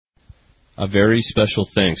A very special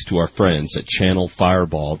thanks to our friends at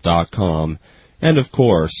channelfireball.com and, of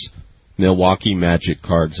course, Milwaukee Magic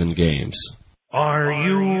Cards and Games. Are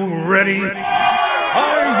you ready?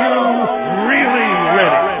 Are you really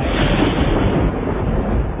ready?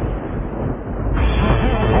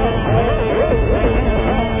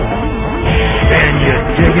 Can you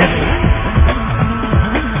dig it?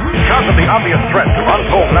 Because of the obvious threat to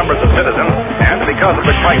untold numbers of citizens, and because of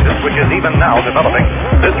the crisis which is even now developing,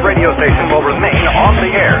 this radio station will remain on the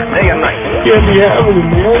air day and night. Can't be happening,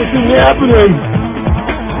 man. This is happening.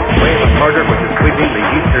 The wave of murder which is sweeping the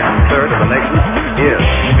eastern third of the nation is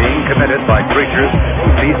being committed by creatures who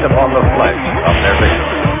feast upon the flesh of their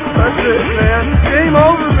victims. That's it, man. Game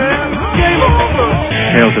over, man. Game over.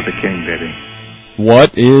 Hail to the king, baby.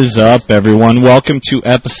 What is up, everyone? Welcome to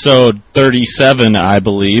episode 37, I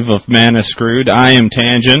believe, of Mana Screwed. I am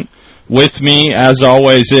Tangent. With me, as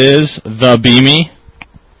always, is the Beamy.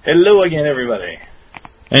 Hello again, everybody.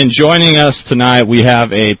 And joining us tonight, we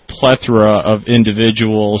have a plethora of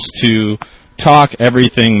individuals to talk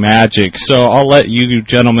everything Magic. So I'll let you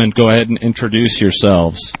gentlemen go ahead and introduce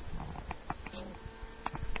yourselves.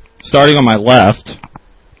 Starting on my left.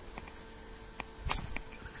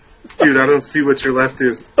 Dude, I don't see what your left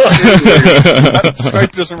is.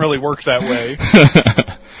 Skype doesn't really work that way.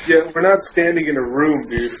 Yeah, we're not standing in a room,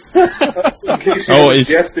 dude. In case you haven't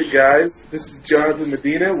guessed it, guys, this is Jonathan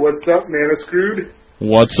Medina. What's up, Mana Screwed?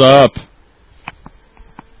 What's up?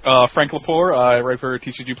 Frank Lepore, I write for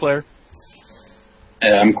TCG Player.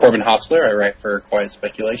 I'm Corbin Hostler, I write for Quiet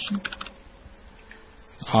Speculation.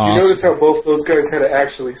 You notice how both those guys had to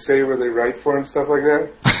actually say where they write for and stuff like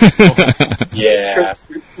that? Yeah.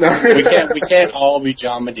 we can't all be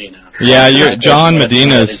John Medina. Yeah, you're John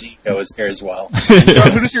Medina's. His ego is here as well.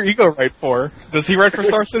 John, who does your ego write for? Does he write for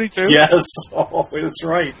Star City too? Yes. Oh, that's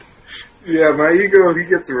right. Yeah, my ego, he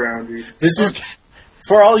gets around, dude. This is,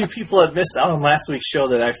 for all you people that missed out on last week's show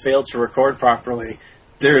that I failed to record properly,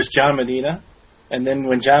 there is John Medina, and then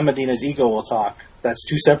when John Medina's ego will talk, that's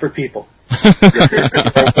two separate people.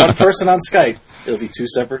 One person on Skype, it'll be two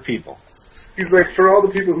separate people. He's like, for all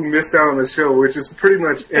the people who missed out on the show, which is pretty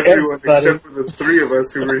much everyone except for the three of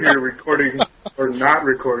us who were here recording or not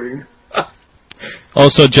recording.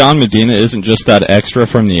 Also, John Medina isn't just that extra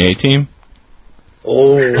from the A-Team?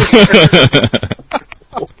 Oh.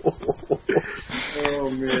 Oh,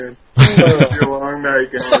 man. It's been a long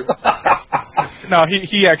night, guys. No,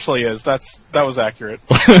 he actually is. That was accurate.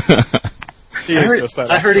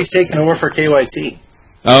 I heard he's taking over for KYT.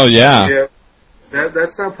 Oh, yeah. Yeah.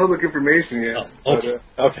 That's not public information yet. Oh, okay.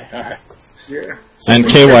 Okay, alright. Yeah. And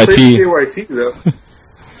KYT. KYT, though.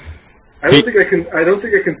 I don't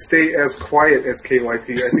think I can stay as quiet as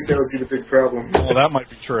KYT. I think that would be the big problem. Well, that might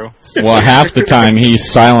be true. Well, half the time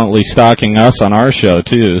he's silently stalking us on our show,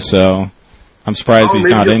 too, so I'm surprised he's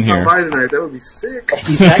not in here. By tonight. That would be sick.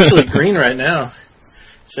 He's actually green right now.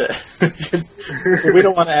 We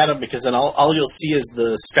don't want to add him because then all you'll see is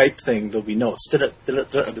the Skype thing. There'll be notes. I'll be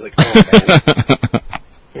like, oh,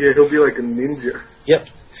 yeah, he'll be like a ninja. Yep.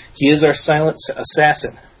 He is our silent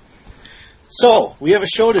assassin. So, we have a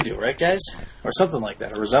show to do, right, guys? Or something like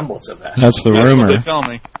that, a resemblance of that. That's the That's rumor. what they tell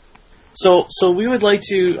me. So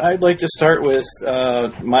I'd like to start with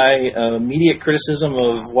my immediate criticism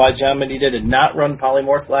of why John Medina did not run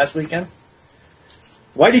Polymorph last weekend.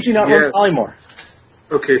 Why did you not run Polymorph?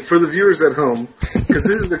 Okay, for the viewers at home, because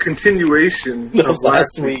this is a continuation of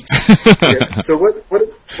last week's. Yeah. So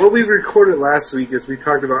what we recorded last week is we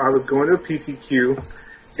talked about I was going to a PTQ,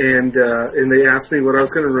 and they asked me what I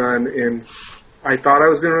was going to run, and I thought I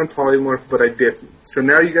was going to run Polymorph, but I didn't. So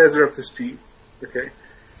now you guys are up to speed. Okay.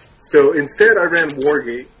 So instead I ran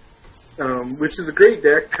Wargate, which is a great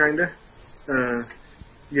deck, kinda.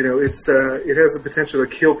 It has the potential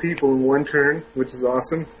to kill people in one turn, which is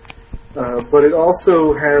awesome. But it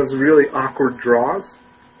also has really awkward draws.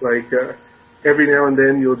 Like, every now and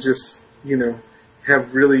then you'll just,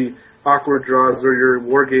 have really awkward draws where your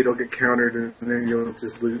Wargate will get countered and then you'll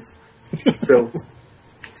just lose. So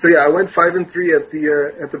yeah, I went 5-3 at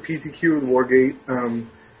the PTQ with Wargate.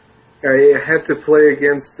 I had to play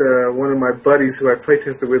against one of my buddies who I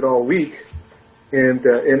playtested with all week, and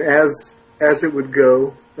as it would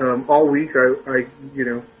go, all week I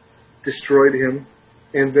destroyed him.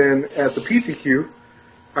 And then at the PTQ,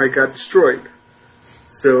 I got destroyed.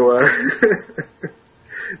 So,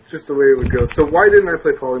 just the way it would go. So why didn't I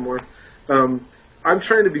play Polymorph? I'm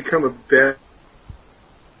trying to become a bet,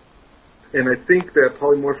 and I think that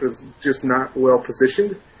Polymorph is just not well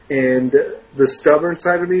positioned. And the stubborn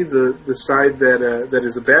side of me, the side that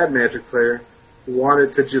is a bad Magic player,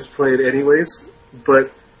 wanted to just play it anyways.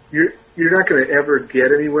 But you're not going to ever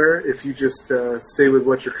get anywhere if you just stay with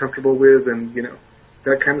what you're comfortable with and,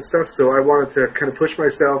 that kind of stuff. So I wanted to kind of push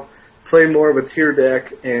myself, play more of a tier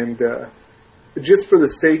deck, and just for the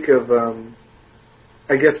sake of,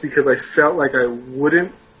 I guess because I felt like I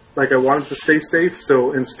wanted to stay safe,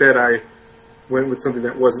 so instead I went with something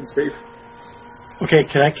that wasn't safe. Okay,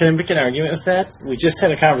 can I make an argument with that? We just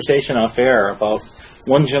had a conversation off air about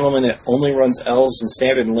one gentleman that only runs elves and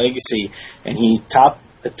standard and legacy, and he top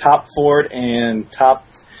forward and top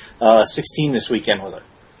 16 this weekend with it.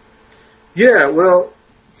 Yeah, well,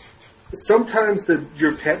 sometimes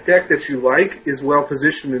your pet deck that you like is well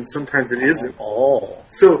positioned, and sometimes it isn't. Oh,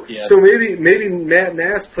 so maybe Matt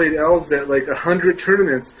Nass played elves at like 100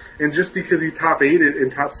 tournaments, and just because he top 8'd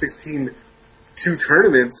in top 16 2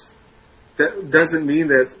 tournaments, that doesn't mean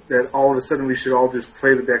that all of a sudden we should all just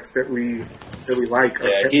play the decks that we like.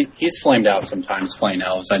 Yeah, he's flamed out sometimes playing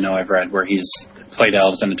elves. I know I've read where he's played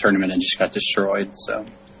elves in a tournament and just got destroyed. So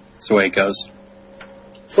that's the way it goes.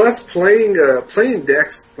 Plus, playing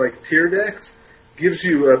decks like tier decks gives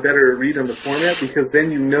you a better read on the format because then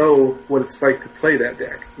you know what it's like to play that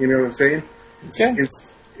deck. You know what I'm saying? Okay.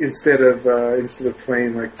 Instead of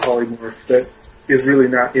playing like polymorph that is really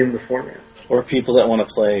not in the format. Or people that want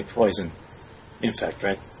to play poison. Infect,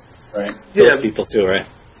 right? Right. Yeah. Those people too, right?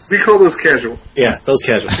 We call those casual. Yeah, those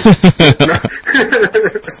casual people.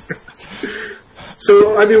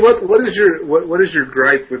 So, I mean, what is your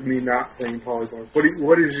gripe with me not playing polymorph?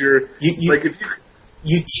 What is your like if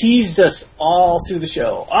you teased us all through the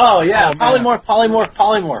show. Oh yeah, polymorph, blah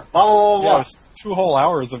blah blah. Yeah, 2 whole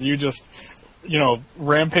hours of you just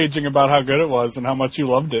rampaging about how good it was and how much you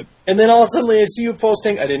loved it. And then all of a sudden I see you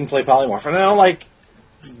posting, I didn't play polymorph, and I'm like,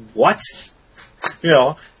 what?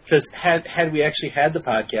 Because had we actually had the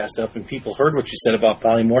podcast up and people heard what you said about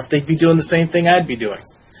polymorph, they'd be doing the same thing I'd be doing.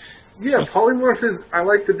 Yeah, polymorph I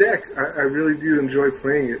like the deck. I really do enjoy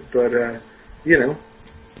playing it, but,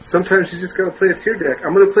 sometimes you just gotta play a tier deck.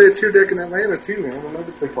 I'm gonna play a tier deck in Atlanta, too, man. I'd love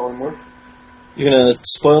to play polymorph. You gonna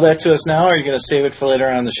spoil that to us now, or are you gonna save it for later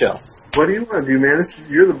on in the show? What do you want to do, man?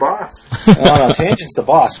 You're the boss. No, Tangent's the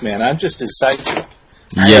boss, man. I'm just his sidekick.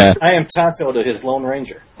 Yeah. I am Tonto to his Lone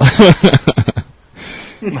Ranger.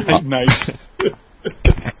 Nice.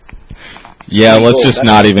 Yeah, let's just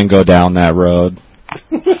not even go down that road.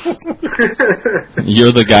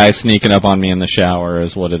 You're the guy sneaking up on me in the shower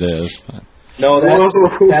is what it is. No,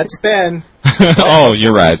 that's Ben. Oh,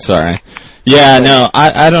 you're right, sorry. Yeah, no,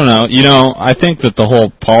 I don't know. I think that the whole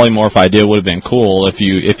polymorph idea would have been cool if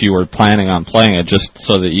you were planning on playing it just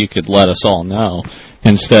so that you could let us all know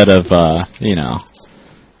instead of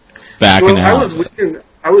backing out.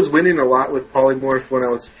 I was winning a lot with polymorph when I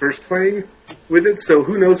was first playing with it, so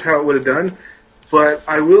who knows how it would have done. But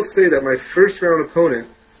I will say that my first round opponent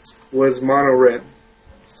was mono red,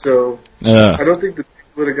 so I don't think the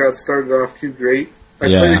deck would have got started off too great. I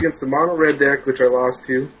played against the mono red deck, which I lost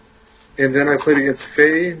to. And then I played against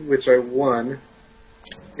Faye, which I won.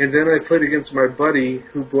 And then I played against my buddy,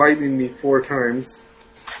 who blighted me 4 times,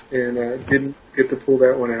 and didn't get to pull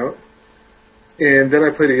that one out. And then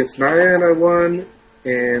I played against Naya, and I won.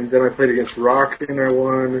 And then I played against Rock, and I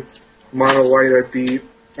won. Mono White, I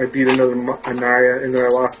beat another Naya, and then I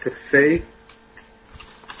lost to Faye.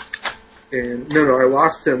 And no, I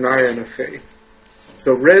lost to Naya and a Faye.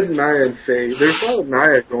 So Red, Naya, and Faye. There's a lot of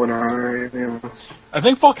Naya going on. I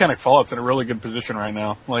think Volcanic Fallout's in a really good position right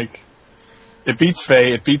now. Like, it beats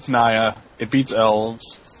Faye, it beats Naya, it beats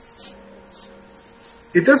Elves.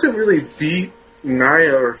 It doesn't really beat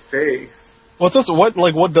Naya or Faye. What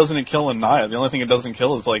doesn't it kill in Naya? The only thing it doesn't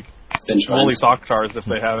kill is Holy Thoctars if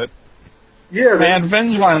they have it. Yeah, man,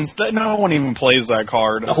 Vengevines, no one even plays that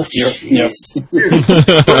card. Oh, jeez.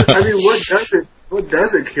 I mean, what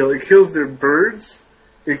does it kill? It kills their birds.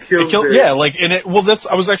 It kills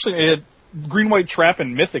I was actually Green White Trap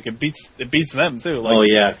and Mythic. It beats them too.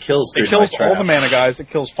 It kills all the mana guys. It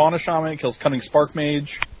kills Fauna Shaman. It kills Cunning Spark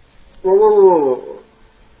Mage. Whoa.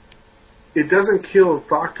 It doesn't kill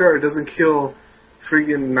Thoktar. It doesn't kill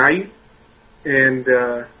friggin' Knight, and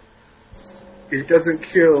it doesn't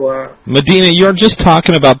kill. Medina, you're just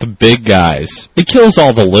talking about the big guys. It kills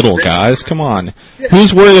all the little guys. Come on,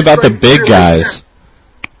 who's worried about the big guys?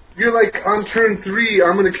 You're like, on turn 3,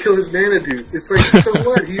 I'm going to kill his mana dude. It's like, so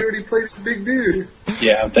what? He already played his big dude.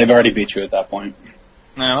 Yeah, they've already beat you at that point.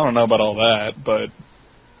 I don't know about all that, but... Dude,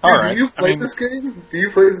 alright. Do you play this game? Do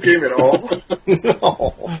you play this game at all?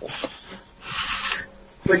 No.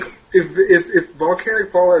 Like, if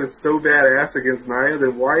Volcanic Fallout is so badass against Naya,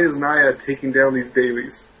 then why is Naya taking down these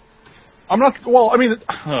dailies? I'm not... Well, I mean,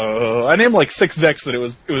 I named 6 decks that it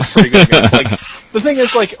was pretty good against. The thing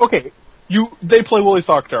is, okay... They play Woolly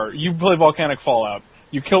Thoktar. You play Volcanic Fallout.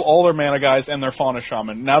 You kill all their mana guys and their Fauna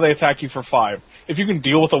Shaman. Now they attack you for 5. If you can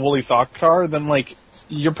deal with a Woolly Thoktar, then, like,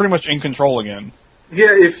 you're pretty much in control again.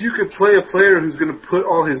 Yeah, if you could play a player who's going to put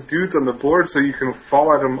all his dudes on the board so you can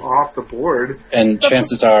fall at him off the board. And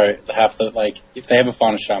chances are, if they have a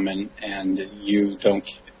Fauna Shaman and you don't,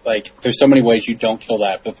 there's so many ways you don't kill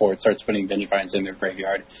that before it starts putting Vengevines in their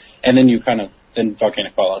graveyard. And then then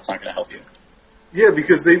Volcanic Fallout's not going to help you. Yeah,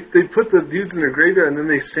 because they put the dudes in their graveyard and then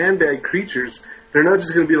they sandbag creatures. They're not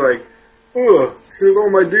just going to be like, oh, here's all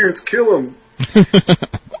my dudes, kill them.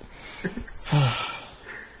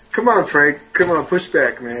 Come on, Frank. Come on, push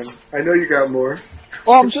back, man. I know you got more.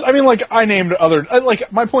 Well, I named other.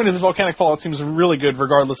 My point is, Volcanic Fallout seems really good,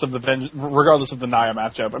 regardless of the Naya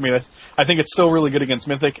matchup. I mean, I think it's still really good against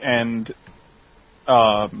Mythic and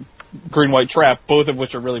Green-White Trap, both of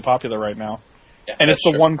which are really popular right now. Yeah, and it's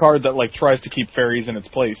the one card that tries to keep fairies in its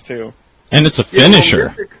place too. And it's a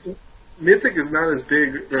finisher. Mythic is not as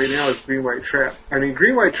big right now as Green-White Trap. I mean,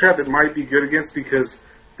 Green-White Trap it might be good against because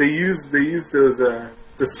they use those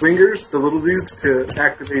the swingers, the little dudes, to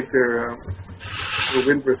activate their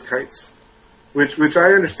Windburst Kites, which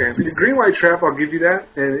I understand. Green-White Trap, I'll give you that,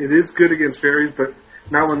 and it is good against fairies, but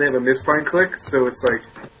not when they have a Mistbind click. So it's like,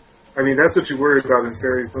 I mean, that's what you worry about in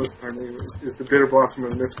fairies most of the time, anyway, is the Bitter Blossom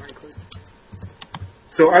and the Mistbind click.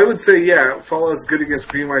 So I would say, yeah, Fallout's good against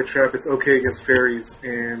Green-White Trap. It's okay against fairies,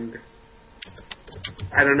 and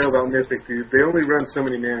I don't know about Mythic, dude. They only run so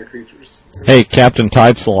many mana creatures. Hey, Captain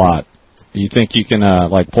types a lot. Do you think you can,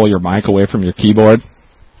 pull your mic away from your keyboard?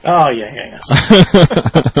 Oh, yeah.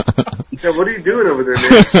 Yeah, what are you doing over there,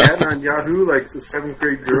 man? Chatting on Yahoo like a 7th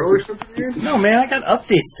grade girl or something, man? No, man, I got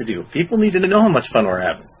updates to do. People need to know how much fun we're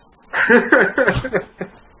having.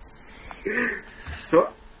 So,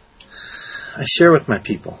 I share with my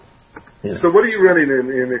people. Yeah. So what are you running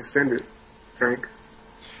in Extended, Frank?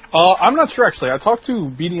 I'm not sure, actually. I talked to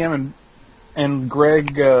BDM and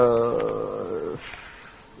Greg,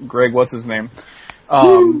 what's his name?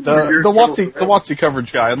 The WotC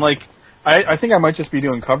coverage guy. And, I think I might just be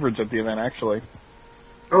doing coverage at the event, actually.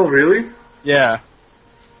 Oh, really? Yeah.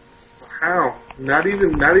 Wow. Not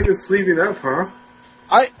even sleeving up, huh?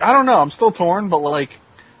 I don't know. I'm still torn, but, I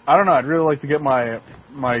don't know. I'd really like to get my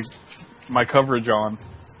coverage on.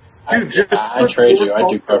 Dude, I trade you. I'd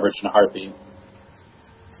do coverage in a heartbeat.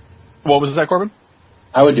 What was that, Corbin?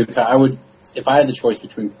 I would, if I had the choice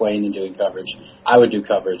between playing and doing coverage, I would do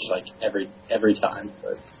coverage, every time.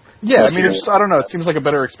 But yeah, I mean, I don't know. It seems like a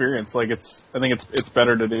better experience. I think it's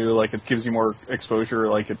better to do. It gives you more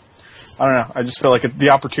exposure. I don't know. I just feel like the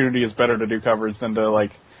opportunity is better to do coverage than to,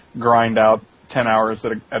 grind out 10 hours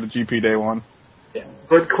at a GP day one. Yeah.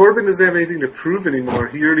 But Corbin doesn't have anything to prove anymore.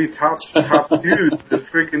 He already topped dude the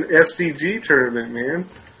freaking SCG tournament, man.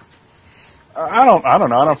 I don't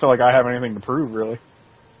know. I don't feel like I have anything to prove, really.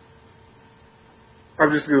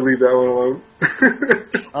 I'm just gonna leave that one alone.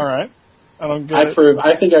 All right. I don't get it. I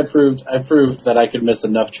proved that I could miss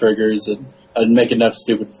enough triggers and make enough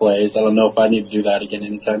stupid plays. I don't know if I need to do that again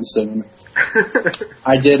anytime soon.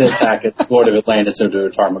 I did attack at the board of Atlantis into a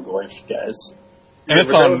Tarmogoyf, guys. And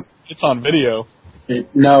it's on video.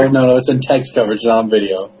 No, it's in text coverage, not on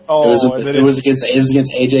video. Oh, it was against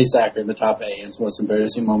AJ Sacker in the top 8. It's the most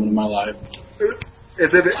embarrassing moment of my life. And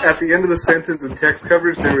then at the end of the sentence in text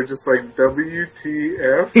coverage, they were just like,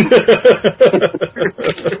 WTF?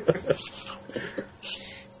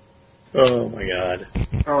 Oh, my God.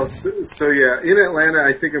 Oh, so yeah, in Atlanta,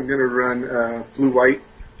 I think I'm going to run blue-white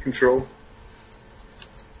control.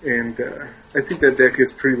 And I think that deck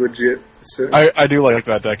is pretty legit. So. I do like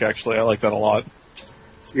that deck, actually. I like that a lot.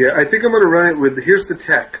 Yeah, I think I'm going to run it with, here's the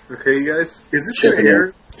tech, okay, you guys? Is this going to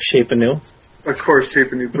air? Shape anew? Of course,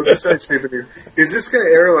 Shape anew. But besides Shape anew, is this going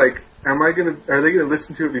to air, are they going to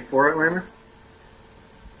listen to it before Atlanta?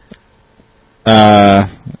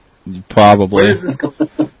 Probably. Where is this going?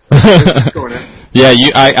 Going in? Yeah,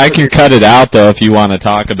 I can cut it out, though, if you want to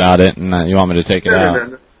talk about it, and you want me to take it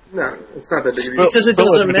out. No, it's not that big of a deal. Because it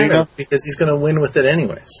doesn't matter, because he's going to win with it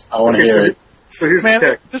anyways. I want to hear it. So here's the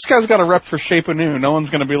tech. This guy's got a rep for Shape anew. No one's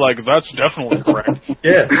going to be like, that's definitely correct.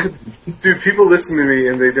 Yeah. Dude, people listen to me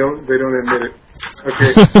and they don't admit it.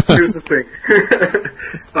 Okay, here's the thing.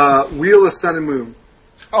 Wheel of Sun and Moon.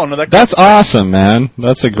 Oh, no, that's awesome, man.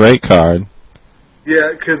 That's a great card.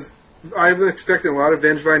 Yeah, because I'm expecting a lot of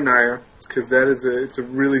Vengevine Naya, because it's a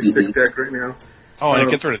really sick deck right now. Oh, and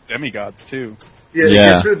it gets rid of demigods, too.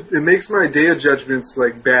 Yeah, it makes my Day of Judgments,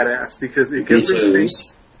 badass, because it gets rid of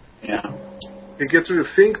Finks. Yeah. It gets rid of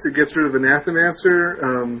Finks, it gets rid of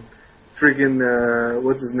Anathemancer,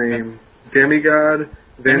 what's his name? Demigod,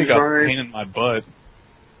 Vengevine. Pain in my butt.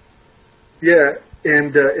 Yeah,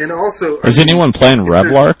 and also... Is anyone playing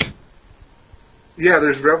Revlark? Yeah,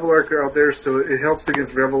 there's Revelark out there, so it helps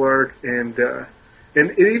against Revelark, and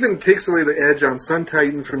it even takes away the edge on Sun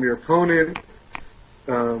Titan from your opponent.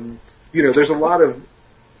 There's a lot of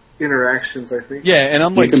interactions, I think. Yeah, and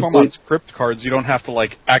unlike Tormod's crypt cards, you don't have to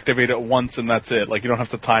activate it once and that's it. You don't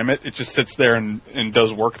have to time it. It just sits there and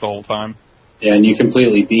does work the whole time. Yeah, and you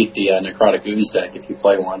completely beat the Necrotic Ooze deck if you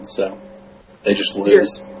play one, so they just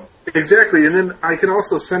lose. Yeah, exactly, and then I can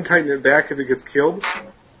also Sun Titan it back if it gets killed.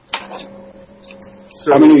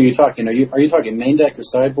 So, how many are you talking? Are you talking main deck or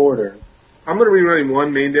sideboard or? I'm going to be running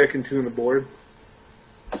 1 main deck and 2 in the board.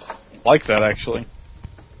 Like that, actually.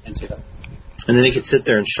 And see that. And then he could sit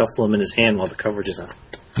there and shuffle them in his hand while the coverage is on.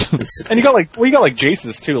 And you got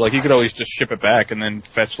Jace's too. You could always just ship it back and then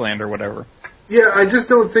fetch land or whatever. Yeah, I just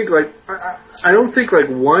don't think I don't think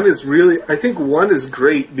 1 is really. I think 1 is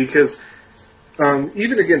great because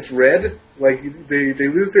even against red, they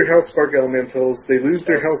lose their Hellspark Elementals, they lose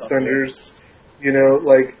their Hell Thunders.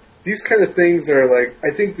 These kind of things are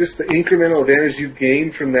I think just the incremental advantage you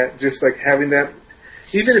gain from that, just having that,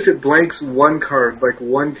 even if it blanks 1 card,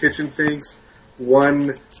 1 Kitchen Finks,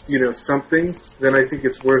 1, something, then I think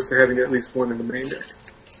it's worth having at least 1 in the main deck.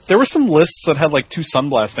 There were some lists that had 2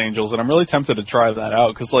 Sunblast Angels, and I'm really tempted to try that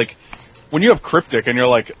out, because when you have Cryptic and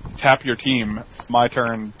you're tap your team, my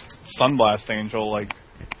turn, Sunblast Angel,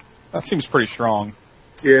 that seems pretty strong.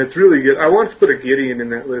 Yeah, it's really good. I want to put a Gideon in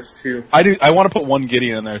that list, too. I do. I want to put 1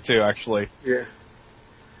 Gideon in there, too, actually. Yeah.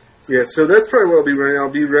 Yeah, so that's probably what I'll be running.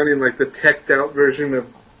 I'll be running, the teched-out version of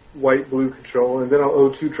white-blue control, and then I'll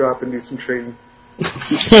O2 drop and do some trading.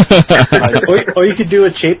 Or you could do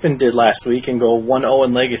what Chapin did last week and go 1-0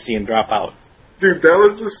 in Legacy and drop out. Dude, that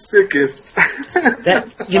was the sickest.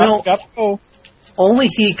 Only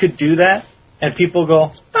he could do that, and people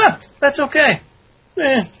go, that's okay.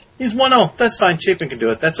 He's 1-0. That's fine. Chapin can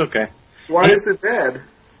do it. That's okay. Why is it bad?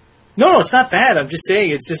 No, it's not bad. I'm just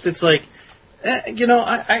saying. I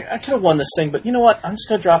could have won this thing, but you know what? I'm just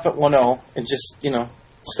going to drop it 1-0 and just,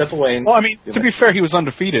 step away. And to be fair, he was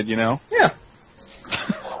undefeated, Yeah.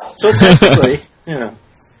 So technically, Yeah,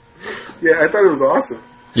 I thought it was awesome.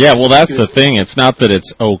 Yeah, well, that's the thing. It's not that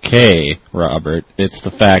it's okay, Robert. It's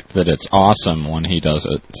the fact that it's awesome when he does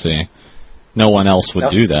it. See? No one else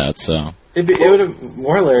would do that, so... It would have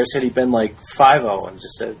more hilarious had he been 5-0 and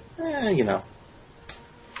just said,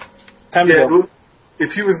 time to go.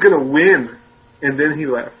 If he was going to win and then he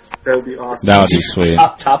left, that would be awesome. That would be sweet.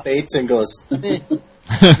 Top 8s and goes,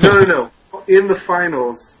 No. In the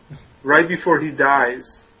finals, right before he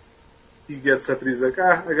dies, he gets up and he's like,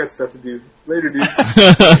 I got stuff to do. Later, dude.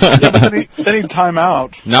 Then he'd time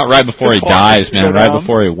out. Not right before he dies, man. Right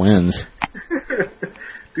before he wins.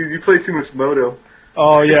 Dude, you play too much Moto.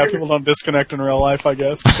 Oh, yeah, people don't disconnect in real life, I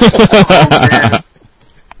guess. Oh, man.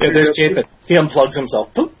 Yeah, there's Chapin. He unplugs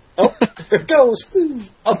himself. Boop. Oh, there it goes.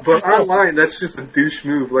 But online, that's just a douche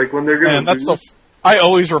move. When they're going to lose. I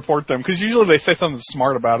always report them, because usually they say something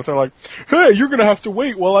smart about it. They're like, hey, you're going to have to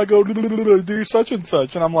wait while I go do such and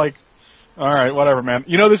such. And I'm like, all right, whatever, man.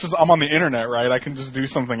 I'm on the internet, right? I can just do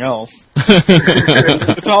something else.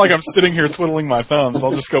 It's not like I'm sitting here twiddling my thumbs.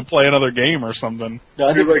 I'll just go play another game or something.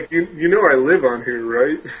 You're like, you know I live on here,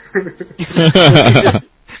 right?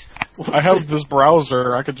 I have this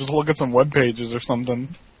browser. I could just look at some web pages or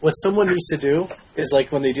something. What someone needs to do is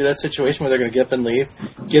when they do that situation where they're going to get up and leave,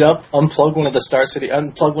 get up, unplug one of the Star City,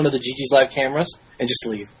 unplug one of the GG's Live cameras, and just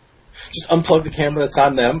leave. Just unplug the camera that's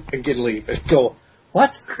on them and leave. And go,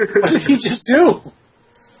 what? What did he just do?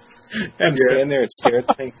 And stand there and stare at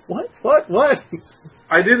the thing. What?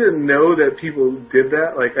 I didn't know that people did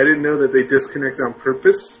that. I didn't know that they disconnect on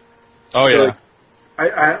purpose. Oh, yeah.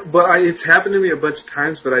 It's happened to me a bunch of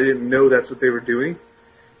times, but I didn't know that's what they were doing.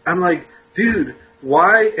 I'm like, dude,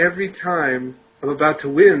 why every time I'm about to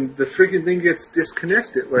win, the freaking thing gets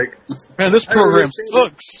disconnected? Man, this program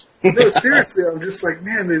sucks. No, seriously, I'm just like,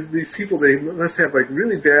 man, these people, they must have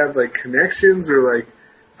really bad connections or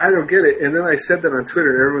I don't get it. And then I said that on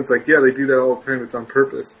Twitter, and everyone's like, yeah, they do that all the time. It's on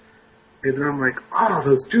purpose. And then I'm like, oh,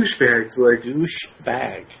 those douchebags.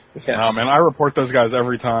 Douchebag. Yes. Oh, man, I report those guys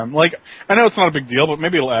every time. I know it's not a big deal, but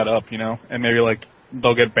maybe it'll add up, and maybe,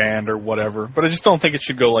 they'll get banned or whatever. But I just don't think it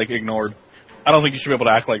should go, ignored. I don't think you should be able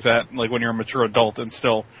to act like that, when you're a mature adult and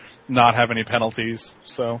still not have any penalties,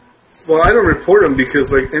 so. Well, I don't report them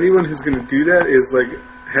because, anyone who's going to do that is,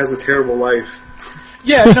 has a terrible life.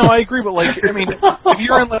 Yeah, no, I agree, but, if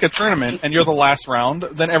you're in, a tournament and you're the last round,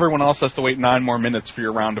 then everyone else has to wait 9 more minutes for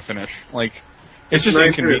your round to finish. It's just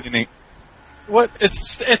inconvenient. What?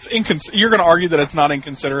 You're going to argue that it's not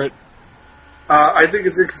inconsiderate? I think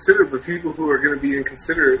it's inconsiderate, but people who are going to be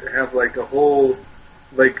inconsiderate have like a whole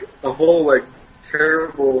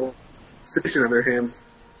terrible situation on their hands,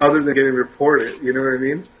 other than getting reported. You know what I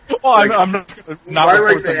mean? Well, Like, I'm not gonna not why am I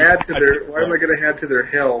report going them. to add to their? Why am I going to add to their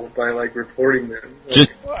hell by like reporting them? Like,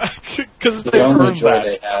 Just Because The they only earned joy that.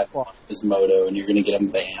 they have is Moto, and you're going to get them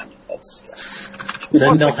banned. That's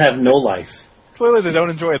Then they'll have no life. Clearly, they don't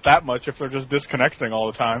enjoy it that much if they're just disconnecting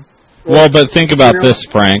all the time. well, but think about this,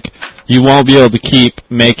 Frank. You won't be able to keep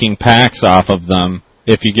making packs off of them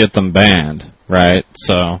if you get them banned, right?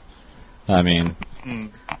 So, I mean,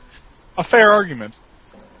 A fair argument.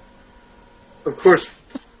 of course,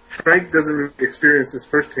 Frank doesn't really experience this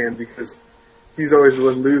firsthand because he's always the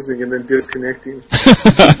one losing and then disconnecting.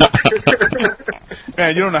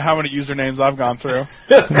 Man, you don't know how many usernames I've gone through.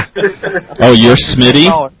 oh, you're Smitty?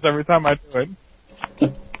 Every time I do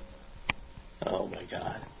it. Oh my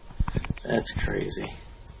god. That's crazy.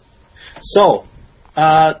 So,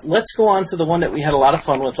 let's go on to the one that we had a lot of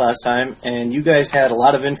fun with last time, and you guys had a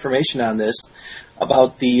lot of information on this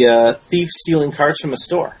about the thief stealing cards from a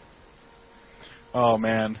store. Oh,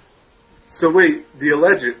 man. So wait, the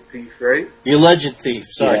alleged thief, right? The alleged thief.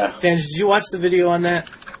 Sorry. Yeah. Dan, did you watch the video on that?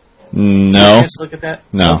 No. Chance to look at that?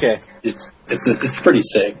 No. Okay. it's pretty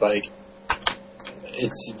sick. Like,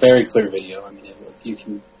 it's a very clear video. I mean,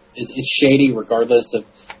 it's shady regardless of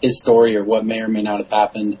his story or what may or may not have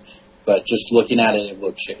happened. But just looking at it, it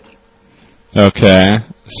looks shady. Okay.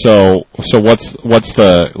 So what's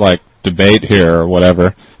the, like, debate here or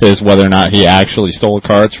whatever is whether or not he actually stole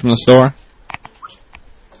cards from the store?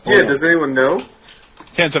 Yeah, does anyone know?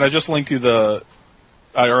 Tanton, I just linked you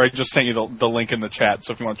I just sent you the link in the chat,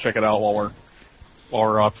 so if you want to check it out while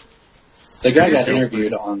we're up. The guy got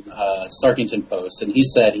interviewed on Starkington Post, and he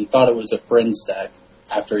said he thought it was a friend's deck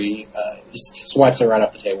after he swipes it right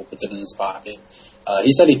off the table, puts it in his pocket.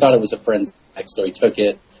 He said he thought it was a friend's deck, so he took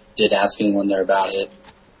it, didn't ask anyone there about it,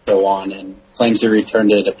 so on, and claims he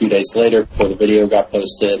returned it a few days later before the video got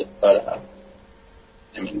posted. But,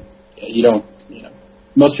 I mean,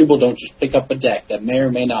 most people don't just pick up a deck that may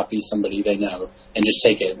or may not be somebody they know and just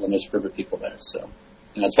take it when there's a group of people there. So,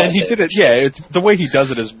 and that's why And he did it, yeah, it's the way he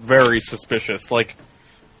does it is very suspicious. Like,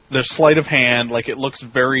 there's sleight of hand, like, it looks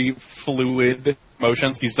very fluid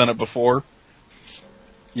motions. He's done it before.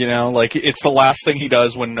 You know, like, it's the last thing he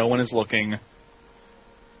does when no one is looking.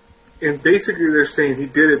 And basically they're saying he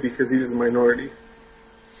did it because he was a minority.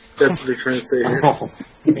 That's what they're trying to say here. Oh,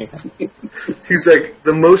 man. He's like,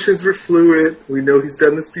 the motions were fluid. We know he's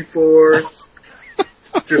done this before. Just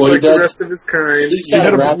Well, he like the does- rest of his kind. He's He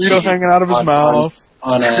had a rap burrito sheet hanging out of his mouth.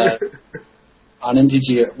 on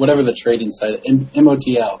MTG, whatever the trading site,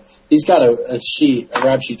 MOTL. He's got a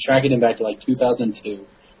rap sheet tracking him back to like 2002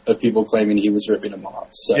 of people claiming he was ripping them off.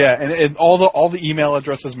 So. Yeah, and all the email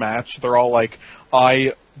addresses match. They're all like,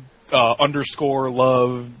 I underscore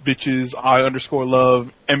love bitches, I underscore love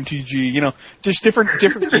MTG, you know, just different,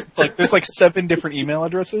 like, there's like 7 different email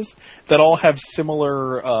addresses that all have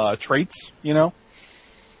similar, traits, you know?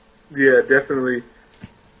 Yeah, definitely.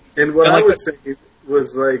 And what And I like was saying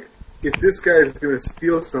was like, if this guy's going to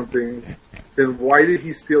steal something, then why did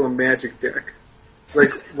he steal a Magic deck?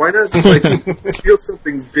 Like, why not like steal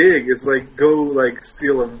something big? It's like go like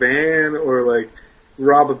steal a van or like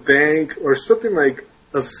rob a bank or something like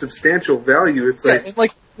of substantial value. It's Yeah, like, and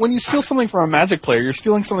like, when you steal something from a Magic player, you're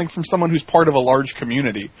stealing something from someone who's part of a large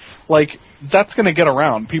community. Like, that's gonna get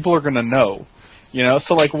around. People are gonna know. You know,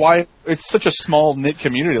 so like, why? It's such a small knit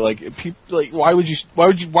community. Like, why would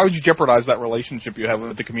you jeopardize that relationship you have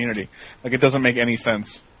with the community? Like, it doesn't make any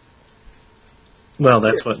sense. Well,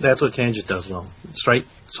 that's what Tangent does well.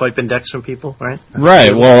 Swiping decks from people, right?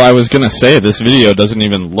 Right. Well, I was gonna say this video doesn't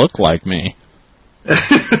even look like me.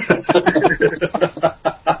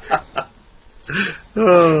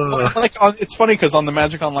 Like, it's funny because on the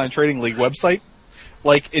Magic Online Trading League website,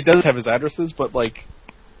 like, it does have his addresses, but like,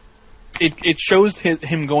 it shows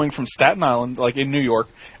him going from Staten Island, like in New York,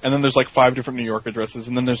 and then there's like 5 different New York addresses,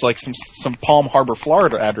 and then there's like some Palm Harbor,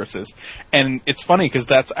 Florida addresses, and it's funny because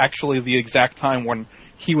that's actually the exact time when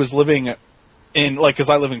he was living in, like, because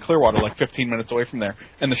I live in Clearwater, like 15 minutes away from there,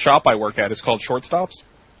 and the shop I work at is called Shortstops,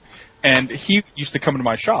 and he used to come into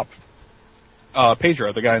my shop,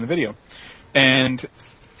 Pedro, the guy in the video, and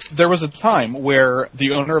there was a time where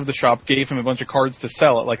the owner of the shop gave him a bunch of cards to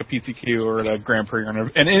sell at like a PTQ or at a Grand Prix or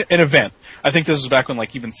an event. I think this was back when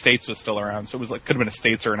like even States was still around, so it was like could have been a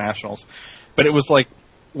States or a Nationals. But it was like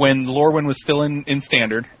when Lorwyn was still in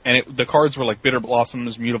Standard, and the cards were like Bitter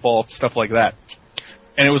Blossoms, Mutavault, stuff like that.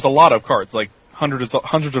 And it was a lot of cards, like hundreds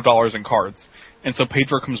of dollars in cards. And so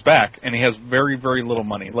Pedro comes back, and he has very, very little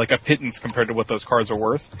money, like a pittance compared to what those cards are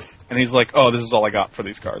worth. And he's like, "Oh, this is all I got for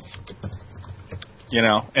these cards." You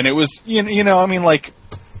know, and it was, you know, I mean, like,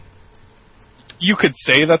 you could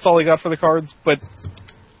say that's all he got for the cards, but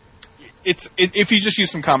if you just use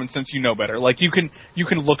some common sense, you know better. Like, you can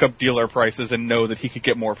look up dealer prices and know that he could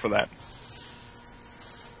get more for that.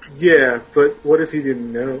 Yeah, but what if he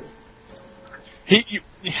didn't know?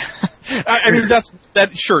 I mean,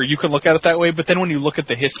 sure, you can look at it that way, but then when you look at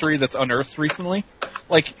the history that's unearthed recently,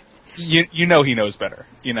 like, you know he knows better,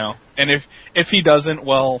 you know? And if he doesn't,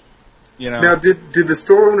 well, you know. Now, did the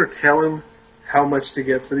store owner tell him how much to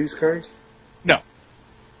get for these cards? No.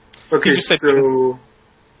 Okay, so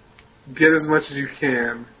get as much as you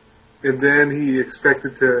can, and then he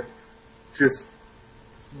expected to just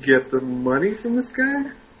get the money from this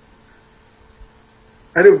guy?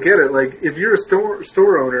 I don't get it. Like, if you're a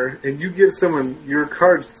store owner and you give someone your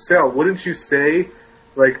cards to sell, wouldn't you say,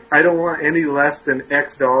 like, I don't want any less than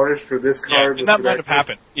X dollars for this card? Yeah, and that might have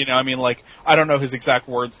happened. You know, I mean, like, I don't know his exact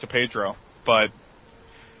words to Pedro, but,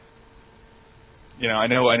 you know, I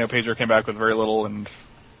know Pedro came back with very little, and,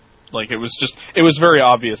 like, it was very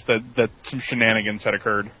obvious that some shenanigans had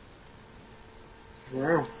occurred.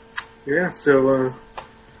 Wow. Yeah, so,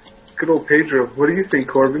 good old Pedro. What do you think,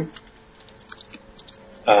 Corbin?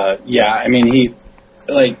 Yeah, I mean,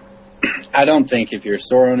 I don't think if you're a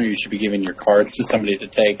store owner, you should be giving your cards to somebody to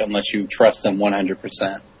take unless you trust them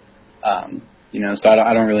 100%. You know, so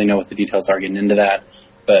I don't really know what the details are getting into that.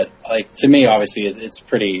 But, like, to me, obviously, it's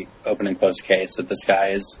pretty open and closed case that this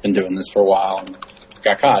guy has been doing this for a while and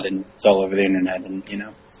got caught, and it's all over the internet, and, you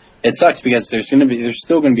know. It sucks because there's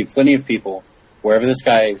still going to be plenty of people, wherever this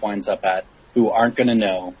guy winds up at, who aren't going to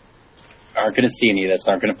know, aren't going to see any of this,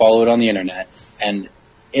 aren't going to follow it on the internet, and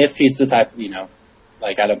if he's the type, you know,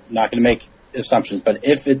 like, I'm not going to make assumptions, but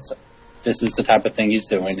if this is the type of thing he's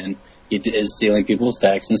doing and he is stealing people's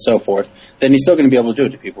decks and so forth, then he's still going to be able to do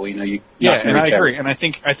it to people, you know. And I agree, and I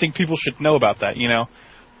think people should know about that, you know.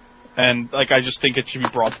 And, like, I just think it should be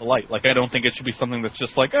brought to light. Like, I don't think it should be something that's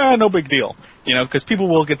just like, no big deal, you know, because people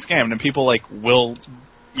will get scammed and people, like, will,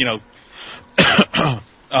 you know,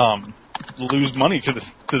 lose money to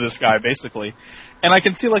this guy, basically. And I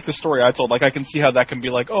can see, like, the story I told, like, I can see how that can be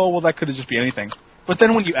like, oh, well, that could have just been anything. But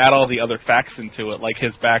then when you add all the other facts into it, like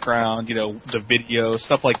his background, you know, the video,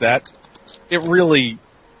 stuff like that, it really,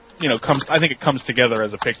 you know, I think it comes together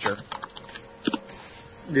as a picture.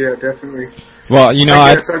 Yeah, definitely. Well, you know,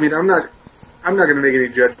 I guess, I'm not going to make any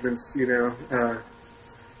judgments, you know.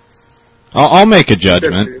 I'll make a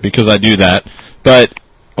judgment because I do that. But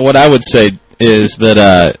what I would say is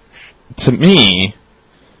that, to me,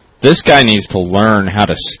 this guy needs to learn how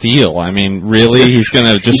to steal. I mean, really? He's going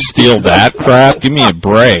to just steal that crap? Give me a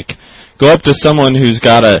break. Go up to someone who's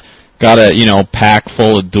got a you know, pack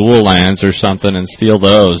full of dual lands or something and steal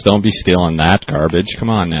those. Don't be stealing that garbage.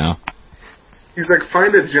 Come on now. He's like,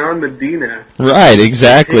 find a John Medina. Right,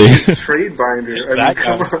 exactly. Trade binder. That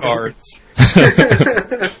guy's cards.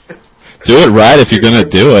 Do it right if you're going to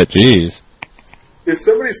do it. Jeez. If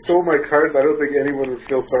somebody stole my cards, I don't think anyone would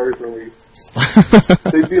feel sorry for me.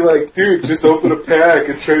 They'd be like, dude, just open a pack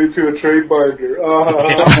and trade it to a trade binder.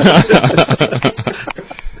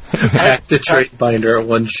 Pack the trade binder at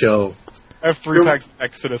one show. I have 3 packs of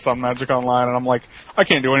Exodus on Magic Online, and I'm like, I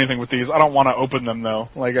can't do anything with these. I don't want to open them, though.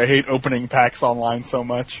 Like, I hate opening packs online so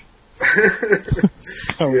much.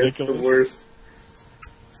 So ridiculous. It's the worst.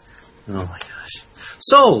 Oh my gosh.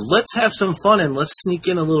 So, let's have some fun and let's sneak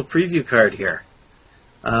in a little preview card here.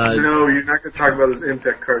 No, you're not going to talk about this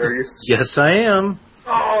Impact card, are you? Yes, I am.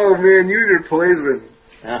 Oh, man, you need to poison.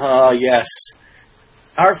 Oh, yes.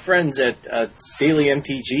 Our friends at Daily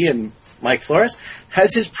MTG and Mike Flores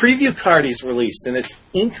has his preview card he's released, and it's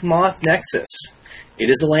Ink Moth Nexus.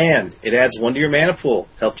 It is a land. It adds 1 to your mana pool,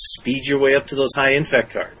 helps speed your way up to those high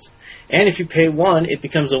Infect cards. And if you pay 1, it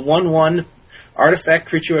becomes a 1/1 artifact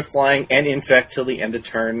creature with flying and Infect till the end of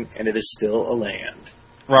turn, and it is still a land.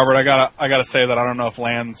 Robert, I gotta say that I don't know if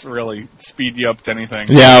lands really speed you up to anything.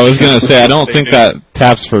 Yeah, I was gonna say I don't think that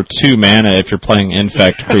taps for 2 mana if you're playing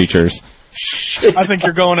Infect creatures. I think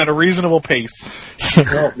you're going at a reasonable pace.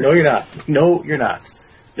 No, you're not. No, you're not.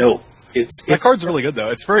 No, That card's really good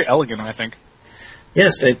though. It's very elegant, I think.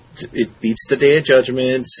 Yes, it beats the Day of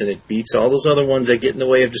Judgments, and it beats all those other ones that get in the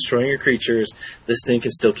way of destroying your creatures. This thing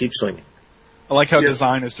can still keep swinging. I like how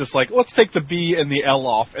design is just like, let's take the B and the L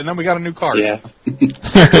off, and then we got a new card. Yeah.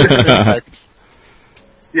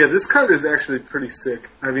 Yeah, this card is actually pretty sick.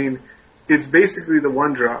 I mean, it's basically the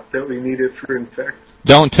 1-drop that we needed for Infect.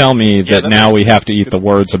 Don't tell me that now we have to eat the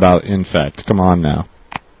words about Infect. Come on now.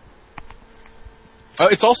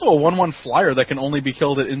 It's also a 1/1 flyer that can only be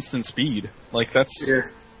killed at instant speed. Like, that's... Yeah.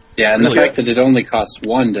 Yeah, and Really? the fact that it only costs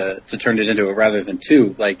 1 to turn it into it rather than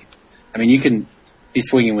 2, like, I mean, you can be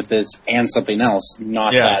swinging with this and something else,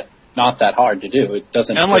 not that hard to do. It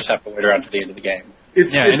doesn't And, just have to wait around to the end of the game.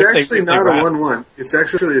 It's Yeah, and if actually they not a wrap- 1/1. It's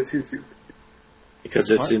actually a 2/2.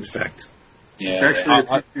 Because it's infect. Yeah, It's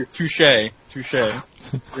actually a 2/2. Touche. Yeah.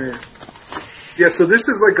 Yeah, so this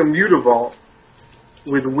is like a Mutavault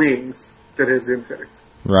with wings that has infect.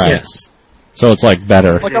 Right. Yes. So it's like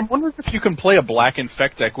better. Like, I'm wondering if you can play a black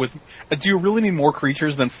infect deck with... do you really need more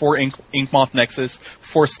creatures than 4 Inkmoth Nexus,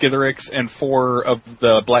 4 Skitherix, and 4 of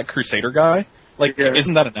the Black Crusader guy? Like, Yeah.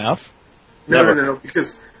 isn't that enough? No,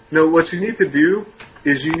 because what you need to do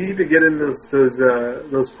is you need to get in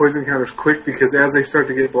those poison counters quick, because as they start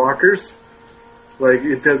to get blockers, like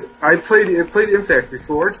it does. I played infect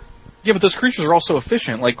before. Yeah, but those creatures are also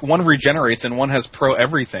efficient. Like, one regenerates and one has pro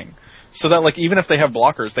everything. So that, like, even if they have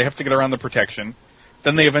blockers, they have to get around the protection.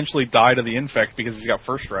 Then they eventually die to the infect because he's got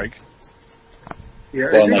first strike. Yeah,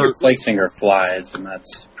 Well, I and think like Flake Singer flies, and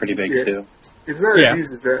that's pretty big Yeah. too. it's not Yeah. as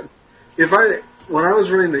easy as that. When I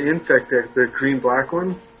was running the infect deck, the green black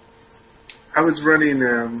one, I was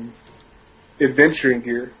running adventuring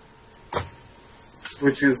gear,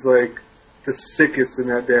 which is like the sickest in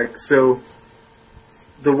that deck. So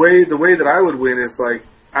the way that I would win is like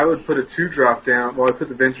I would put a 2-drop down. Well, I put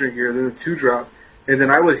the venturing gear, then a 2-drop, and then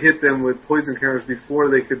I would hit them with poison counters before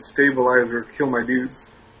they could stabilize or kill my dudes.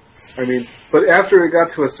 I mean, but after it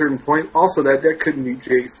got to a certain point, also that deck couldn't beat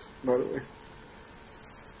Jace, by the way.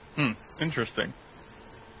 Interesting.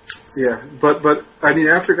 Yeah, but I mean,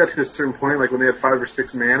 after it got to a certain point, like when they had 5 or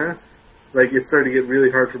 6 mana, like it started to get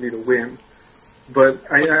really hard for me to win. But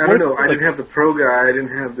I don't know. I didn't have the pro guy. I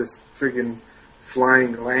didn't have this friggin'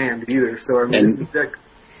 flying land either. So I mean, the deck.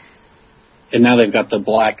 And now they've got the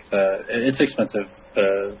black. It's expensive.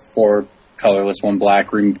 The 4 colorless, 1 black.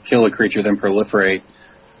 Kill a creature, then proliferate.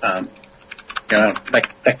 That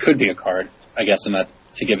could be a card, I guess, in that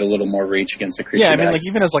to give a little more reach against the creature. Yeah, I mean, decks. like,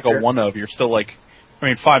 even as like a 1/of, you're still like,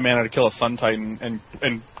 5 mana to kill a Sun Titan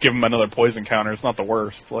and give him another poison counter. It's not the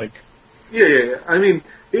worst. Like, Yeah. I mean,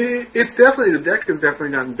 it's definitely, the deck has definitely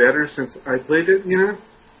gotten better since I played it, you know?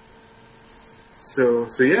 So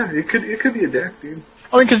yeah, it could be a deck, dude.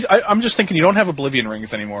 I mean, because I'm just thinking, you don't have Oblivion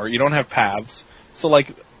Rings anymore. You don't have paths. So,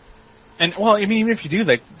 like, and, well, I mean, even if you do,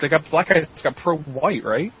 they got black guy that's got pro white,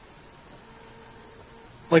 right?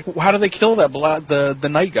 Like, how do they kill that the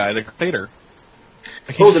knight guy, the Crusader?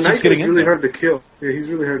 Like, he Oh, just the keeps knight getting is in really there. hard to kill. Yeah, he's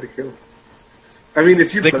really hard to kill. I mean,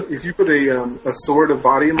 if you put a sword of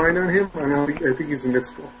body in mind on him, I think he's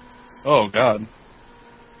invincible. Oh, God.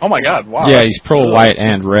 Oh, my God, wow. Yeah, he's pro white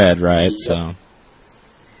and red, right? So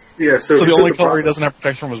Yeah, so So if the you only put color he doesn't have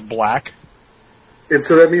protection from is black? and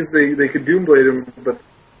so that means they could Doomblade him, but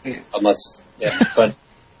but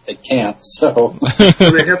they can't. So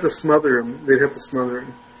they'd have to smother him. They'd have to smother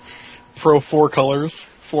him. Pro 4 colors,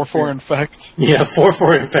 4/4 infect. Yeah,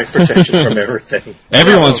 4/4 infect protection from everything.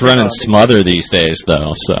 everyone's running smother these days,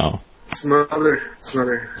 though. So Smother. That's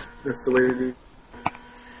the way to do it.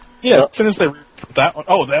 Yeah, as soon as they put that one.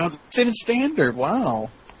 Oh, that's in standard. Wow.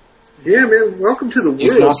 Yeah, man, welcome to the you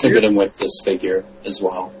can world. also dude. get him with this figure as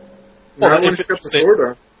well. Now Well, when if he's got the it- sword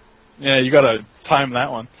on. Yeah, you gotta time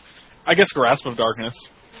that one. I guess Grasp of Darkness.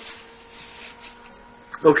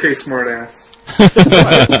 Okay, smartass.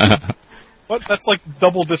 What? That's like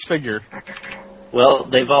double disfigure. Well,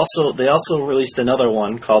 they also released another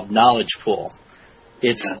one called Knowledge Pool.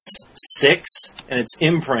 It's 6 and it's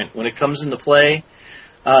imprint. When it comes into play,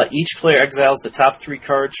 each player exiles the top 3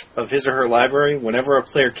 cards of his or her library. Whenever a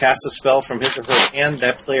player casts a spell from his or her hand,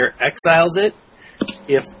 that player exiles it.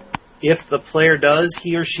 If the player does,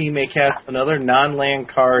 he or she may cast another non-land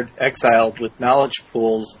card exiled with Knowledge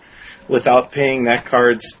Pools without paying that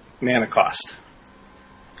card's mana cost.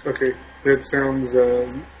 Okay, that sounds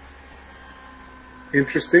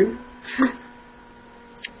interesting.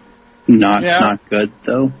 Not good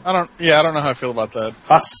though. I don't know how I feel about that.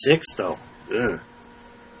 Cost 6 though. Ugh.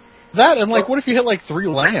 That and like, what if you hit like 3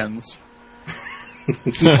 lands?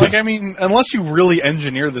 Like, I mean, unless you really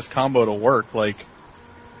engineer this combo to work, like.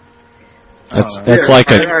 that's Yeah, like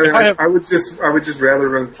I would just rather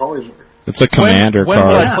run polymorph. it's a commander when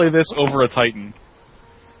card. would I play this over a Titan?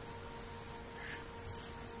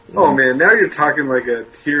 Oh man, now you're talking like a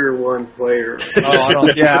tier 1 player. Oh, I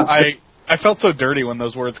don't. Yeah, I felt so dirty when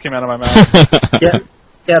those words came out of my mouth.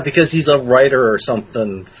 Yeah, because he's a writer or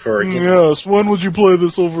something for. Yes, when would you play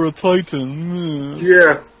this over a Titan?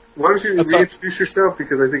 Yeah. Why don't you That's reintroduce yourself?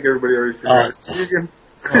 Because I think everybody already forgot. You again.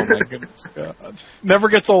 Oh my goodness, God! Never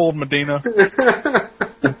gets old, Medina.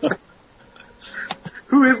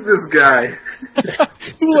 Who is this guy?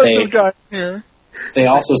 Who let this guy in here? They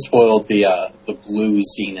also spoiled the blue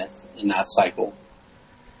Zenith in that cycle.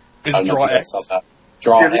 Is draw X?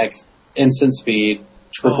 Draw X, instant speed,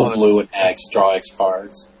 triple blue and X, draw X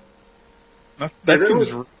cards. That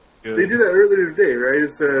seems really good. They did that earlier today, right?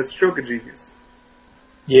 It's a Stroke of Genius.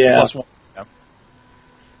 Yeah. Plus one. Yeah.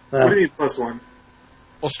 What do you mean plus one?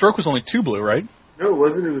 Well, Stroke was only 2 blue, right? No, it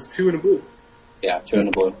wasn't. It was 2 and a blue. Yeah, 2 and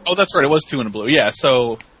a blue. Oh, that's right. It was 2 and a blue. Yeah,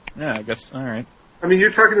 so, yeah, I guess, alright. I mean,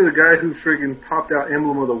 you're talking to the guy who friggin' popped out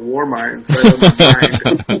Emblem of the War Mines right on my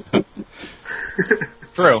mind.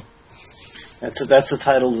 True. That's the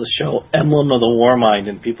title of the show, Emblem of the Warmind,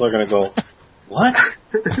 and people are going to go, what?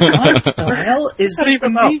 What the hell is What this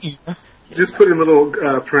even about? mean? Just put in little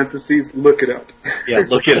parentheses, look it up. Yeah,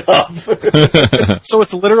 look it up. So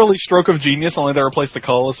it's literally Stroke of Genius, only they replaced the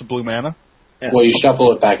colorless with blue mana? Yeah. Well, you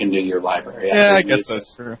shuffle it back into your library. Yeah, I guess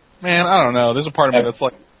that's true. Man, I don't know. There's a part of me that's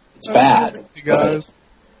like, it's bad. you guys.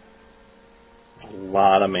 It's a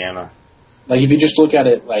lot of mana. Like, if you just look at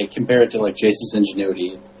it, like, compare it to, like, Jason's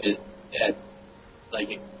Ingenuity,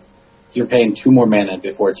 you're paying 2 more mana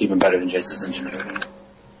before it's even better than Jason's Ingenuity.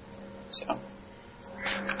 So.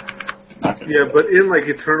 Yeah, but in, like,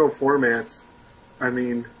 Eternal formats, I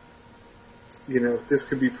mean, you know, this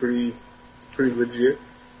could be pretty legit.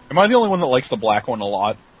 Am I the only one that likes the black one a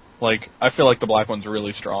lot? Like, I feel like the black one's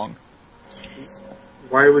really strong.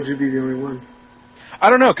 Why would you be the only one? I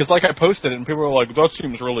don't know, because, like, I posted it, and people were like, that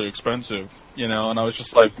seems really expensive, you know, and I was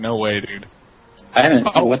just like, no way, dude. I haven't.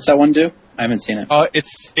 What's that one do? I haven't seen it.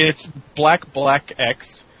 It's black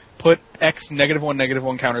X. Put X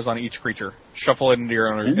 -1/-1 counters on each creature. Shuffle it into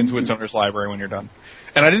your owner, into its owner's library when you're done.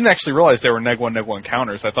 And I didn't actually realize they were -1/-1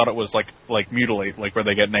 counters. I thought it was like mutilate, like where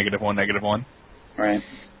they get -1/-1. Right.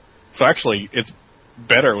 So actually, it's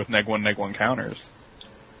better with -1/-1 counters.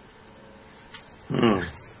 Hmm.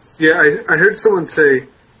 Yeah, I heard someone say,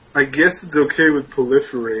 I guess it's okay with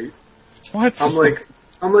proliferate. What?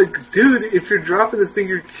 I'm like, dude, if you're dropping this thing,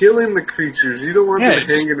 you're killing the creatures. You don't want them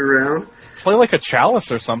hanging around. Play like a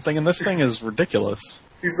chalice or something, and this thing is ridiculous.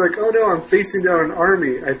 He's like, oh no, I'm facing down an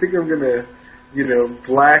army. I think I'm gonna, you know,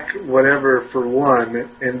 black whatever for 1,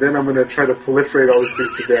 and then I'm gonna try to proliferate all these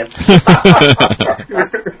things to death.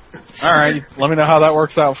 Alright, let me know how that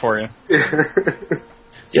works out for you.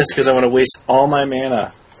 Yes, because I want to waste all my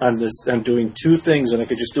mana on this. I'm doing 2 things, and I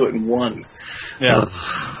could just do it in 1. Yeah.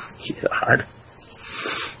 God.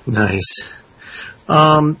 Nice.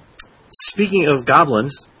 Speaking of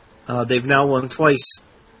goblins, they've now won twice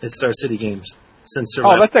at Star City Games since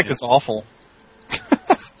Oh, that deck is awful.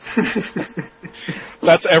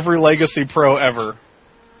 That's every Legacy Pro ever.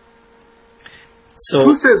 So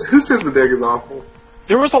who says the deck is awful?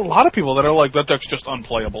 There was a lot of people that are like, that deck's just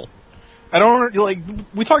unplayable. I don't, like,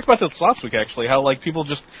 we talked about this last week, actually, how, like, people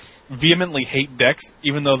just vehemently hate decks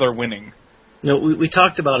even though they're winning. No, we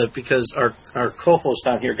talked about it because our co-host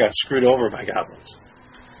on here got screwed over by goblins.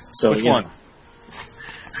 So Which one?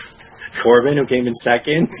 Corbin, who came in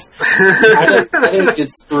second. I didn't get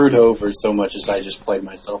screwed over so much as I just played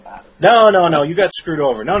myself out of it. No, you got screwed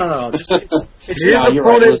over. No. It's His you're right.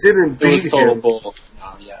 opponent didn't beat total him. bull.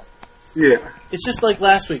 No, yeah. Yeah. It's just like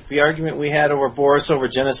last week, the argument we had over Boris over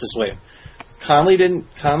Genesis Wave. Conley didn't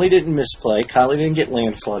misplay. Conley didn't get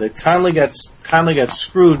land flooded. Conley got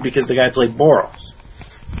screwed because the guy played Boros.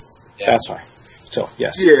 Yeah. That's why. So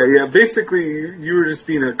yes. Yeah. Basically, you were just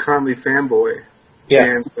being a Conley fanboy.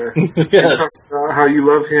 Yes. And Yes. how you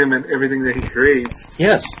love him and everything that he creates.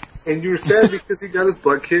 Yes. And you were sad because he got his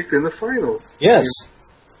butt kicked in the finals. Yes.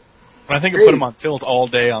 And I think it put him on tilt all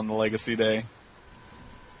day on the Legacy Day.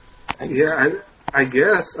 Yeah, I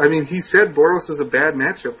guess. I mean, he said Boros was a bad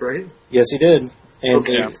matchup, right? Yes, he did. And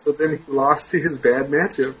Okay, so then he lost to his bad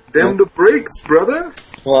matchup. Them the breaks, brother.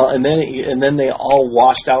 well, and then they all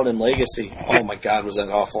washed out in Legacy. Oh my God, was that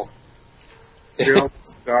awful? They're all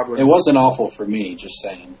goblins. It wasn't awful for me, just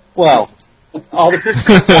saying. Well, all the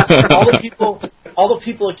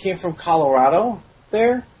people that came from Colorado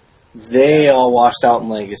there, they all washed out in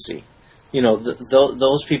Legacy. You know,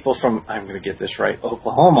 those people from, I'm going to get this right,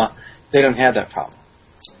 Oklahoma, they don't have that problem.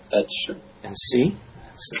 That's true. And see,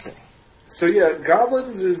 that's the thing. So yeah,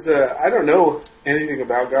 goblins is, I don't know anything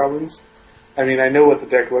about goblins. I mean, I know what the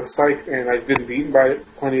deck looks like, and I've been beaten by it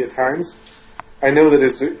plenty of times. I know that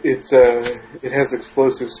it has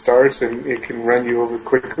explosive starts and it can run you over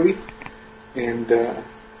quickly. And,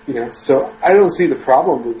 you know, so I don't see the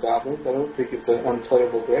problem with goblins. I don't think it's an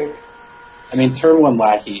unplayable deck. I mean, turn 1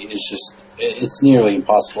 Lackey is just, it's nearly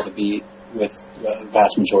impossible to beat with the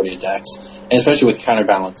vast majority of decks. And especially with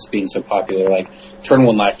Counterbalance being so popular, like, turn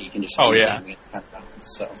 1 Lackey can just Oh, yeah.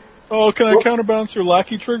 Counterbalance, so. Oh, can I counterbalance your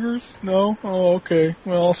lackey triggers? No? Oh, okay.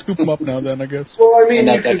 Well, I'll scoop them up now then, I guess. Well, I mean, And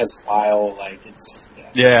that deck has pile, like, it's...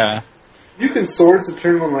 Yeah. you can Swords to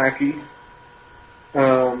turn one lackey.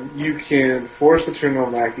 You can Force to turn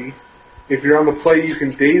one lackey. If you're on the play, you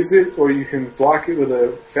can daze it, or you can block it with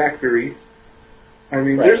a factory. I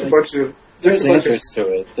mean, Right, there's like, a bunch of... There's answers to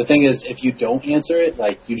it. The thing is, if you don't answer it,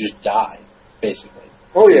 like, you just die, basically.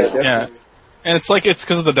 Oh, yeah, Yeah. definitely. And it's like, it's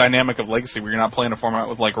because of the dynamic of Legacy, where you're not playing a format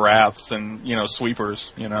with, like, Wraths and,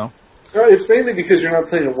 sweepers, No, it's mainly because you're not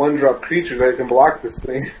playing a one-drop creature that can block this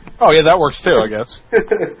thing. Oh, yeah, that works too, I guess.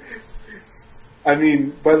 I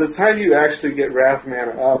mean, by the time you actually get Wrath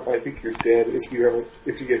mana up, I think you're dead if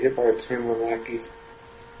you get hit by a turn one lackey.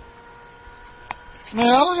 Yeah,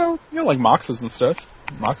 I don't know. Like Moxes and stuff.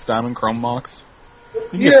 Mox Diamond, Chrome Mox.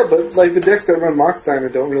 Yeah, but like the decks that run Mox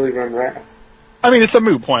Diamond don't really run Wrath. I mean, it's a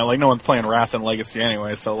moot point. Like, no one's playing Wrath in Legacy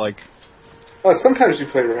anyway, so, like... Sometimes you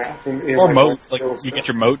play Wrath. Or Moat. Like, you get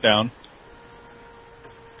your Moat down.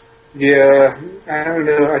 Yeah, I don't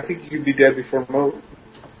know. I think you'd be dead before Moat.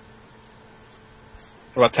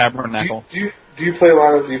 What about Tabernacle? Do you play a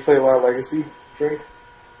lot of Legacy, Frank?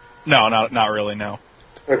 No, not really, no.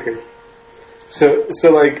 Okay. So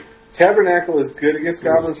like, Tabernacle is good against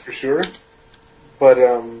goblins for sure, but,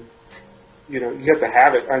 you have to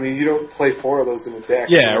have it. I mean, you don't play 4 of those in a deck.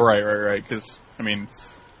 Yeah, right, because, I mean,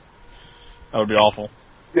 that would be awful.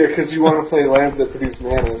 Yeah, because you want to play lands that produce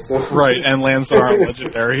mana, so... Right, and lands that aren't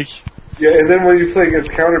legendary. Yeah, and then when you play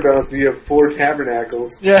against Counterbalance, you have 4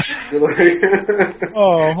 Tabernacles. Yeah. You're like...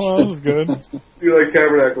 Oh, well, that was good. You're like,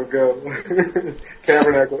 Tabernacle, go.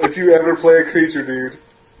 Tabernacle. If you ever play a creature, dude,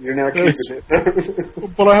 you're not keeping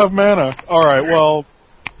it. But I have mana. Alright, well,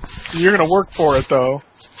 you're gonna work for it, though.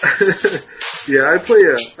 Yeah, I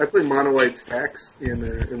play mono white stacks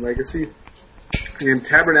in Legacy, and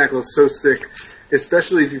Tabernacle is so sick,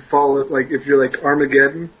 especially if you follow it, like if you're like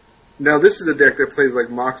Armageddon. Now this is a deck that plays like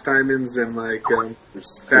Mox Diamonds and like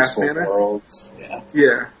fast mana. Worlds. Yeah.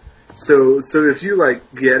 Yeah. So if you like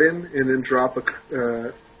get in and then drop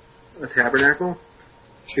a Tabernacle,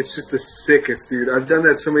 it's just the sickest, dude. I've done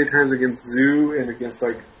that so many times against Zoo and against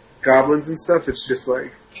like goblins and stuff. It's just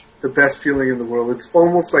like the best feeling in the world. It's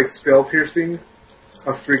almost like spell piercing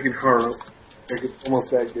a freaking horror. Like it's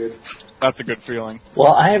almost that good. That's a good feeling.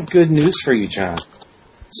 Well, I have good news for you, John.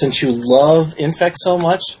 Since you love Infect so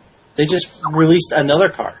much, they just released another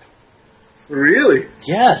card. Really?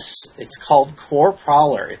 Yes, it's called Core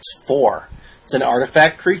Prowler. It's 4. It's an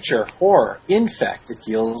artifact creature, horror, infect. It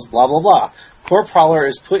deals blah blah blah. Core Prowler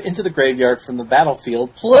is put into the graveyard from the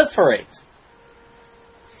battlefield. Proliferate.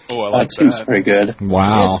 Oh, I like that. Seems pretty good.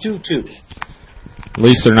 Wow. It's 2/2. At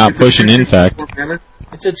least they're not pushing Infect.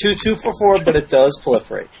 It's a 2/2 for 4, but it does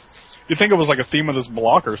proliferate. You think it was like a theme of this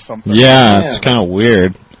block or something? Yeah, it's kind of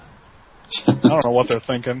weird. I don't know what they're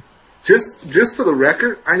thinking. Just for the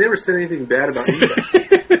record, I never said anything bad about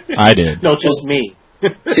Infect. I did. No, just me.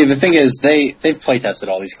 See, the thing is, they've play tested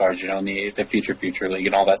all these cards, in the future league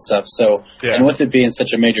and all that stuff. So, Yeah. And with it being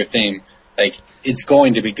such a major theme, like it's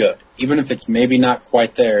going to be good, even if it's maybe not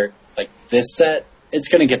quite there. Like this set, it's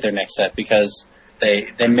going to get their next set because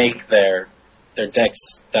they make their decks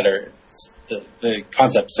that are the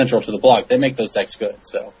concept central to the block. They make those decks good,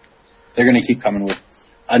 so they're going to keep coming with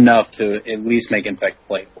enough to at least make Infect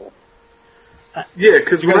playable. Yeah,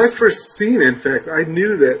 because when I first seen Infect, I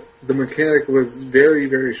knew that the mechanic was very,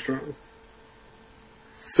 very strong.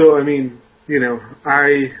 So, I mean,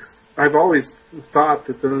 I've always thought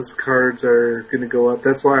that those cards are going to go up.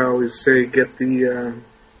 That's why I always say get the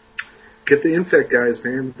Infect guys,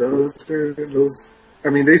 man. Those. I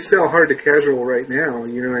mean, they sell hard to casual right now.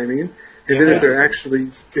 You know what I mean? And then if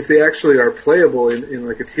they actually are playable in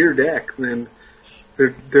like a tier deck, then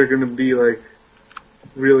they're going to be like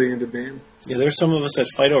really in demand. Yeah, there's some of us that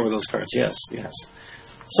fight over those cards. Yes.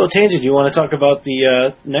 So, Tangent, you want to talk about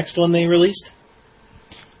the next one they released?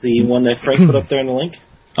 The one that Frank put up there in the link?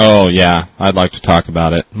 Oh, yeah. I'd like to talk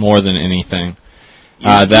about it more than anything.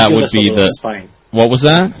 That would be the... Spine. What was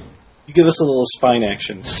that? You give us a little spine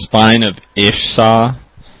action. Spine of Ishsaw.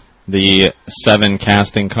 The 7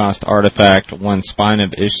 casting cost artifact. When Spine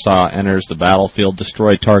of Ishsaw enters the battlefield,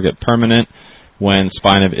 destroy target permanent. When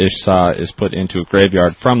Spine of Ishsaw is put into a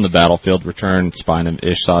graveyard from the battlefield, return Spine of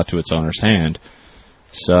Ishsaw to its owner's hand.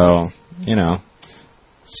 So,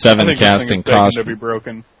 7 casting cost. To be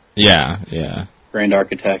broken. Yeah. Grand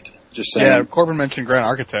Architect. Just saying. Yeah, Corbin mentioned Grand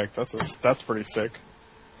Architect. That's pretty sick.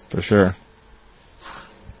 For sure.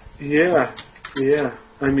 Yeah.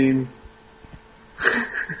 I mean...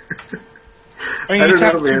 you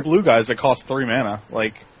tap 2 blue guys that cost 3 mana.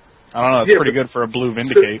 Like, I don't know, it's pretty good for a blue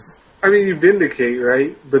Vindicate. I mean, you Vindicate,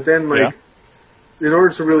 right? But then, like, in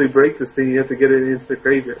order to really break this thing, you have to get it into the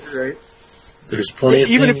graveyard, right? There's plenty of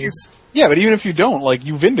things. But even if you don't, like,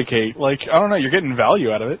 you Vindicate. Like, I don't know, you're getting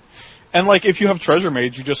value out of it. And, like, if you have Treasure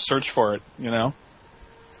Mage, you just search for it, you know?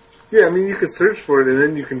 Yeah, I mean, you can search for it and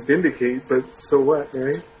then you can Vindicate, but so what,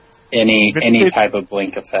 right? Any type of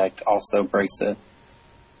blink effect also breaks it.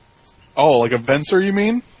 Oh, like a Venser, you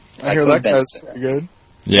mean? I hear that guy's pretty good.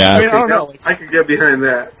 Yeah. I mean, I don't know. I could get behind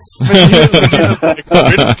that.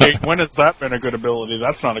 Vindicate, when has that been a good ability?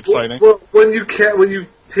 That's not exciting. Well, when you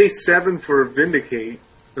pay 7 for Vindicate,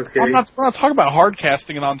 okay. We're not talking about hard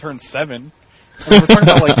casting it on turn 7. I mean, we're talking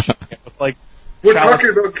about like we're talking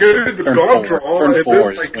about getting the god draw. Turn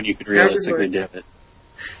 4 is when you could realistically do it.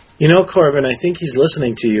 You know, Corbin, I think he's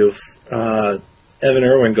listening to you. Evan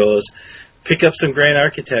Irwin goes, pick up some Grand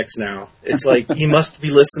Architects now. It's like he must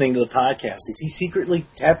be listening to the podcast. Is he secretly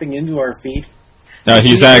tapping into our feed? No,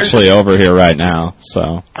 he's actually over here right now,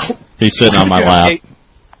 so he's sitting on my lap.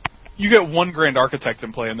 You get 1 Grand Architect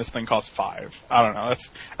in play, and this thing costs 5. I don't know.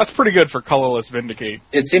 That's pretty good for colorless Vindicate.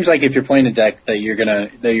 It seems like if you're playing a deck that you're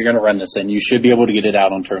gonna run this in, you should be able to get it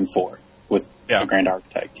out on turn 4 with a Grand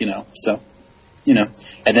Architect. You know, so you know,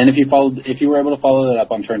 and then if you were able to follow that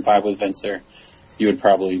up on turn 5 with Venser, you would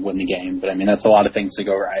probably win the game. But I mean, that's a lot of things to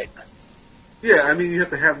go right. Yeah, I mean, you have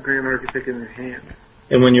to have Grand Architect in your hand.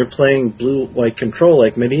 And when you're playing blue-white control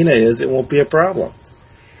like Medina is, it won't be a problem.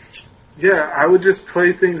 Yeah, I would just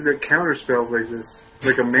play things that counter spells like this,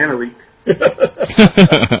 like a mana leak.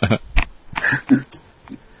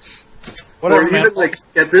 Or even like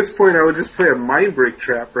at this point, I would just play a Mind Break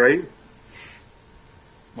Trap, right?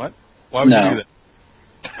 What? Why would you do that?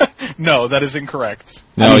 No, that is incorrect.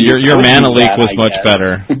 No, your mana leak was much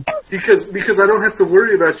better. Because I don't have to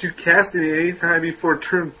worry about you casting it any time before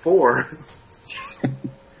turn 4.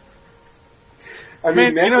 I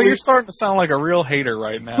mean, man, you know, you're starting to sound like a real hater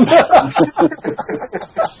right now.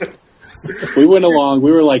 We went along,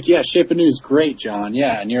 we were like, yeah, Shape of News, great, John,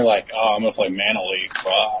 yeah, and you're like, oh, I'm going to play Mana Leak,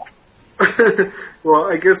 wow.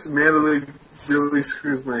 Well, I guess Mana Leak really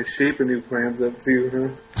screws my Shape of New plans up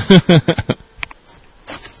too, huh?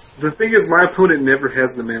 The thing is, my opponent never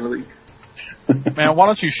has the Mana Leak. Man, why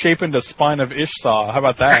don't you shape into Spine of Ishsaw? How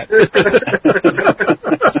about that?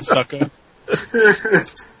 Sucker.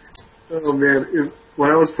 Oh man,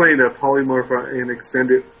 when I was playing a Polymorph and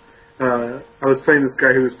Extended, I was playing this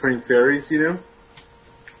guy who was playing fairies, you know?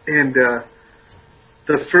 And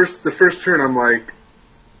the first turn I'm like,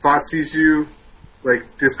 Thought Sees You, like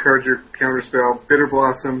discard your counterspell, Bitter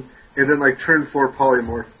Blossom, and then like turn 4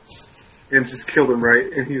 Polymorph. And just killed him, right?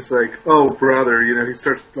 And he's like, oh brother, you know, he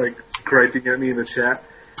starts like griping at me in the chat.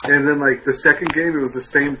 And then like the second game, it was the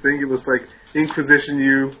same thing. It was like Inquisition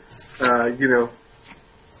you,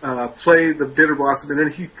 play the Bitter Blossom, and then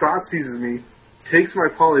he Thought Seizes me, takes my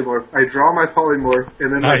Polymorph, I draw my Polymorph,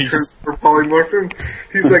 and then I turn for Polymorph him.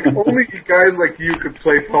 He's like, only guys like you could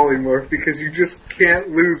play Polymorph, because you just can't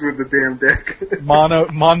lose with the damn deck.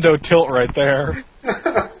 Mondo tilt right there.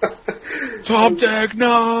 Top deck,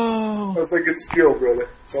 no! I was like, it's skill, brother.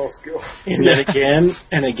 It's all skill. And then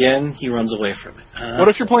again, he runs away from it. What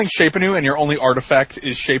if you're playing Shape Anew and your only artifact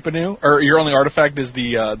is Shape Anew? Or your only artifact is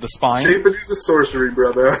the spine? Shape Anew's a sorcery,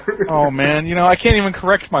 brother. Oh man, you know, I can't even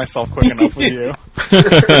correct myself quick enough with you.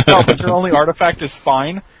 No, but your only artifact is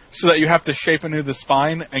spine, so that you have to Shape Anew the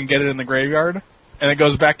spine and get it in the graveyard, and it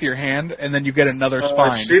goes back to your hand, and then you get another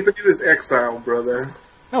spine. Shape Anew is exile, brother.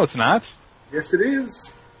 No, it's not. Yes, it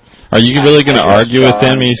is. Are you really going to argue with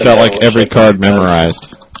him? He's got like every card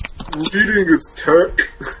memorized. Reading is tech.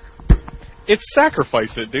 It's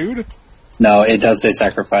sacrifice it, dude. No, it does say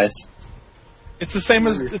sacrifice. It's the same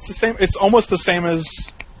as it's almost the same as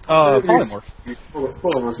Polymorph. Hold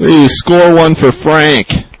on. Ooh, score 1 for Frank.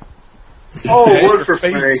 Oh, one for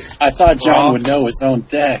Frank. I thought John would know his own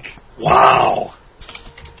deck. Wow.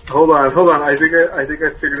 Hold on. I think I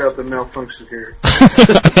figured out the malfunction here.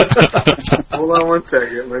 Hold on 1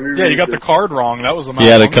 second. Let me. Yeah, you got the card wrong. That was a malfunction. He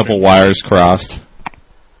had a couple wires crossed.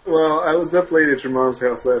 Well, I was up late at your mom's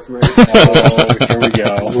house last night. Oh, here we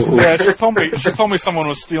go. Yeah, she told me someone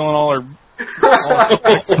was stealing all her.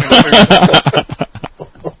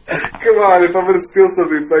 Come on, if I'm gonna steal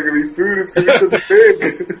something, it's not gonna be food. It's gonna be something big.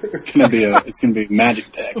 It's gonna be a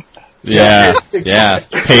magic deck. Yeah,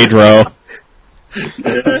 Pedro.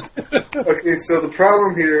 Okay, so the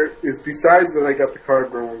problem here is, besides that I got the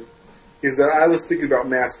card wrong, is that I was thinking about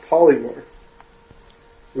Mass Polymorph,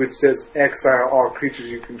 which says exile all creatures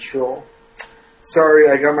you control. Sorry,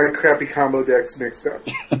 I got my crappy combo decks mixed up.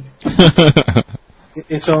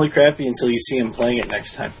 It's only crappy until you see him playing it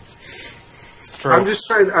next time. true.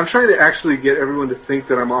 I'm trying to actually get everyone to think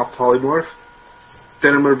that I'm off polymorph.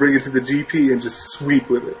 Then I'm going to bring it to the GP and just sweep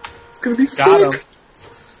with it. It's going to be Got sick. him.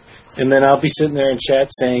 And then I'll be sitting there in chat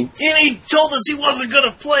saying, and he told us he wasn't going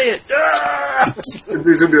to play it. Ah!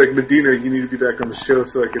 There's going to be like, Medina, you need to be back on the show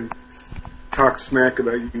so I can talk smack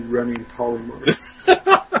about you running polymorph.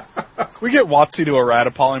 Can we get WotC to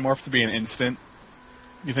errata polymorph to be an instant?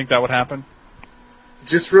 You think that would happen?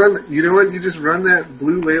 Just run, you know what, you just run that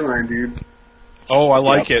blue ley line, dude. Oh, I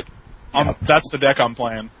like it. That's the deck I'm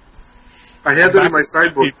playing. I had that in my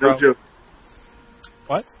sideboard, no joke.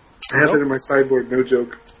 What? I had that in my sideboard, no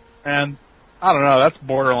joke. And, I don't know, that's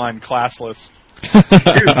borderline classless.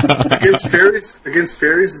 Dude, against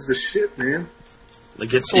fairies is the shit, man.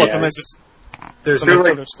 Against There's they're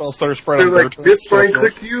like, spells that are spread they're on like their this turn. fine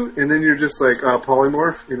click you, and then you're just like,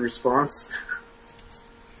 polymorph in response.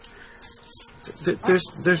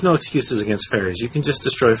 There's no excuses against fairies. You can just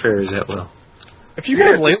destroy fairies at will. If you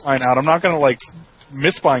get a late line out, I'm not going to, like,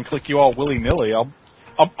 misbind click you all willy-nilly. I'll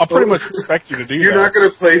pretty much expect you to do You're that. not going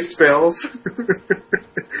to play spells.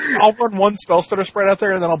 I'll run one spell stutter spread out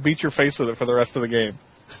there, and then I'll beat your face with it for the rest of the game.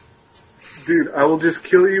 Dude, I will just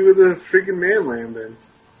kill you with a friggin' man land then.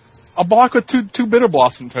 I'll block with two Bitter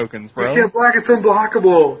Blossom tokens, bro. You can't block, it's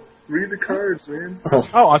unblockable. Read the cards, man.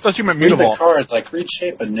 Oh, I thought you meant Read mutable. the cards, like, read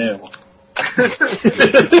shape anew.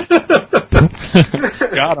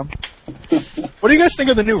 Got him. What do you guys think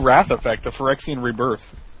of the new Wrath effect, the Phyrexian Rebirth?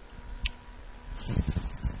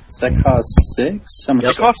 Does that cost 6? How much It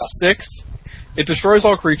does costs 6. It destroys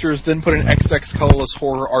all creatures, then put an XX colorless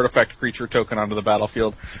horror artifact creature token onto the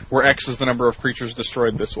battlefield, where X is the number of creatures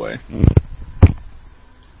destroyed this way.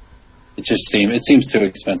 It seems too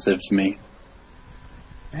expensive to me.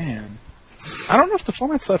 Man. I don't know if the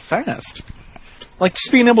format's that fast. Like,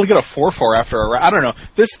 just being able to get a 4/4 after I don't know.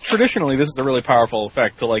 Traditionally, this is a really powerful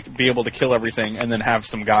effect to, like, be able to kill everything and then have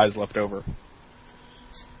some guys left over.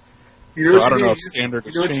 You know So what I don't you know need if to standard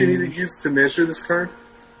use? You know what you need to use to measure this card?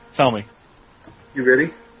 Tell me. You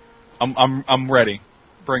ready? I'm ready.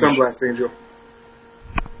 Bring it. Sunblast Angel.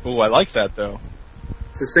 Ooh, I like that, though.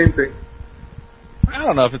 It's the same thing. I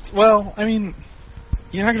don't know if it's... Well, I mean...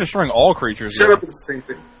 You're not destroying all creatures. Shut though. up, it's the same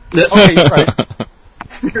thing. Okay, you're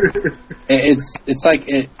right. It's like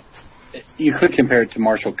you could compare it to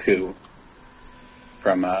Martial Coup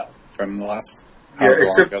from the last. Yeah,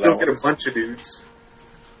 except you ago don't that get a was. bunch of dudes.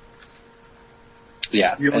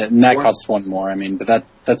 Yeah, You only and that one. costs one more. I mean, but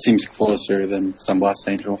that seems closer than Sunblast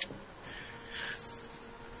Angel.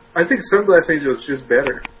 I think Sunblast Angel is just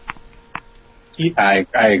better. I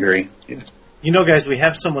agree. You know, guys, we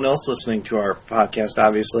have someone else listening to our podcast,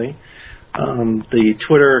 obviously. The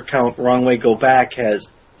Twitter account Wrong Way Go Back has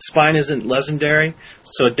Spine isn't legendary,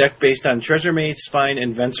 so a deck based on Treasure Mage, Spine,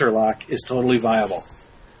 and Venserlock is totally viable.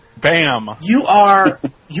 Bam! You are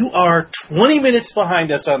 20 minutes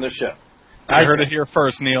behind us on the show. I heard it here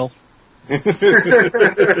first, Neil.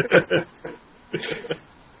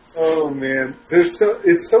 Oh man, it's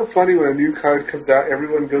so funny when a new card comes out.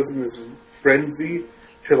 Everyone goes in this frenzy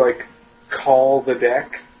to like call the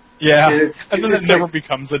deck. Yeah, And and then it it's never like-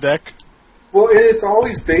 becomes a deck. Well, and it's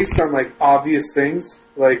always based on like obvious things,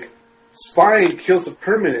 like Spine kills a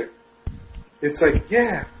permanent. It's like,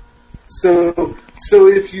 yeah. So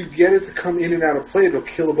if you get it to come in and out of play, it'll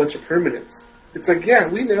kill a bunch of permanents. It's like, yeah,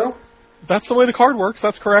 we know. That's the way the card works,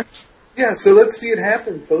 that's correct. Yeah, so let's see it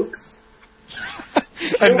happen, folks.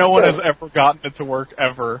 And no one has stuff. ever gotten it to work,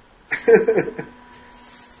 ever.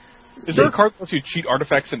 Is there a card that lets you cheat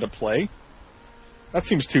artifacts into play? That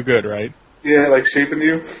seems too good, right? Yeah, like Shaping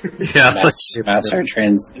You. Yeah. Master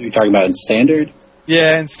Trans. You're talking about in Standard?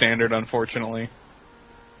 Yeah, in Standard, unfortunately.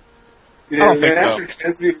 Yeah, don't think so. Master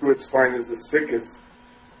Transmute with Spine is the sickest.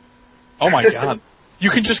 Oh my god. You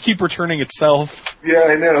can just keep returning itself. Yeah,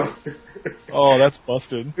 I know. Oh, that's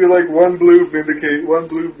busted. You're like one blue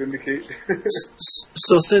vindicate.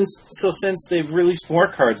 So since they've released more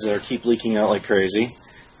cards that keep leaking out like crazy,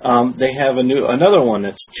 they have another one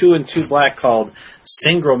that's 2 and 2 black called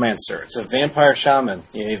Sangromancer. It's a vampire shaman.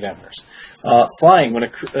 Yay, vampires. Flying. When a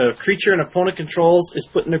creature an opponent controls is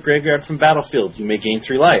put in the graveyard from battlefield, you may gain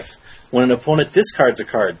 3 life. When an opponent discards a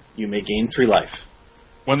card, you may gain 3 life.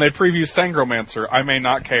 When they preview Sangromancer, I may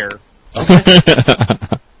not care. Okay.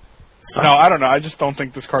 No, I don't know. I just don't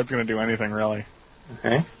think this card's going to do anything, really.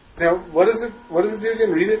 Okay. Now, what does it do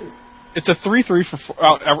again? Read it. It's a 3/3 for 4.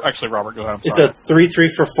 Oh, actually, Robert, go ahead. I'm It's sorry. a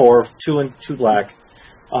 3/3 for 4, 2 and 2 black.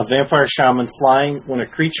 Vampire Shaman flying. When a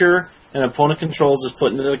creature an opponent controls is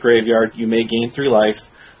put into the graveyard, you may gain 3 life.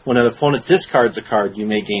 When an opponent discards a card, you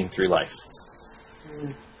may gain 3 life.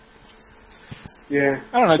 Yeah.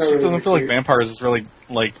 I don't know. It It's not just doesn't really feel like great. Vampires is really,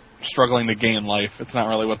 like, struggling to gain life. It's not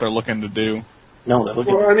really what they're looking to do. No, they're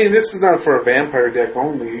looking. Well, I mean, this is not for a vampire deck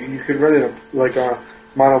only. You could run it a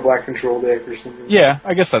mono black control deck or something. Yeah,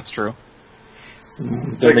 I guess that's true.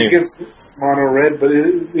 Like against mono red, but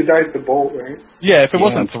it dies the bolt, right? Yeah, if it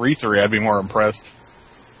wasn't 3/3, I'd be more impressed.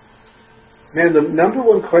 Man, the number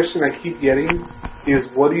one question I keep getting is,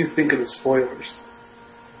 what do you think of the spoilers?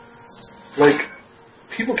 Like,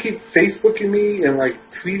 people keep Facebooking me and like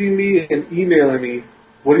tweeting me and emailing me.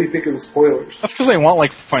 What do you think of the spoilers? That's because they want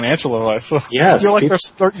like financial advice. Yes,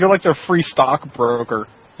 you're like their free stockbroker.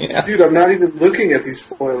 Yeah. Dude, I'm not even looking at these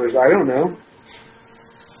spoilers. I don't know.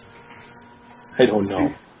 I don't know.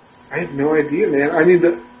 See, I have no idea, man. I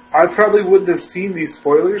mean, I probably wouldn't have seen these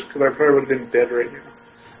spoilers because I probably would have been in bed right now.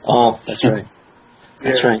 Oh, that's right.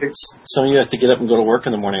 That's right. Some of you have to get up and go to work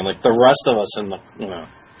in the morning, like the rest of us.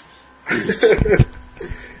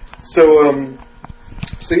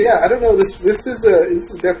 So yeah, I don't know. This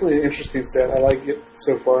is definitely an interesting set. I like it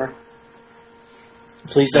so far.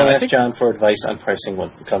 Please don't ask John for advice on pricing when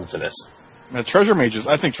it comes to this. Treasure Mages.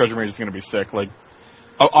 I think Treasure Mage is going to be sick. Like,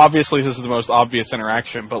 obviously this is the most obvious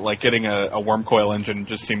interaction, but like getting a Wormcoil engine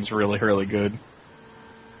just seems really, really good.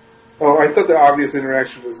 Oh, I thought the obvious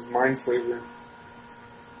interaction was Mindslaver.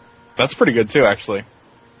 That's pretty good too, actually.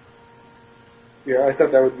 Yeah, I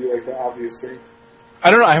thought that would be like the obvious thing. I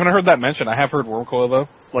don't know. I haven't heard that mentioned. I have heard Wormcoil though.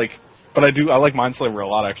 Like, but I like Mindslaver a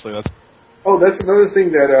lot actually. That's another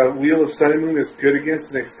thing that Wheel of Sun and Moon is good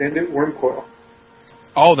against an extended Wormcoil.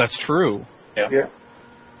 Oh, that's true. Yeah.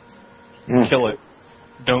 Kill it.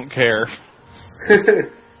 Don't care.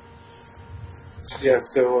 Yeah.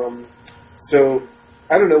 So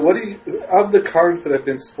I don't know. What do you of the cards that have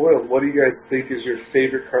been spoiled? What do you guys think is your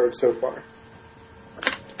favorite card so far?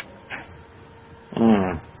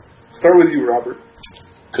 Start with you, Robert.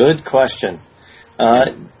 Good question.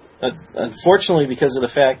 Unfortunately, because of the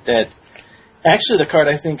fact that actually the card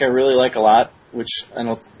I think I really like a lot, which I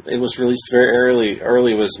know it was released very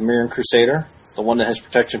early was Mirren Crusader, the one that has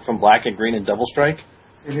protection from black and green and double strike.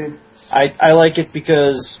 Mm-hmm. I like it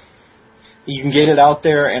because you can get it out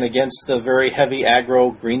there, and against the very heavy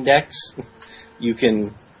aggro green decks, you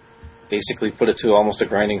can basically put it to almost a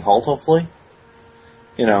grinding halt, hopefully.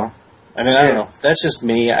 I mean, I don't know. That's just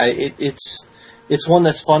me. It's one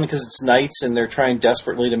that's fun because it's Knights, and they're trying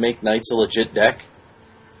desperately to make Knights a legit deck.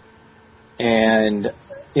 And,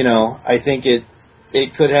 I think it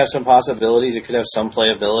could have some possibilities. It could have some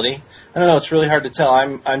playability. I don't know. It's really hard to tell.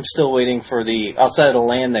 I'm still waiting for outside of the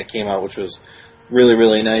land that came out, which was really,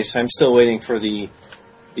 really nice. I'm still waiting for the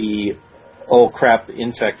oh crap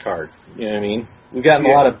infect card. You know what I mean? We've gotten a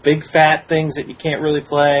lot of big fat things that you can't really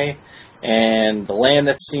play, and the land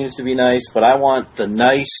that seems to be nice, but I want the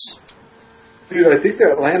nice. Dude, I think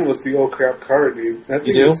that land was the old crap card, dude. That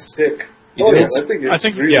thing is sick. Yeah, I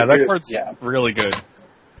think really that good. card's really good.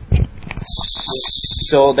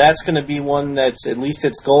 So that's going to be one that's at least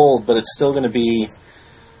it's gold, but it's still going to be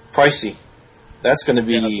pricey. That's going to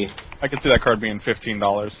be. Yeah, I can see that card being $15.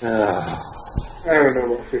 I don't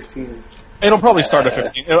know about 15. It'll probably start at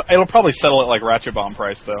 15. It'll probably settle at like Ratchet Bomb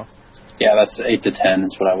price though. Yeah, that's 8 to 10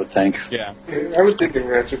 is what I would think. Yeah. I was thinking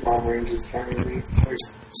Ratchet Bomb range is fine with me.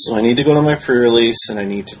 So I need to go to my pre-release, and I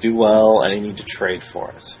need to do well, and I need to trade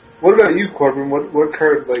for it. What about you, Corbin? What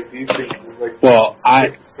card do you think is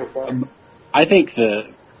sick so far? I think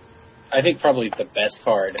probably the best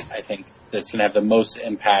card that's going to have the most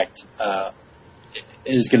impact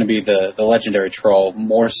is going to be the Legendary Troll.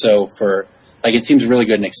 More so for it seems really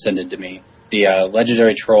good and extended to me. The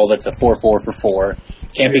Legendary Troll that's a 4/4 for 4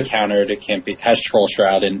 can't be countered. It has Troll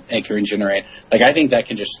Shroud and can regenerate. I think that's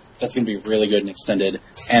going to be really good and extended,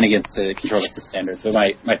 and against the control deck standard. But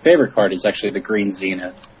my favorite card is actually the Green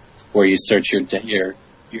Zenith, where you search your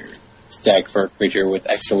deck for a creature with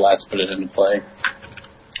extra less, put it into play.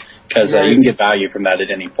 Because you can get value from that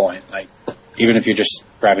at any point. Even if you're just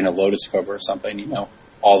grabbing a Lotus Cobra or something,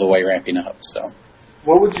 all the way ramping up. So,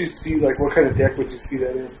 what would you see? What kind of deck would you see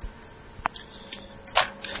that in?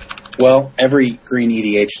 Well, every green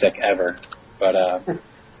EDH deck ever, but I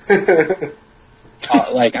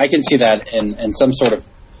can see that in some sort of.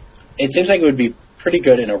 It seems like it would be pretty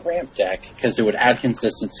good in a ramp deck because it would add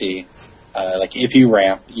consistency. If you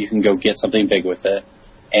ramp, you can go get something big with it,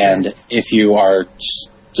 and if you are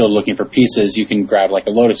still looking for pieces, you can grab a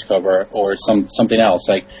Lotus Cobra or something else.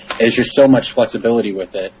 There's just so much flexibility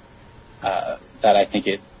with it that I think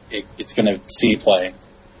it's going to see play.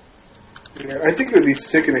 Yeah, I think it would be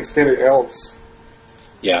sick in extended elves.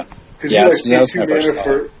 Yeah, because you pay 2 mana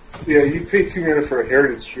for you pay 2 mana for a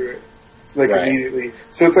Heritage Druid, immediately.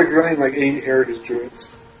 So it's running 8 Heritage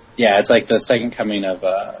Druids. Yeah, it's like the second coming of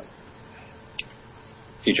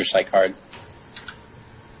Future Sight card.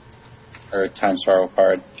 Or Time Spiral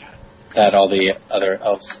card. That all the other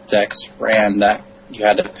Elves decks ran that you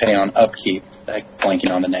had to pay on upkeep. Like,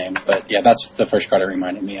 blanking on the name. But yeah, that's the first card it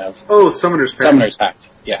reminded me of. Oh, Summoner's Pact. Summoner's Pact,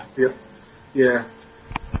 yeah. Yep. Yeah.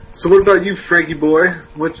 So what about you, Frankie boy?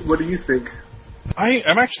 What do you think?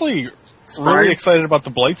 I'm actually Fine. really excited about the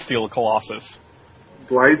Blightsteel Colossus.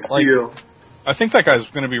 Blightsteel. I think that guy's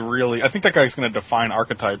going to be I think that guy's going to define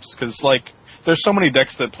archetypes, because, like, there's so many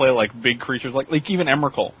decks that play, like, big creatures, like even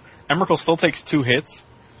Emrakul. Emrakul still takes 2 hits.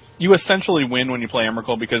 You essentially win when you play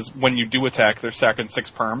Emrakul, because when you do attack, they're sacking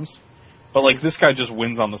 6 perms. But, like, this guy just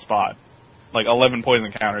wins on the spot. Like, 11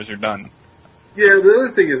 poison counters, you're done. Yeah, the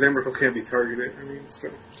other thing is Emrakul can't be targeted. I mean, so...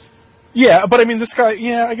 Yeah, but I mean, this guy,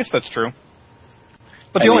 yeah, I guess that's true.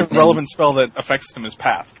 But the only relevant spell that affects him is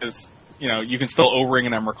Path, because, you know, you can still O-ring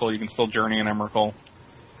an Emrakul, you can still Journey an Emrakul.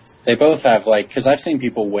 They both have, like, because I've seen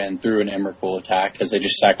people win through an Emrakul attack because they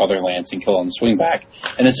just sack all their lands and kill on the swing back.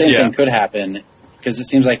 And the same thing could happen, because it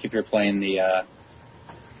seems like if you're playing the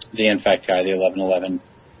Infect guy, the 11/11,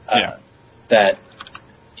 that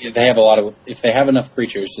they have if they have enough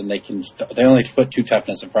creatures, then they only put 2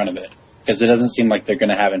 toughness in front of it. Because it doesn't seem like they're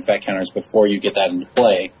going to have Infect counters before you get that into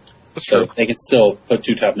play. That's so true. They could still put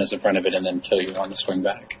 2 toughness in front of it and then kill you on the swing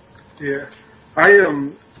back. Yeah.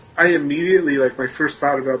 I immediately, like, my first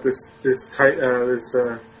thought about this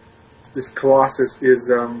Colossus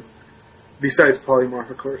is, besides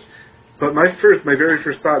Polymorph, of course, but my very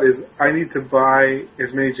first thought is I need to buy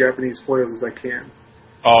as many Japanese foils as I can.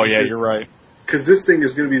 Oh, yeah, you're right. Because this thing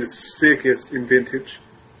is going to be the sickest in Vintage.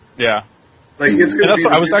 Yeah. Like, it's going to be...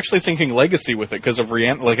 I was actually thinking Legacy with it, because of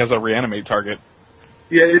as a Reanimate target.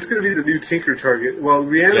 Yeah, it's going to be the new Tinker target. Well,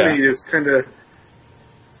 Reanimate is kind of...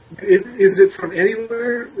 Is it from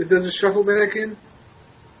anywhere? Does it shuffle back in?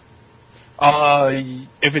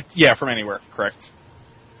 From anywhere, correct.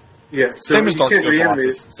 Yeah, so same as you can't reanimate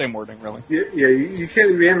it. Same wording, really. Yeah, you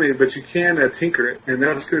can't reanimate it, but you can tinker it, and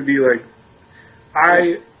that's going to be like...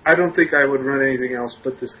 I don't think I would run anything else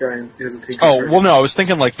but this guy as a tinker. Oh, well, no, I was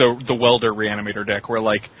thinking like the Welder Reanimator deck, where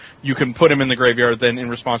like you can put him in the graveyard, then in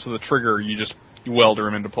response to the trigger, you just welder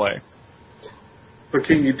him into play. But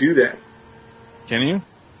can you do that? Can you?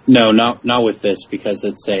 No, not with this, because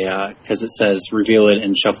it's because it says reveal it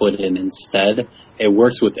and shuffle it in instead. It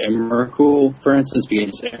works with Emrakul, for instance,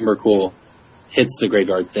 because Emrakul hits the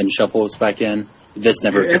graveyard, then shuffles back in. This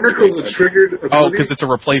never hits the graveyard. Emrakul's a triggered ability? Oh, because it's a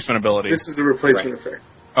replacement ability. This is a replacement effect.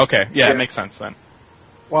 Okay, yeah, it makes sense then.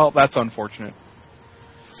 Well, that's unfortunate.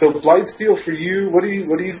 So Blightsteel for you, what do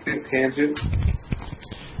you think, Tangent?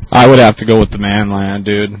 I would have to go with the Manland,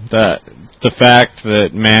 dude. The fact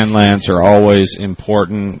that Manlands are always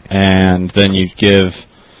important, and then you give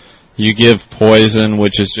poison,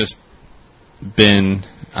 which has just been,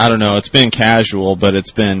 I don't know, it's been casual, but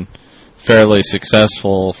it's been fairly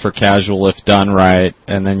successful for casual if done right,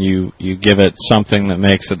 and then you give it something that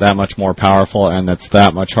makes it that much more powerful and that's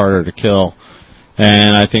that much harder to kill.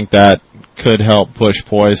 And I think that could help push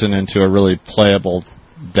poison into a really playable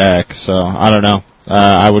deck. So, I don't know.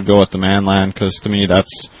 I would go with the Manland, because to me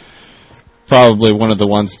that's probably one of the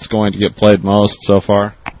ones that's going to get played most so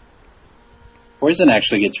far. Poison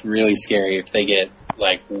actually gets really scary if they get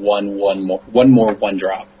like one more one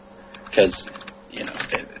drop, because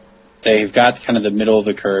they've got kind of the middle of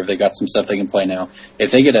the curve. They got some stuff they can play now.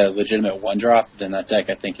 If they get a legitimate one drop, then that deck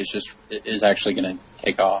I think is actually going to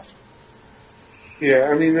take off. Yeah,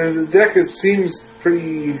 I mean the deck seems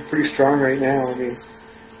pretty strong right now. I mean,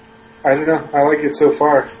 I don't know. I like it so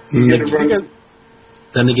far.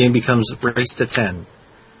 Then the game becomes race to 10.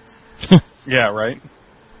 Yeah, right.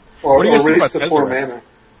 Or what do you guys think race about to 4 Tezzeret? mana.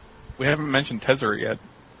 We haven't mentioned Tezzeret yet.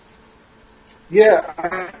 Yeah,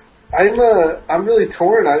 I'm really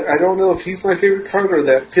torn. I don't know if he's my favorite card or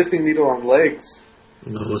that Pithing Needle on Legs.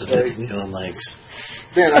 Oh, the Pithing Needle on Legs.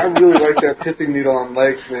 Man, I really like that Pithing Needle on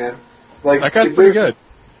Legs, man. Like, that guy's pretty good.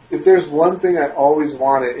 If there's one thing I always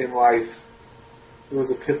wanted in life, it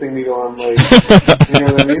was a Pithing Needle on Legs. You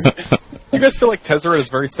know what I mean? Do you guys feel like Tezzeret is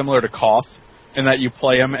very similar to Koth, in that you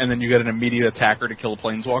play him and then you get an immediate attacker to kill a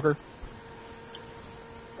Planeswalker?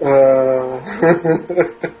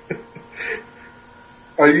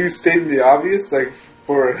 Are you stating the obvious? Like,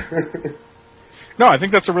 for... No, I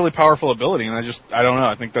think that's a really powerful ability, and I don't know,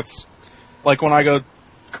 I think that's... Like, when I go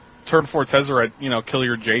turn 4 Tezzeret, kill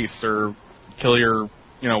your Jace, or kill your,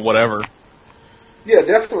 whatever. Yeah,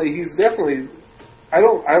 definitely. He's definitely... I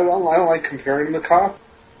don't like comparing him to Koth,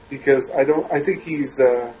 because I think he's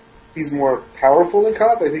more powerful than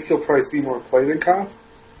Koth. I think he'll probably see more play than Koth.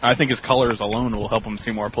 I think his colors alone will help him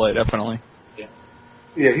see more play, definitely.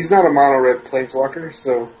 Yeah, he's not a mono-red Planeswalker,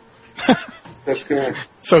 so... That's good.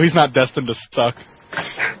 So he's not destined to suck.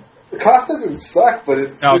 The Koth doesn't suck, but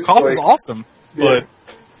it's No, just Koth like, is awesome, but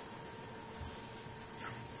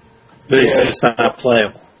It's not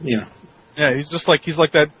playable, you know. yeah, he's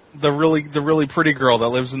like that the really pretty girl that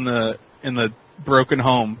lives in the broken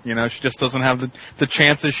home. You know, she just doesn't have the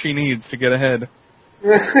chances she needs to get ahead.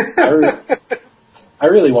 I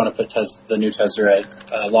really want to put the new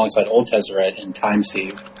Tezzeret alongside old Tezzeret in Time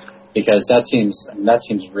Sieve because that seems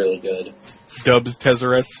really good. Dubs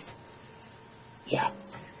Tezzerets. Yeah,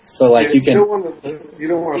 but like you don't want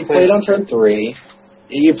to play it on turn 3.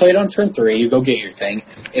 You play it on turn 3. You go get your thing.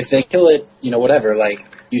 If they kill it, whatever. Like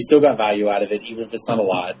you still got value out of it, even if it's not a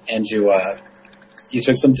lot. And you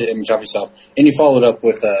took some damage off yourself, and you followed up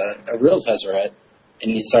with a real Tezzeret,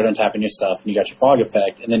 and you start untapping your stuff, and you got your fog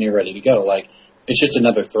effect, and then you're ready to go. Like it's just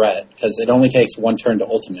another threat because it only takes one turn to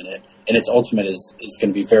ultimate it, and its ultimate is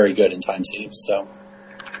going to be very good in Time Sieve. So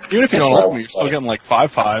even if you don't ultimate, you're still getting like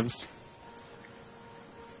 5/5s.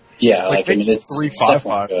 Yeah, like I mean, it's 3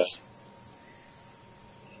 definitely 5/5s. good.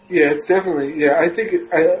 Yeah, it's definitely. Yeah, I think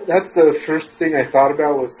that's the first thing I thought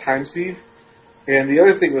about was Time Sieve, and the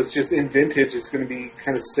other thing was just in Vintage. It's going to be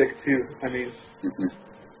kind of sick too. I mean,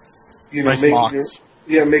 Nice mocks.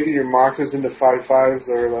 making your moxes into 5/5s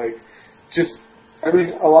or like just. I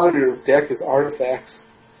mean, a lot of your deck is artifacts.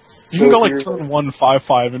 You can go like turn 1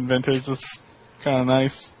 5/5 in Vintage. That's kind of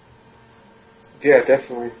nice. Yeah,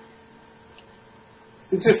 definitely.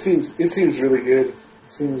 It seems really good. It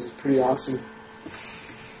seems pretty awesome.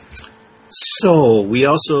 So, we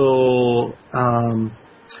also,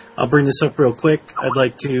 I'll bring this up real quick. I'd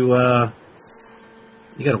like to, you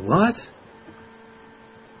got a what?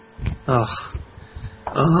 Okay.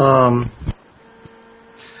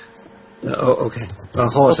 Hold on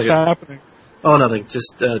a What's second. happening? Oh, nothing.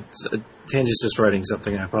 Just, Tangent's just writing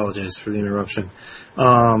something. I apologize for the interruption.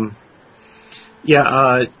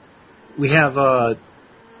 We have,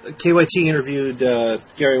 KYT interviewed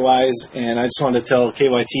Gary Wise, and I just wanted to tell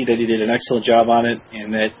KYT that he did an excellent job on it,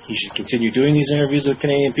 and that he should continue doing these interviews with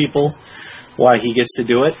Canadian people. Why he gets to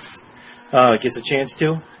do it, gets a chance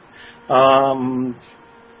to.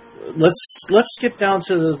 Let's skip down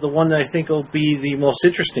to the one that I think will be the most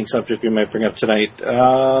interesting subject we might bring up tonight.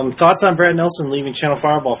 Thoughts on Brad Nelson leaving Channel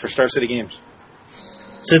Fireball for Star City Games?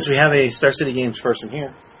 Since we have a Star City Games person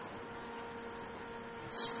here.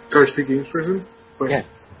 Star City Games person? Wait. Yeah.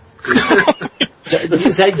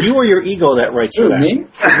 Is that you or your ego that writes for that? Me?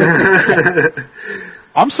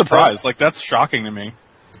 I'm surprised. Like that's shocking to me.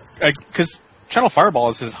 Because Channel Fireball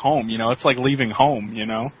is his home. It's like leaving home.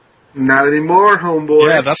 Not anymore, homeboy.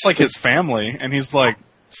 Yeah, that's like his family, and he's like,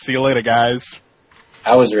 "See you later, guys."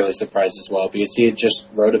 I was really surprised as well because he had just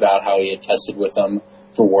wrote about how he had tested with them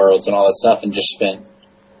for Worlds and all that stuff, and just spent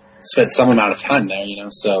some amount of time there.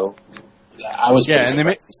 So I was pretty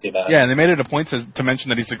surprised to see that. Yeah, and they made it a point to mention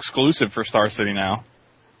that he's exclusive for Star City now.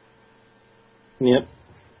 Yep.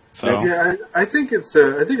 So yeah, I think it's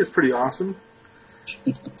pretty awesome.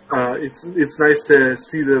 It's nice to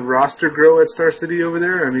see the roster grow at Star City over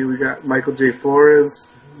there. I mean, we got Michael J. Flores,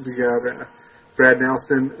 we got Brad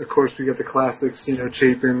Nelson, of course, we got the classics,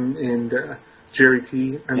 Chapin and Jerry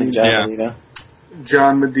T. And John Medina.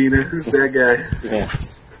 John Medina, who's that guy? Yeah.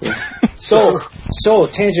 So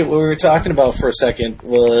Tangent, what we were talking about for a second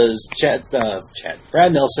was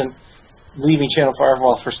Brad Nelson leaving Channel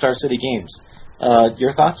Fireball for Star City Games.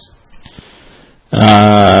 Your thoughts?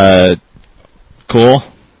 Cool.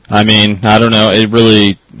 I mean, I don't know. It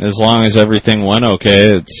really, as long as everything went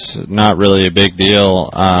okay, it's not really a big deal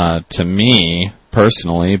to me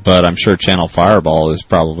personally. But I'm sure Channel Fireball is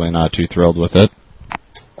probably not too thrilled with it.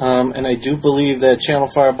 And I do believe that Channel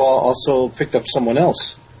Fireball also picked up someone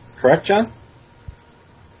else. Correct, John?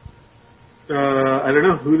 I don't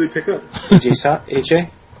know who they pick up. AJ?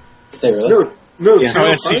 Did they really? No. Yeah.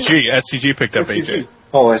 Channel SCG picked up SCG. AJ.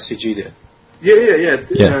 Oh, SCG did. Yeah.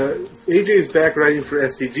 AJ's back writing for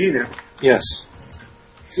SCG now. Yes.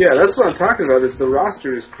 Yeah, that's what I'm talking about. Is the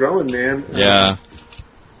roster is growing, man. Yeah.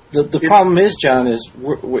 The problem is, John, is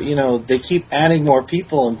they keep adding more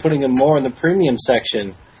people and putting them more in the premium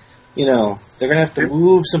section. They're going to have to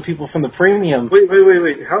move some people from the premium. Wait.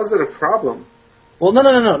 How is that a problem? Well, no,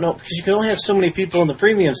 because you can only have so many people in the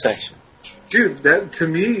premium section. Dude, that to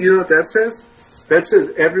me, you know what that says? That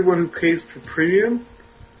says everyone who pays for premium,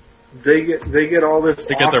 they get all this.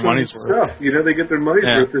 They get their money's stuff. worth. They get their money's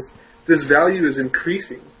worth. This value is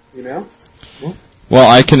increasing. Well,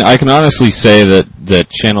 I can honestly say that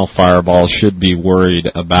Channel Fireball should be worried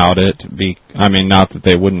about it. Not that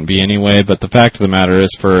they wouldn't be anyway, but the fact of the matter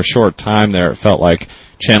is, for a short time there, it felt like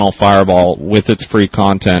Channel Fireball, with its free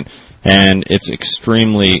content, and it's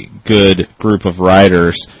extremely good group of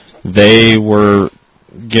writers. They were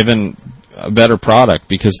given a better product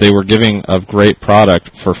because they were giving a great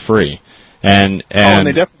product for free. And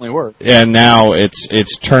they definitely were. And now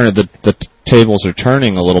it's turned, the tables are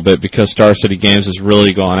turning a little bit because Star City Games has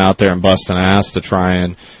really gone out there and busting ass to try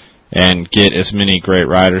and get as many great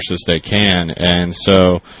writers as they can. And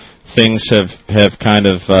so things have kind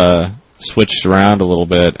of switched around a little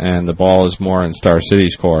bit, and the ball is more in Star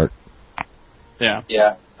City's court. Yeah.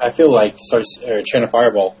 Yeah, I feel like China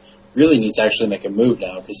Fireball really needs to actually make a move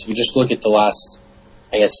now, because if you just look at the last,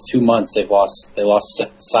 I guess, 2 months, they lost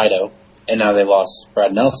Saito, and now they lost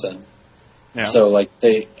Brad Nelson. Yeah. So like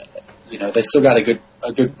they still got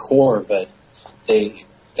a good core, but they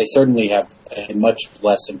certainly have a much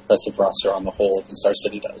less impressive roster on the whole than Star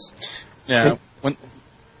City does. Yeah.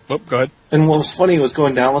 Go ahead. And what was funny was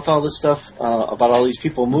going down with all this stuff about all these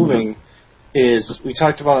people moving is we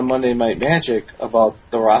talked about on Monday Night Magic about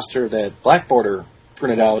the roster that Black Border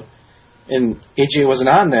printed out, and AJ wasn't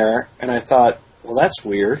on there, and I thought, well, that's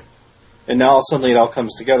weird. And now suddenly it all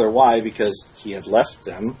comes together. Why? Because he had left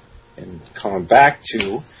them and coming back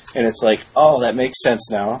to, and it's like, oh, that makes sense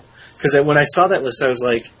now. Because when I saw that list, I was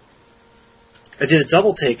like, I did a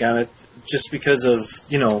double take on it just because of,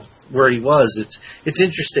 where he was. It's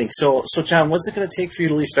interesting. So John, what's it going to take for you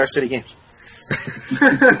to leave Star City Games?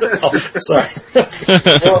 Oh, sorry.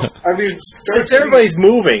 Well, I mean, since everybody's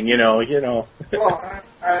moving, Well,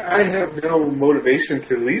 I have no motivation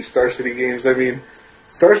to leave Star City Games. I mean,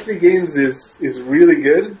 Star City Games is really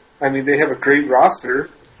good. I mean, they have a great roster.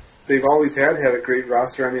 They've always had a great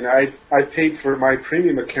roster. I mean, I paid for my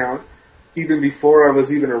premium account even before I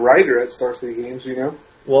was even a writer at Star City Games,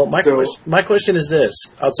 Well, my question is this: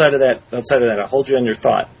 outside of that, I'll hold you on your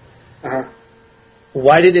thought. Uh-huh.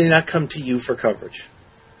 Why did they not come to you for coverage?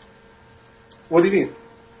 What do you mean?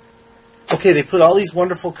 Okay, they put all these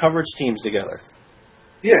wonderful coverage teams together.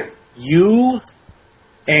 Yeah. You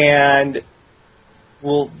and,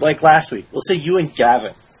 like last week, we'll say you and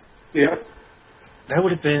Gavin. Yeah. That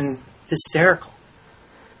would have been hysterical.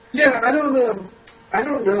 Yeah, I don't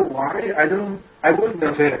know why. I wouldn't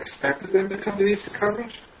have expected them to come to me for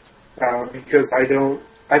coverage because I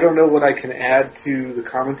don't know what I can add to the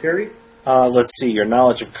commentary. Let's see, your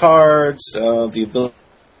knowledge of cards, the ability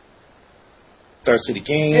Star City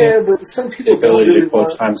Games. Yeah, but some people The ability to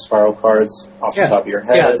quote time spiral cards off the top of your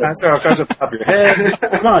head. Yeah, time spiral cards off the top of your head.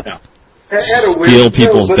 Come on now. Steal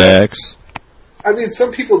people's decks. I mean,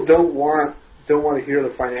 some people don't want to hear the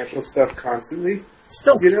financial stuff constantly.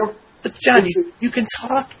 No, but John, you can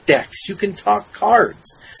talk decks, you can talk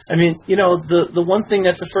cards. I mean, the one thing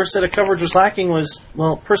that the first set of coverage was lacking was,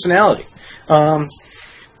 personality.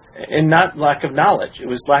 And not lack of knowledge. It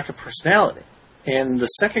was lack of personality. And the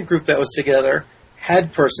second group that was together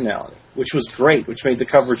had personality, which was great, which made the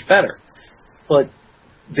coverage better. But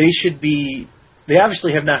they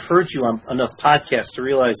obviously have not heard you on enough podcasts to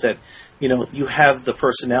realize that, you have the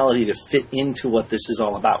personality to fit into what this is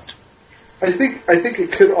all about. I think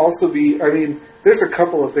it could also be, I mean, there's a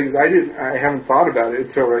couple of things I haven't thought about it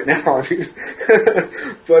until right now. I mean,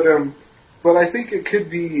 but I think it could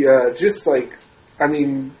be just like, I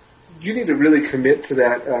mean, you need to really commit to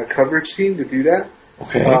that coverage team to do that.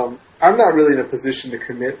 Okay. I'm not really in a position to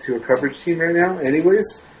commit to a coverage team right now,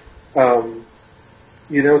 anyways. So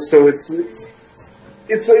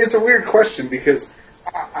it's a weird question because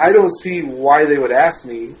I don't see why they would ask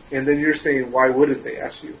me, and then you're saying why wouldn't they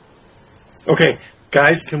ask you? Okay,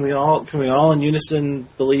 guys, can we all in unison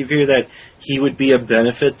believe here that he would be a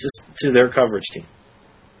benefit to their coverage team?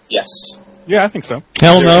 Yes. Yeah, I think so.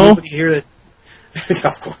 Hell no. Anybody here that?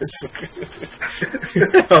 Of course.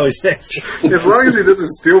 Oh, yes. As long as he doesn't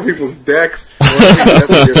steal people's decks.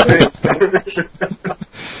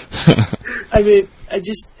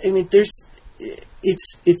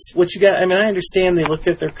 It's what you got. I mean, I understand they looked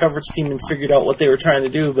at their coverage team and figured out what they were trying to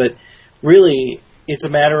do, but really, it's a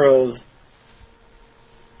matter of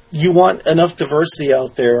you want enough diversity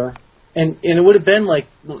out there, and it would have been like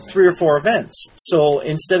 3 or 4 events. So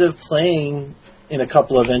instead of playing in a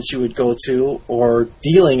couple of events you would go to, or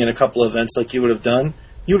dealing in a couple of events like you would have done,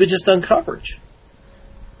 you would have just done coverage.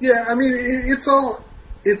 Yeah, I mean, it's all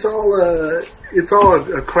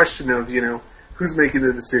a question of, who's making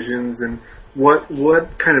the decisions and what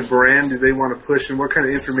kind of brand do they want to push and what kind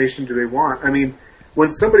of information do they want. I mean,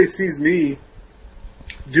 when somebody sees me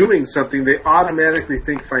doing something, they automatically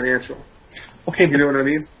think financial. Okay, you know what I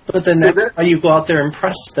mean? But then that's how you go out there and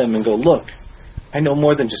impress them and go, look, I know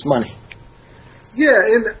more than just money. Yeah,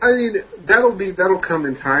 and I mean that'll come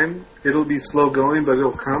in time. It'll be slow going, but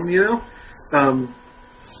it'll come.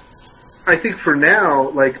 I think for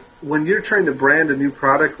now, like when you're trying to brand a new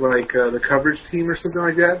product, like the coverage team or something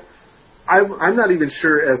like that, I'm not even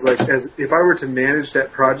sure as if I were to manage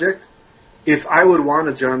that project, if I would want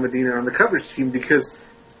a John Medina on the coverage team, because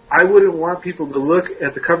I wouldn't want people to look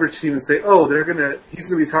at the coverage team and say, "Oh, he's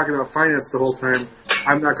gonna be talking about finance the whole time.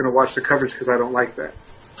 I'm not gonna watch the coverage because I don't like that."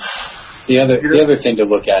 The other thing to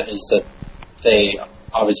look at is that they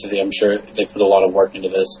obviously, I'm sure they put a lot of work into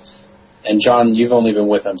this. And John, you've only been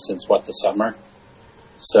with them since the summer,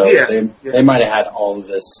 so they might have had all of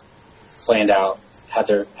this planned out, had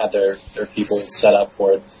their people set up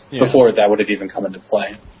for it before that would have even come into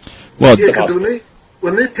play. Well, yeah, because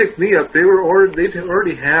when they picked me up, they'd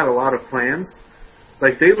already had a lot of plans.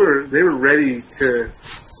 Like they were ready to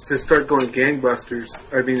start going gangbusters.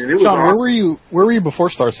 I mean, and it was John, awesome. Where were you before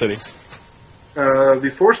Star City?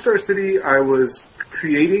 Before Star City, I was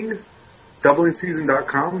creating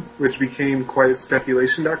doublingseason.com, which became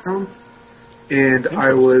quietspeculation.com, and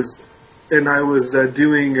I was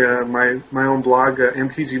doing my own blog,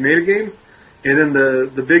 MTG Metagame. And then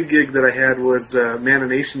the big gig that I had was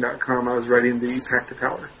mananation.com. I was writing the Pact to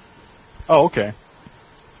Power. Oh, okay.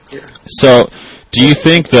 Yeah. So, do you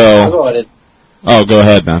think, though... I'll go ahead. Oh, go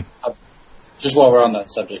ahead, man. Just while we're on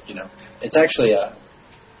that subject, it's actually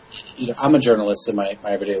I'm a journalist in my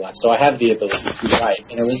everyday life, so I have the ability to write.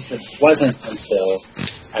 And it wasn't until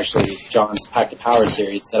actually John's Pact to Power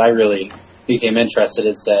series that I really became interested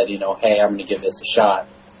and said, hey, I'm going to give this a shot.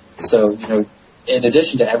 So, in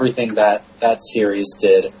addition to everything that series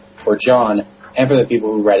did for John and for the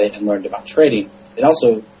people who read it and learned about trading, it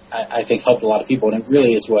also, I think, helped a lot of people, and it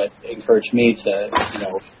really is what encouraged me to,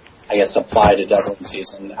 I guess, apply to Doubling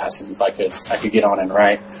Season, asking if I could get on and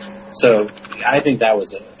write. So I think that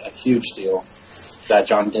was a huge deal that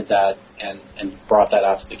John did that and brought that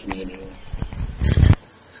out to the community.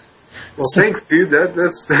 Well, thanks, dude.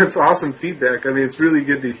 That's awesome feedback. I mean, it's really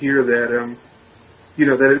good to hear that.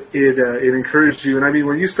 That it encouraged you. And I mean,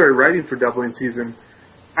 when you started writing for Doubling Season,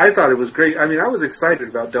 I thought it was great. I mean, I was excited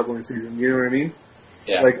about Doubling Season. You know what I mean?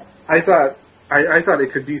 Yeah. Like I thought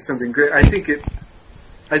it could be something great. I think it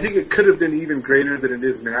could have been even greater than it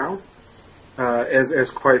is now, as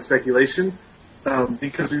Quiet Speculation,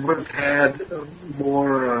 because we would have had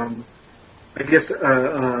more,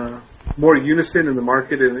 more unison in the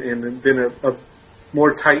market and been a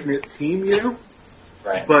more tight knit team.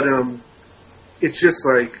 Right. But it's just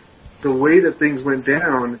like the way that things went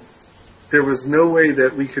down, there was no way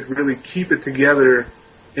that we could really keep it together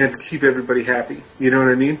and keep everybody happy. You know what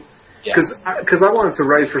I mean? Because I wanted to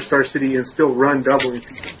write for Star City and still run Doubling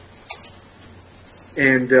Season,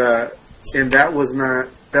 and that was not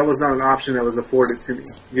an option that was afforded to me.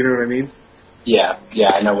 You know what I mean? Yeah.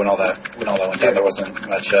 I know when all that went down, there wasn't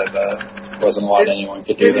much of wasn't a lot anyone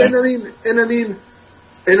could do there. And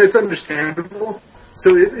it's understandable.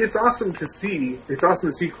 So it's awesome to see. It's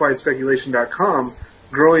awesome to see quietspeculation.com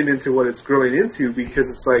growing into what it's growing into, because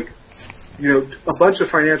it's like, a bunch of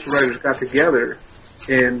financial writers got together,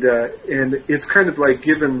 and it's kind of like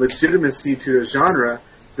given legitimacy to a genre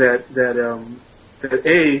that there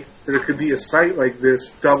could be a site like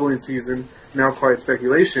this, Doubling Season, now Quiet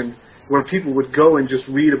Speculation, where people would go and just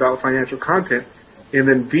read about financial content, and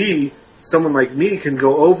then B, someone like me can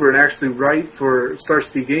go over and actually write for Star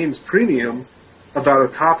City Games Premium about a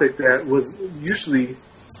topic that was usually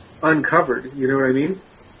uncovered. You know what I mean?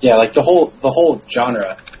 Yeah, like the whole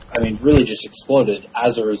genre, I mean, really just exploded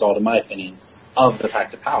as a result, in my opinion, of the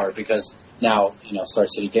Pact of Power, because now, Star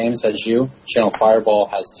City Games has you, Channel Fireball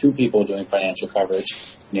has 2 people doing financial coverage,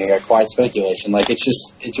 and you got Quiet Speculation. Like, it's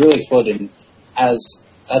really exploded because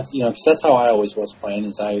that's how I always was playing,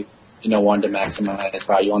 is I, wanted to maximize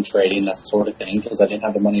value on trading, that sort of thing, because I didn't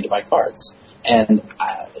have the money to buy cards. And,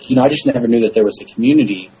 I just never knew that there was a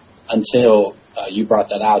community until you brought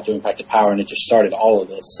that out, doing Pact of Power, and it just started all of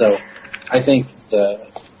this. So I think the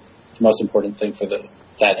most important thing for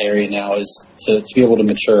that area now is to be able to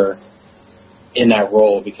mature in that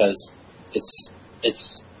role, because it's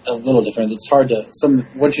a little different. It's hard to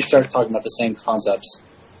once you start talking about the same concepts,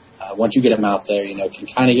 once you get them out there, can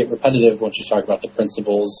kind of get repetitive once you talk about the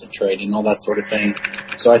principles of trading, all that sort of thing.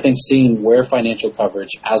 So I think seeing where financial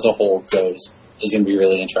coverage as a whole goes is going to be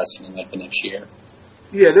really interesting in the next year.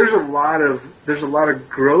 Yeah, there's a lot of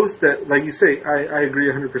growth that, like you say, I agree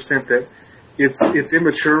 100% that it's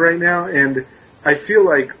immature right now, and I feel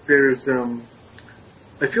like there's a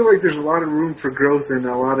lot of room for growth and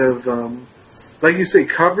a lot of, like you say,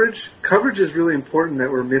 coverage. Coverage is really important that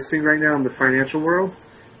we're missing right now in the financial world.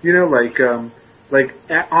 On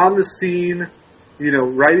the scene,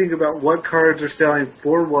 writing about what cards are selling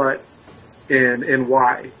for what and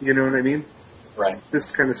why. You know what I mean? Right.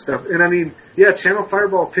 This kind of stuff. And I mean, yeah, Channel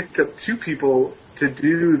Fireball picked up 2 people to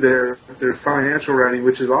do their financial writing,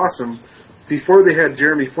 which is awesome. Before they had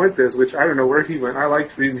Jeremy Fuentes, which I don't know where he went. I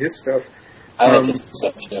liked reading his stuff. I like his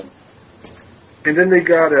stuff too. And then they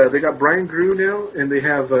got Brian Grew now, and they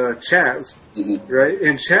have Chaz, right?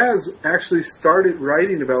 And Chaz actually started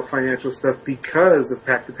writing about financial stuff because of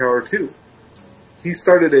Pack to Power 2. He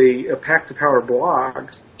started a Pack to Power blog.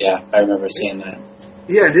 Yeah, I remember seeing that.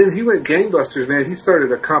 Yeah, then he went gangbusters, man. He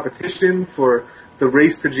started a competition for the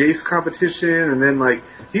Race to Jace competition, and then like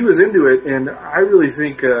he was into it. And I really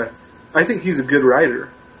think he's a good writer.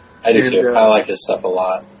 I do too. I like his stuff a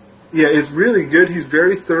lot. Yeah, it's really good. He's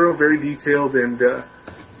very thorough, very detailed, and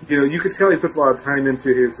you could tell he puts a lot of time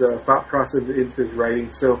into his thought process, into his writing.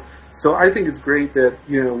 So I think it's great that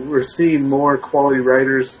we're seeing more quality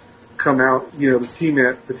writers come out. The team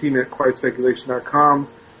at QuietSpeculation.com,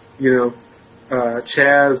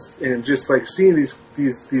 Chaz, and just like seeing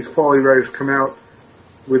these quality writers come out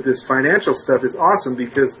with this financial stuff is awesome,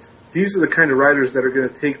 because these are the kind of writers that are going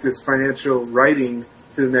to take this financial writing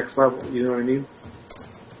to the next level. You know what I mean?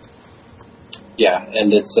 Yeah,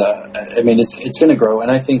 and it's going to grow, and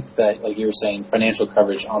I think that, like you were saying, financial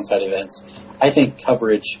coverage, on-site events, I think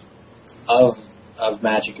coverage of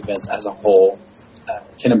Magic events as a whole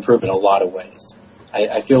can improve in a lot of ways.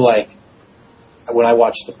 I feel like when I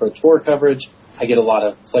watch the Pro Tour coverage, I get a lot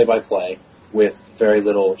of play-by-play with very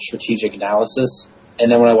little strategic analysis, and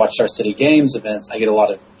then when I watch Star City Games events, I get a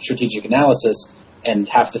lot of strategic analysis, and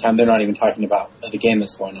half the time they're not even talking about the game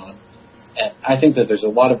that's going on. And I think that there's a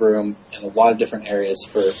lot of room in a lot of different areas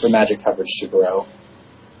for Magic coverage to grow.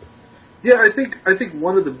 Yeah, I think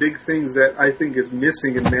one of the big things that I think is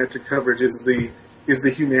missing in Magic coverage is the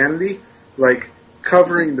humanity, like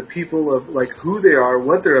covering the people of like who they are,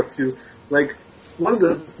 what they're up to. Like one of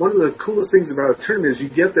the coolest things about a tournament is you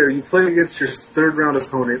get there, you play against your 3rd round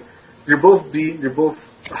opponent, you're both beat, you're both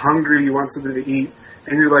hungry, you want something to eat,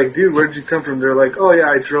 and you're like, dude, where did you come from? They're like, oh yeah,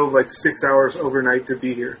 I drove like 6 hours overnight to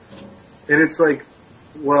be here. And it's like,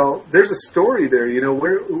 well, there's a story there,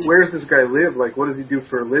 where does this guy live? Like, what does he do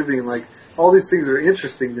for a living? Like, all these things are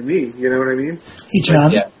interesting to me, you know what I mean? Hey,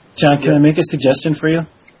 John, John, can I make a suggestion for you?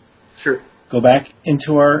 Sure. Go back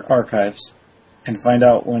into our archives and find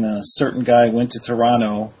out when a certain guy went to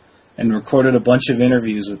Toronto and recorded a bunch of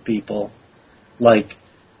interviews with people, like,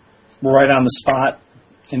 right on the spot,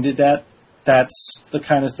 and did that. That's the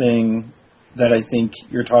kind of thing that I think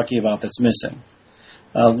you're talking about that's missing.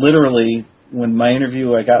 Literally, when my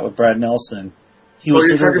interview I got with Brad Nelson, he was. Oh,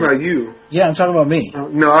 you're talking about you? Yeah, I'm talking about me.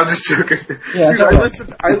 No, I'm just joking. Yeah,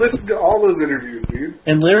 dude, I listened to all those interviews, dude.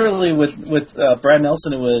 And literally, with Brad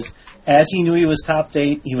Nelson, it was as he knew he was top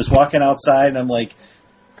 8. He was walking outside, and I'm like,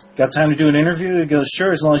 "Got time to do an interview?" He goes,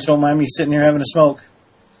 "Sure, as long as you don't mind me sitting here having a smoke."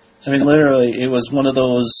 I mean, literally, it was one of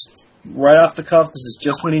those right off the cuff. This is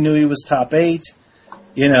just when he knew he was top 8.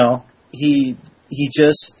 He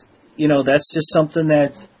just. That's just something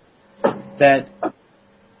that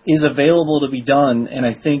is available to be done, and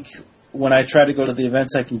I think when I try to go to the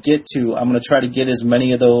events I can get to, I'm going to try to get as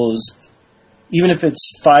many of those, even if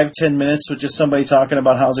it's 5-10 minutes with just somebody talking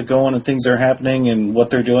about how's it going and things that are happening and what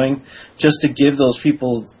they're doing, just to give those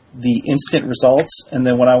people the instant results. And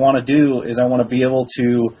then what I want to do is I want to be able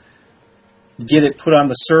to get it put on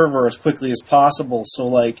the server as quickly as possible. So,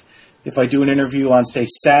 like, if I do an interview on, say,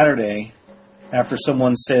 Saturday, after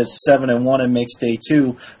someone says 7-1 and makes day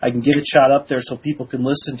 2, I can get it shot up there so people can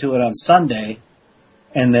listen to it on Sunday,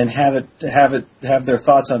 and then have their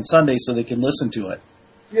thoughts on Sunday so they can listen to it.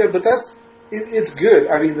 Yeah, but it's good.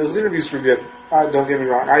 I mean, those interviews were good. Don't get me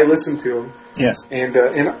wrong. I listened to them. Yes. And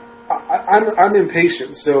I'm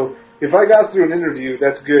impatient. So if I got through an interview,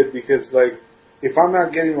 that's good, because like if I'm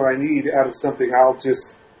not getting what I need out of something, I'll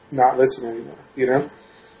just not listen anymore.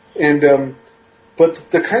 And but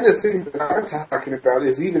the kind of thing that I'm talking about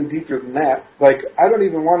is even deeper than that. Like, I don't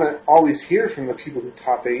even want to always hear from the people who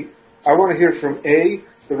top 8. I want to hear from A,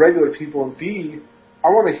 the regular people, and B, I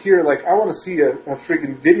want to see a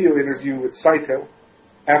freaking video interview with Saito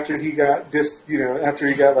after he got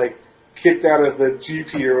like kicked out of the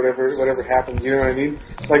GP or whatever happened. You know what I mean?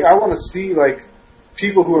 Like, I want to see like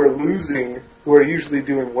people who are losing, who are usually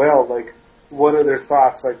doing well. Like, what are their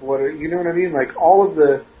thoughts? Like, you know what I mean? Like all of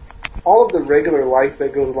the regular life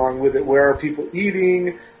that goes along with it. Where are people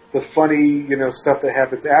eating? The funny, stuff that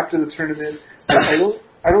happens after the tournament. I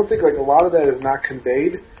don't think like a lot of that is not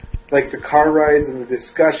conveyed. Like the car rides and the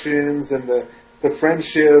discussions and the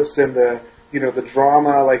friendships and the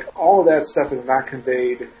drama. Like all of that stuff is not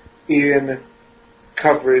conveyed in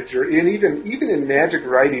coverage or even in Magic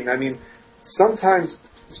writing. I mean, sometimes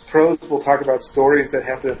pros will talk about stories that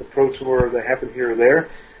happen at the Pro Tour or that happen here or there.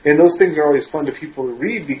 And those things are always fun to people to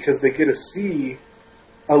read because they get to see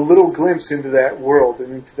a little glimpse into that world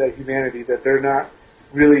and into that humanity that they're not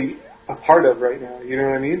really a part of right now. You know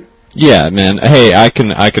what I mean? Yeah, man. Hey, I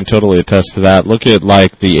can totally attest to that. Look at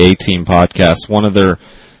like the A-Team podcast. One of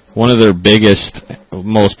their biggest,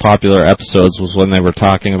 most popular episodes was when they were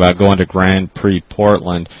talking about going to Grand Prix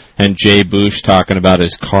Portland and Jay Bush talking about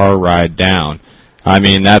his car ride down. I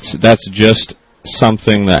mean, that's just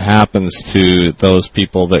something that happens to those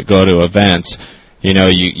people that go to events. You know,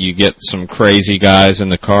 you get some crazy guys in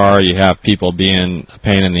the car, you have people being a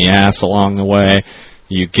pain in the ass along the way,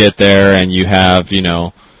 you get there and you have, you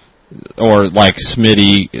know, or like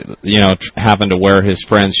Smitty, you know, having to wear his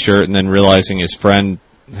friend's shirt and then realizing his friend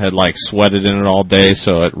had like sweated in it all day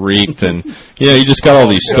so it reeked, and you know, you just got all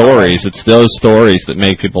these stories. It's those stories that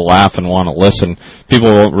make people laugh and want to listen.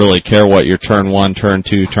 People won't really care what your turn 1, turn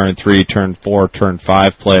 2, turn 3, turn 4, turn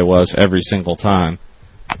 5 play was every single time.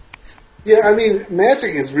 Yeah, I mean,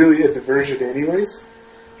 Magic is really a diversion anyways.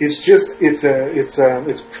 It's just,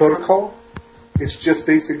 it's protocol. It's just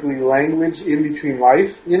basically language in between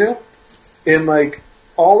life, you know? And like,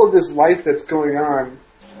 all of this life that's going on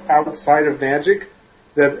outside of Magic,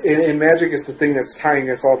 and Magic is the thing that's tying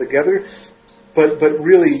us all together, but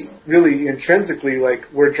really intrinsically, like,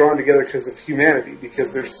 we're drawn together because of humanity,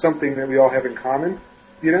 because there's something that we all have in common,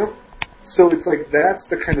 you know? So it's like, that's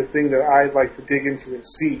the kind of thing that I'd like to dig into and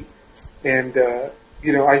see. And,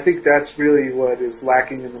 you know, I think that's really what is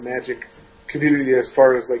lacking in the Magic community as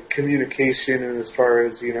far as, like, communication and as far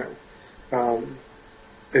as, you know,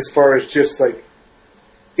 as far as just, like,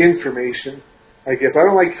 information, I guess. I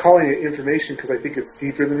don't like calling it information because I think it's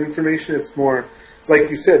deeper than information. It's more, like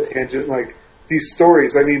you said, Tangent, like, these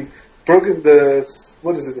stories. I mean,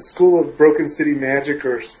 the School of Broken City Magic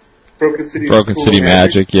or Broken City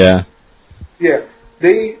Magic, yeah. Yeah.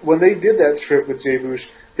 When they did that trip with Jay Bush,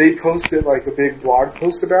 they posted, like, a big blog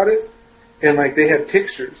post about it, and, like, they had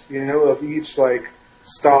pictures, you know, of each, like,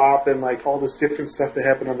 stop and, like, all this different stuff that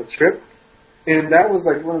happened on the trip. And that was,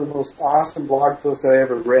 like, one of the most awesome blog posts that I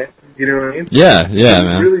ever read. You know what I mean? Yeah,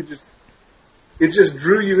 man. Really it just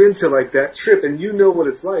drew you into, like, that trip, and you know what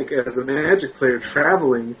it's like as a Magic player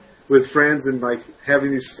traveling with friends and, like,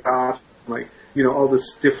 having these stops, like, you know, all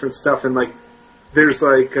this different stuff. And, like, there's,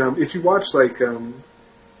 like, if you watch, like,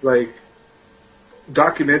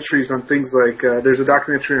 documentaries on things like, there's a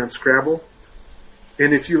documentary on Scrabble,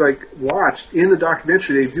 and if you, like, watch, in the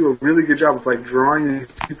documentary, they do a really good job of, like, drawing these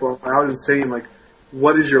people out and saying, like,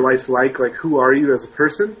 what is your life like, who are you as a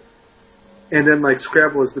person, and then, like,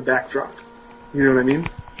 Scrabble is the backdrop, you know what I mean?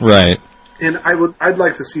 Right. And I'd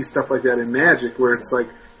like to see stuff like that in Magic, where it's, like,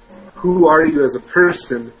 who are you as a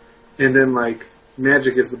person, and then, like,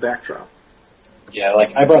 Magic is the backdrop. Yeah,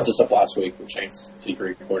 like, I brought this up last week, which I think we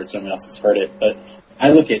recorded, someone else has heard it, but I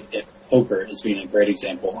look at poker as being a great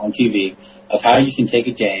example on TV of how you can take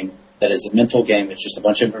a game that is a mental game, it's just a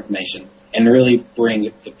bunch of information, and really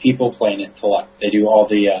bring the people playing it to life. They do all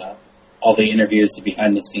the interviews, the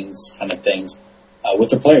behind-the-scenes kind of things with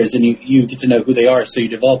the players, and you get to know who they are, so you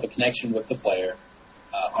develop a connection with the player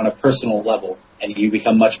on a personal level, and you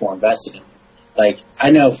become much more invested in it. Like,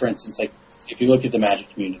 I know, for instance, like, if you look at the Magic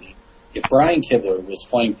community, if Brian Kibler was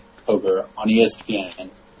playing poker on ESPN,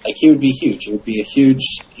 like, he would be huge. It would be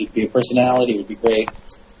he'd be a personality, it would be great.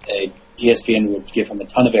 ESPN would give him a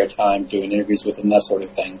ton of airtime, doing interviews with him, that sort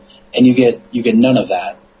of thing. And you get none of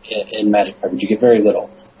that in Magic coverage. You get very little.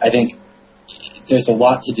 I think there's a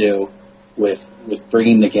lot to do with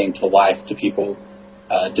bringing the game to life to people,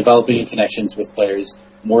 developing connections with players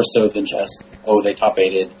more so than just, they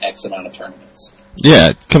top-8'd X amount of tournaments.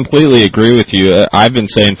 Yeah, completely agree with you. I've been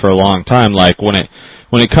saying for a long time, like, when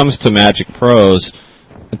it comes to Magic Pros,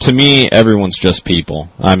 to me, everyone's just people.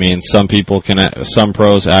 I mean, some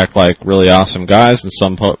pros act like really awesome guys, and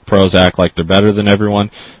some pros act like they're better than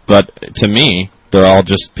everyone. But to me, they're all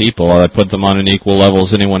just people. I put them on an equal level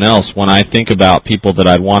as anyone else. When I think about people that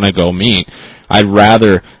I'd want to go meet, I'd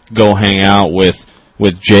rather go hang out with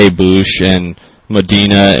Jay Bush and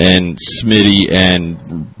Medina and Smitty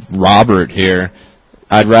and Robert here.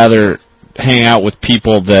 I'd rather hang out with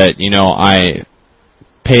people that, you know, I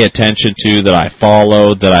pay attention to, that I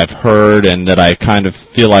follow, that I've heard, and that I kind of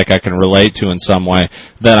feel like I can relate to in some way,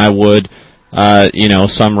 than I would, you know,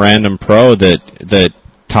 some random pro that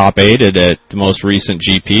top-8'd at the most recent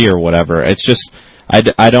GP or whatever. It's just,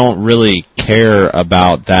 I don't really care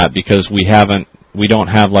about that because we don't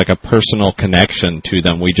have like a personal connection to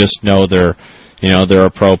them. We just know they're, they're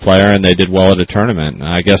a pro player and they did well at a tournament. And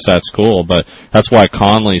I guess that's cool, but that's why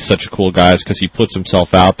Conley's such a cool guy, is because he puts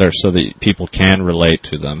himself out there so that people can relate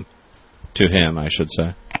to him, I should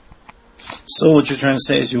say. So what you're trying to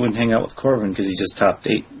say is you wouldn't hang out with Corbin because he just topped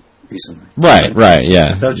 8 recently. Right,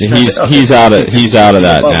 yeah. He's out of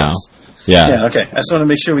that now. Yeah, okay. I just want to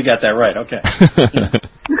make sure we got that right. Okay.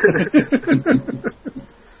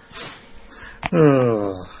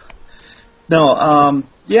 No,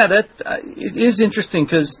 that it is interesting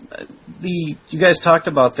because you guys talked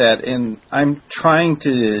about that, and I'm trying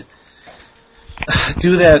to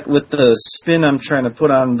do that with the spin I'm trying to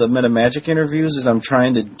put on the Meta Magic interviews. Is I'm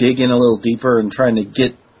trying to dig in a little deeper and trying to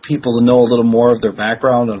get people to know a little more of their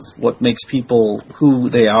background, of what makes people who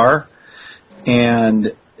they are,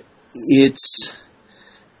 and it's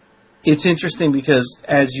interesting because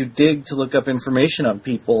as you dig to look up information on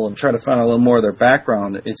people and try to find out a little more of their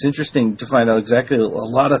background, it's interesting to find out exactly a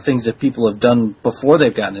lot of things that people have done before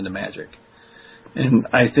they've gotten into Magic. And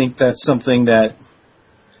I think that's something that,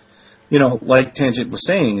 like Tangent was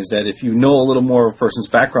saying, is that if you know a little more of a person's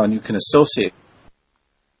background, you can associate.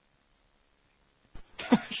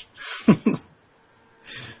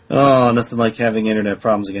 Oh, nothing like having internet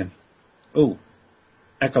problems again. Oh,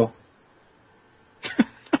 echo.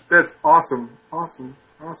 That's awesome.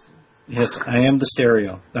 Yes, I am the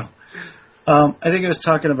stereo. No. I think I was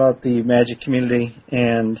talking about the Magic community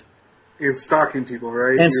and stalking people,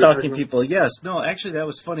 right? And stalking people, yes. No, actually, that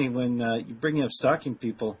was funny when you bring up stalking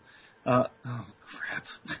people. Oh, crap.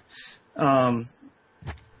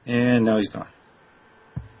 And now he's gone.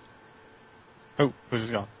 Oh,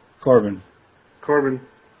 who's gone? Corbin.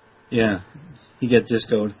 Yeah, he got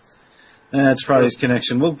discoed. That's probably his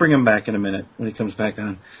connection. We'll bring him back in a minute when he comes back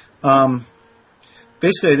on.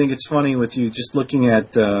 Basically, I think it's funny with you just looking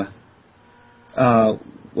at...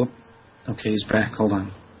 Okay, he's back. Hold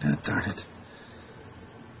on. God darn it.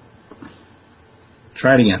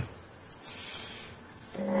 Try it again.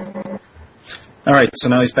 All right, so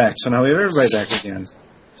now he's back. So now we have everybody back again.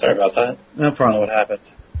 Sorry about that. No problem. I don't know what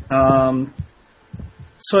happened.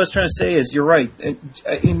 So what I was trying to say is, you're right.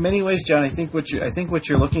 In many ways, John, I think what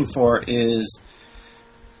you're looking for is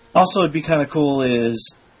also, it'd be kind of cool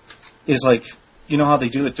is like, how they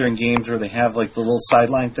do it during games where they have like the little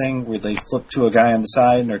sideline thing where they flip to a guy on the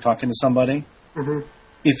side and they're talking to somebody. Mm-hmm.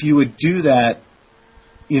 If you would do that,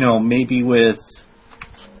 maybe with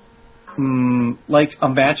like a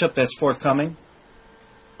matchup that's forthcoming.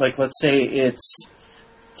 Like, let's say it's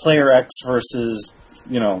player X versus,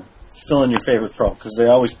 fill in your favorite pro, because they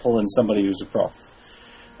always pull in somebody who's a pro.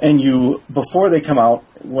 And you, before they come out,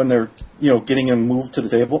 when they're, getting them moved to the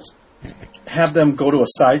tables, have them go to a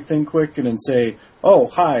side thing quick and then say, oh,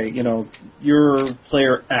 hi, you're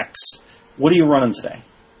player X. What are you running today?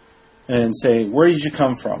 And say, where did you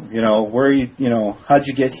come from? How'd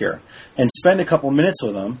you get here? And spend a couple minutes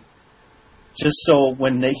with them, just so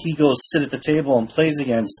when he goes sit at the table and plays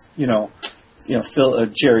against, Phil,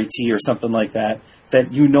 Jerry T or something like that, that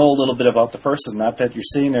a little bit about the person, not that you're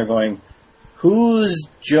sitting there going, who's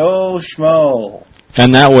Joe Schmo?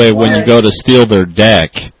 And that way, when you go to steal their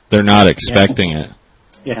deck, they're not expecting it.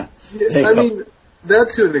 Yeah. I mean, that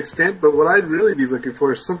to an extent, but what I'd really be looking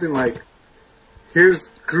for is something like, here's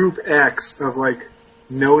group X of, like,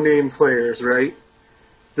 no-name players, right?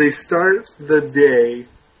 They start the day,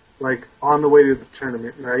 like, on the way to the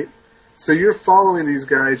tournament, right? So you're following these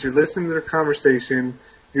guys, you're listening to their conversation,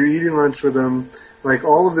 you're eating lunch with them, like,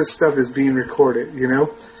 all of this stuff is being recorded, And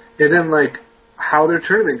then, like, how their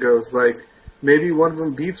tournament goes, like, maybe one of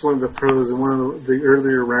them beats one of the pros in one of the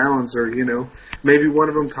earlier rounds, or, maybe one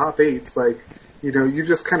of them top 8s, like, you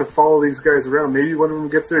just kind of follow these guys around. Maybe one of them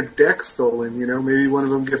gets their deck stolen, maybe one of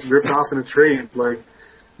them gets ripped off in a trade, like,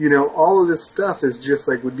 all of this stuff is just,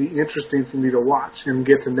 like, would be interesting for me to watch and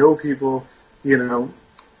get to know people, in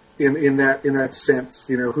that sense,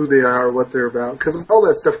 who they are, what they're about, because all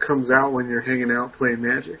that stuff comes out when you're hanging out playing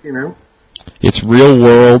Magic, It's real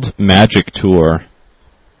world Magic Tour.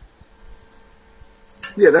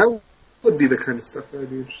 Yeah, that would be the kind of stuff that I'd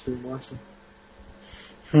be interested in watching.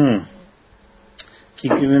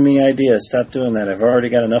 Keep giving me ideas. Stop doing that. I've already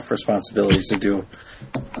got enough responsibilities to do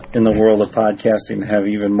in the world of podcasting to have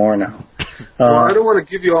even more now. Well, I don't want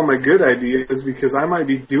to give you all my good ideas because I might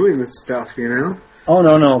be doing this stuff, Oh,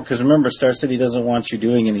 no, because remember, Star City doesn't want you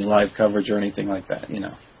doing any live coverage or anything like that,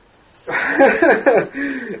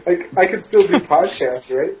 I could still do podcasts,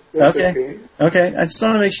 right? That's okay. I just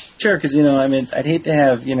want to make sure, because, I'd hate to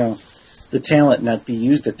have, the talent not be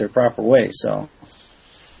used at their proper way, so.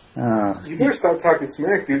 You better stop talking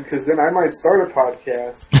smack, dude, because then I might start a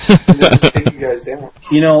podcast and then just take you guys down.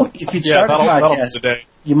 You know, if you start a that'll podcast, be the day.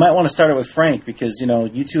 you might want to start it with Frank because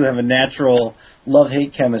you two have a natural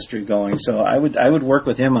love-hate chemistry going. So I would work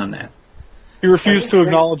with him on that. He refused to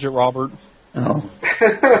acknowledge it, Robert. Oh,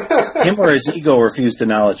 him or his ego refused to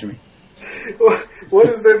acknowledge me.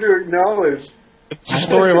 What is there to acknowledge? It's the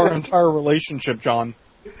story of our entire relationship, John.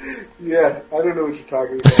 Yeah, I don't know what you're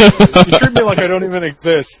talking about. You treat me like I don't even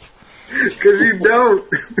exist. Because you don't.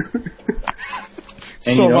 And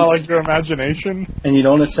So you am I don't- like your imagination? And you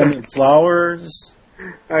don't send him flowers.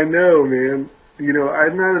 I know, man. You know,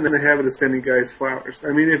 I'm not in the habit of sending guys flowers.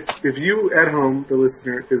 I mean, if you at home, the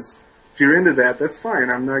listener, if you're into that, that's fine.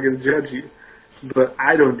 I'm not going to judge you. But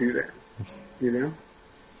I don't do that. You know?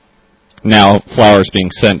 Now, flowers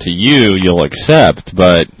being sent to you, you'll accept,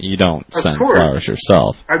 but you don't Of send course. flowers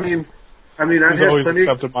yourself. I mean, I've He's had always plenty.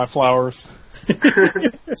 accepted my flowers.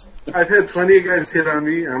 I've had plenty of guys hit on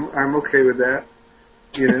me. I'm okay with that.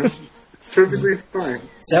 You know, it's perfectly fine.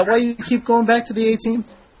 Is that why you keep going back to the A-team?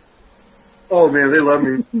 Oh man, they love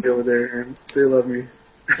me over there, and they love me.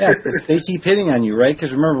 Yeah, 'cause they keep hitting on you, right?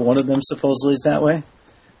 Because remember, one of them supposedly is that way,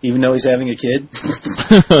 even though he's having a kid.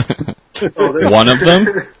 One of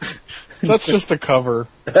them? That's just a cover.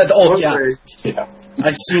 Oh yeah, Okay. Yeah.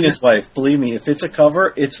 I've seen his wife. Believe me, if it's a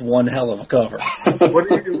cover, it's one hell of a cover. What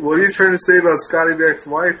are you trying to say about Scotty Deck's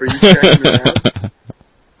wife? Are you checking her out?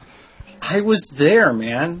 I was there,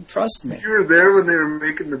 man. Trust me. You were there when they were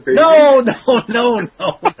making the baby? No.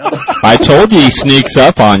 I told you he sneaks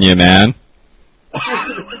up on you, man.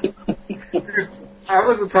 I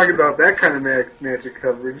wasn't talking about that kind of magic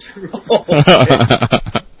coverage.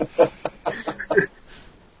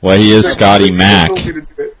 Well, he is Scotty He Mac. told me to do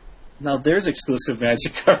it. Now there's exclusive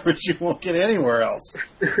magic coverage you won't get anywhere else.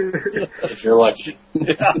 If you're lucky.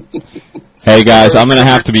 Hey guys, I'm gonna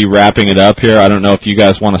have to be wrapping it up here. I don't know if you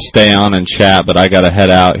guys want to stay on and chat, but I gotta head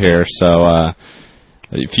out here. So,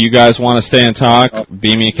 if you guys want to stay and talk,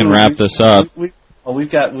 Beamy can wrap this up. We're over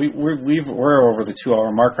the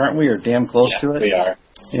 2-hour mark, aren't we? Or damn close to it. We are.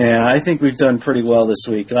 Yeah, I think we've done pretty well this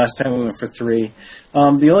week. Last time we went for 3.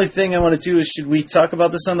 The only thing I want to do is, should we talk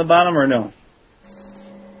about this on the bottom or no?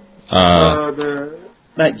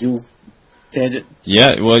 Not you, Tangent.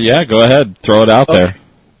 Yeah, go ahead. Throw it out there.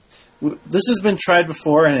 This has been tried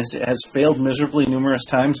before and has failed miserably numerous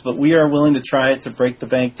times, but we are willing to try it to break the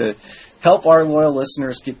bank to help our loyal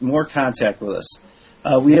listeners get more contact with us.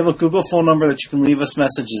 We have a Google phone number that you can leave us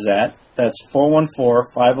messages at. That's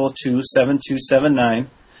 414-502-7279.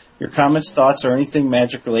 Your comments, thoughts, or anything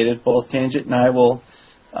magic related, both Tangent and I will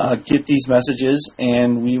get these messages,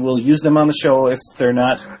 and we will use them on the show if they're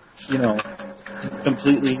not,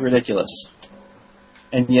 completely ridiculous.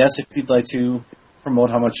 And yes, if you'd like to promote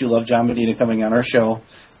how much you love John Medina coming on our show,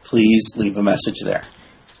 please leave a message there.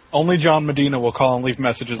 Only John Medina will call and leave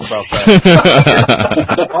messages about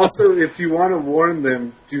that. Also, if you want to warn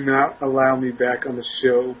them, do not allow me back on the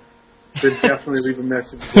show. Then definitely leave a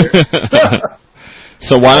message there.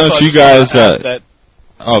 So why don't you guys? That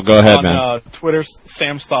Oh, go ahead, man. on Twitter,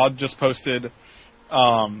 Sam Stodd just posted.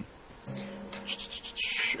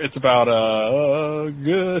 It's about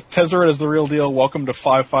Tezzeret is the real deal. Welcome to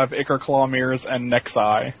 5/5 Ichor Claw Mirrors and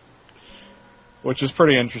Nexi, which is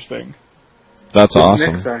pretty interesting. That's What's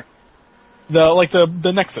awesome. next time?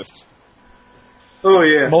 The Nexus, Oh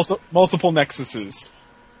yeah. multiple Nexuses.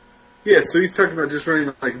 Yeah, so he's talking about just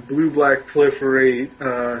running like blue-black proliferate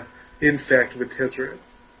infect with Tezzeret.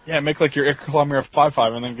 Yeah, make like your Ichor Claw Mirror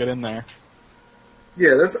 5/5 and then get in there.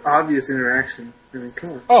 Yeah, that's obvious interaction. I mean,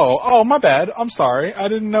 come on. Oh, my bad. I'm sorry. I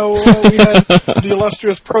didn't know we had the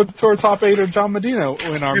illustrious Pro Tour top 8 of John Medina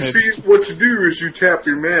in our You midst. see, what you do is you tap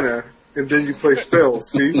your mana, and then you play spells,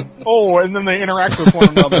 see? Oh, and then they interact with one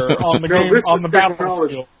another on the No, game, this on is the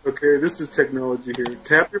technology. battlefield. Okay, this is technology here.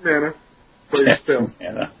 Tap your mana, play your spell.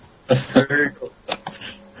 Mana. There you go.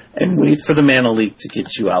 And wait for the mana leak to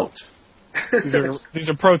get you out. These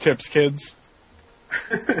are pro tips, kids.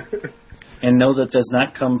 And know that does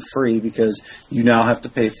not come free because you now have to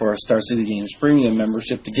pay for a Star City Games premium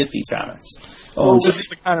membership to get these comments. Oh, This is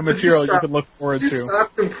the kind of material you can look forward Just to.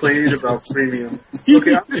 stop complaining about premium.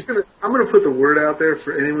 Okay, I'm gonna put the word out there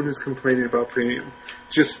for anyone who's complaining about premium.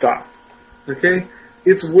 Just stop. Okay?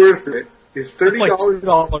 It's worth it. It's It's like $30 $30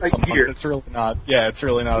 a a month. year. It's really not. Yeah, it's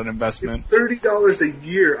really not an investment. It's $30 a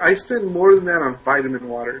year. I spend more than that on vitamin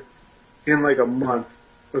water in like a month.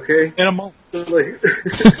 Okay? In a month.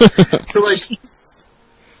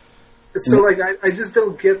 So I just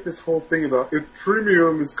don't get this whole thing about if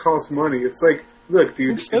premium is cost money. It's like, look,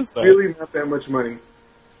 dude, Who says it's that? really not that much money.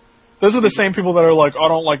 Those are the same people that are like, I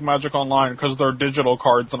don't like Magic Online because they're digital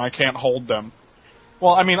cards and I can't hold them.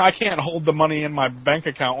 Well, I mean, I can't hold the money in my bank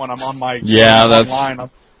account when I'm on my online on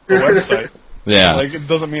the website. Yeah. Like, it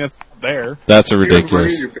doesn't mean it's not there. That's a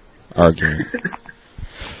ridiculous argument.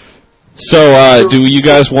 So, do you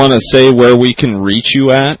guys want to say where we can reach you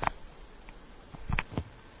at?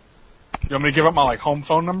 You want me to give up my, home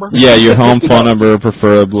phone number? Yeah, your home phone number,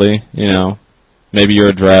 preferably. Maybe your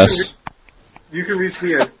address. You can reach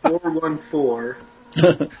me at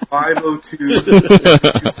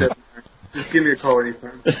 414-502-279. Just give me a call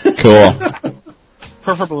anytime. Cool.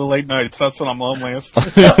 Preferably late nights. That's when I'm loneliest.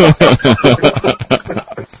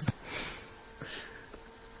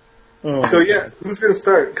 So yeah, who's going to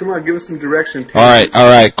start? Come on, give us some direction. All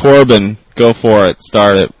right, Corbin, go for it.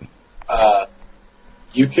 Start it.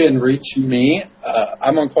 You can reach me.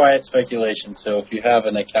 I'm on Quiet Speculation, so if you have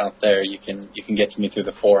an account there, you can get to me through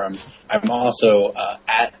the forums. I'm also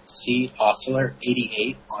at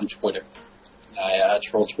COsler88 on Twitter. I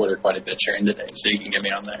troll Twitter quite a bit during the day, so you can get me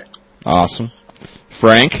on there. Awesome.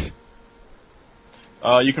 Frank?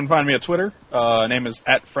 You can find me at Twitter. Name is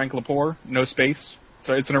at Frank Lepore, no space.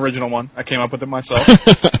 So it's an original one. I came up with it myself.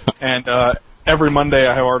 And every Monday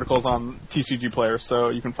I have articles on TCG Player, so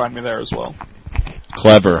you can find me there as well.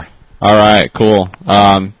 Clever. All right, cool.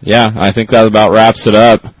 Yeah, I think that about wraps it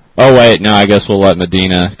up. Oh, wait, no, I guess we'll let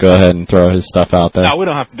Medina go ahead and throw his stuff out there. No, we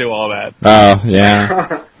don't have to do all that. Oh,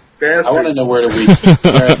 yeah. I want to know where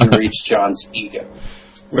I can reach John's ego.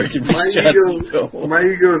 Where can reach John's ego? My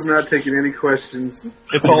ego is not taking any questions.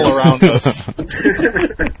 It's all around us.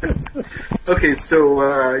 Okay,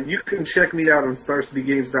 so you can check me out on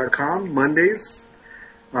StarCityGames.com Mondays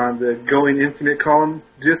on the Going Infinite column.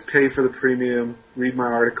 Just pay for the premium. Read my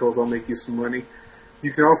articles. I'll make you some money.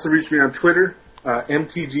 You can also reach me on Twitter,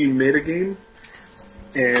 MTG Metagame.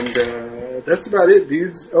 And that's about it,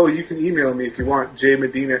 dudes. Oh, you can email me if you want,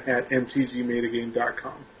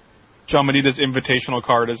 jmedina@mtgmetagame.com. John Medina's invitational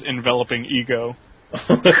card is Enveloping Ego.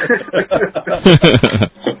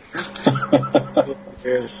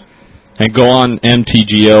 And go on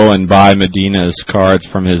MTGO and buy Medina's cards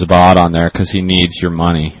from his bot on there because he needs your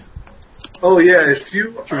money. Oh, yeah, if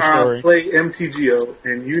you play MTGO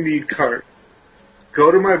and you need cards,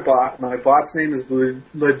 go to my bot. My bot's name is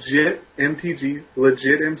Legit MTG,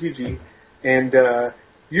 and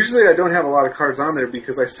usually I don't have a lot of cards on there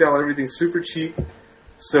because I sell everything super cheap.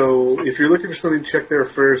 So if you're looking for something, check there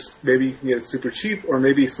first. Maybe you can get it super cheap, or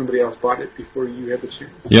maybe somebody else bought it before you have a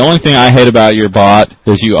chance. The only thing I hate about your bot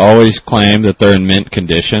is you always claim that they're in mint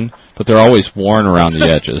condition, but they're always worn around the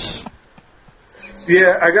edges.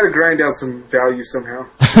 Yeah, I got to grind out some value somehow.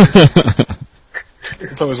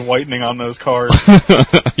 It's always whitening on those cards.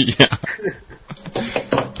 Yeah.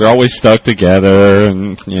 They're always stuck together,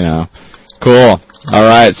 and, Cool. All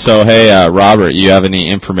right, so, hey, Robert, you have any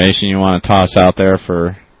information you want to toss out there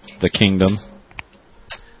for the kingdom?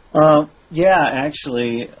 Yeah,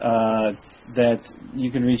 actually, that you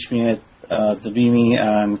can reach me at the Beamy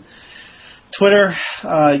on Twitter.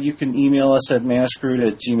 You can email us at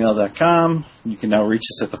manascrewed@gmail.com. You can now reach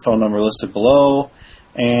us at the phone number listed below.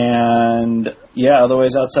 And, yeah,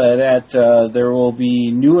 otherwise outside of that, there will be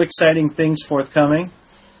new exciting things forthcoming.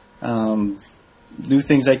 New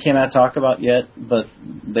things I cannot talk about yet, but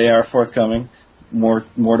they are forthcoming. More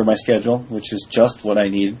to my schedule, which is just what I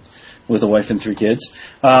need with a wife and 3 kids.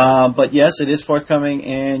 But yes, it is forthcoming,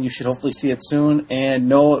 and you should hopefully see it soon. And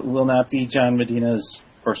no, it will not be John Medina's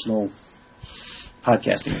personal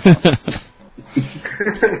podcasting account.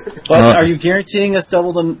 But are you guaranteeing us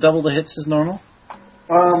double the hits as normal?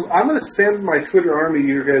 I'm going to send my Twitter army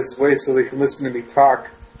your guys' way so they can listen to me talk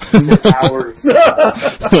for hours.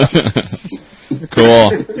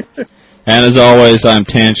 Cool. And as always, I'm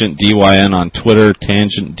Tangent DYN on Twitter,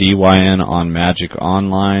 Tangent DYN on Magic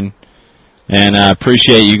Online. And I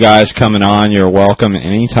appreciate you guys coming on. You're welcome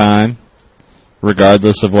anytime,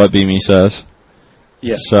 regardless of what Beamy says.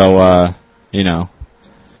 Yes. So,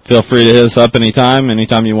 feel free to hit us up anytime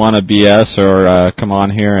you want to BS or come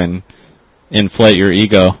on here and inflate your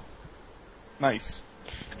ego. Nice.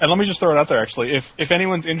 And let me just throw it out there, actually. If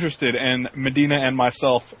anyone's interested in Medina and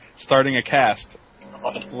myself starting a cast,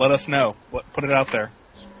 let us know. Put it out there.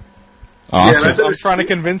 Awesome. Yeah, I'm trying to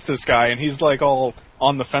convince this guy, and he's all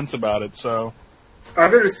on the fence about it, so... I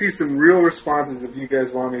better see some real responses if you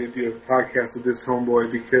guys want me to do a podcast with this homeboy,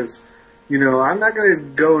 because, I'm not going to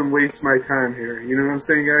go and waste my time here. You know what I'm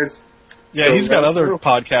saying, guys? Yeah, so he's got other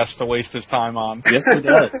podcasts to waste his time on. Yes, he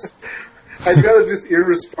does. I'd rather just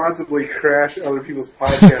irresponsibly crash other people's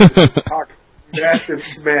podcasts and just talk massive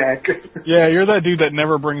smack. Yeah, you're that dude that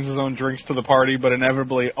never brings his own drinks to the party, but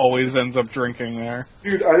inevitably always ends up drinking there.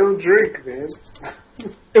 Dude, I don't drink, man.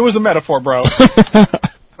 It was a metaphor, bro.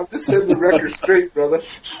 I'm just setting the record straight, brother.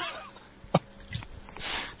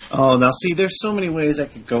 Oh, now see, there's so many ways I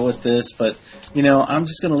could go with this, but, I'm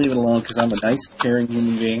just going to leave it alone because I'm a nice, caring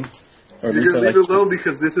human being. Or at You're least going I to leave like it alone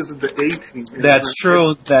because this isn't the A-team. That's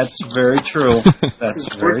true. That's very true.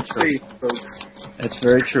 That's very true. Safe, folks. That's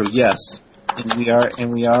very true. Yes,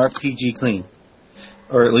 and we are PG clean,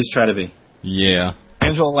 or at least try to be. Yeah.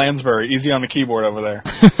 Angela Lansbury, easy on the keyboard over there.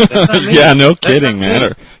 Yeah, no kidding, man.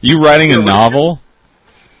 Are you writing a novel?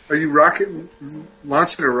 Are you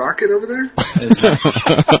launching a rocket over there? You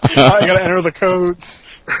gotta enter the codes.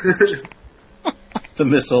 The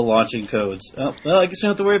missile launching codes. Oh, well, I guess we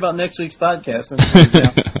don't have to worry about next week's podcast.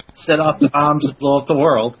 Set off the bombs and blow up the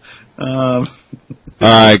world. All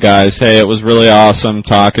right, guys. Hey, it was really awesome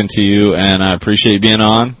talking to you, and I appreciate you being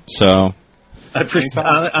on. So, I appreciate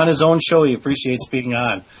on his own show. He appreciates being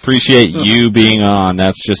on. Appreciate you being on.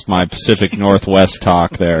 That's just my Pacific Northwest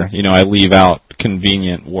talk. There, I leave out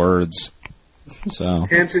convenient words. So,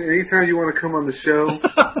 Tangent, anytime you want to come on the show,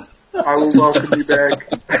 I will welcome you back.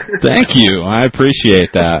 Thank you. I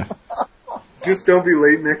appreciate that. Just don't be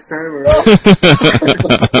late next time, alright?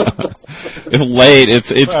 Late.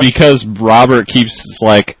 It's because Robert keeps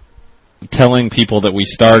telling people that we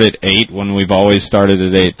start at 8 when we've always started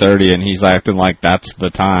at 8:30, and he's acting like that's the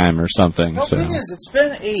time or something. No, so. it is. It's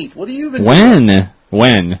been 8. What have you been doing?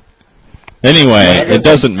 When? Anyway, it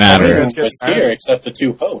doesn't matter. Everyone was here except the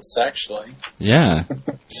two hosts, actually. Yeah.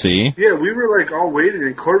 See? Yeah, we were all waiting,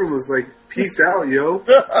 and Corbin was like, "Peace out, yo."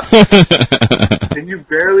 And you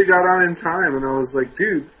barely got on in time, and I was like,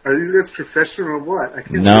 "Dude, are these guys professional or what?" I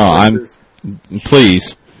can't. No, this.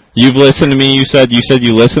 Please. You've listened to me. You said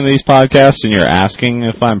you listen to these podcasts, and you're asking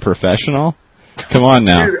if I'm professional. Come on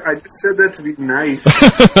now. Dude, I just said that to be nice.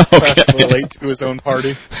 Okay. Relate to his own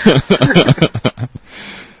party.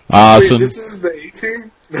 Awesome. Wait, this is the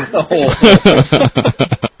A-team? That's No,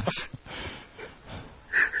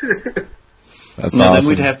 awesome. then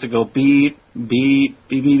we'd have to go beep, beep,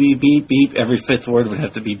 beep, beep, beep, beep, beep. Every fifth word would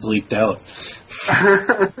have to be bleeped out.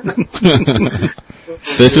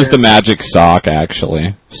 This is the magic sock,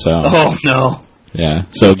 actually. So. Oh, no. Yeah.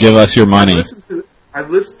 So give us your money. I've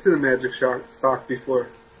listened to the Magic Sock before.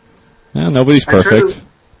 Yeah, nobody's perfect.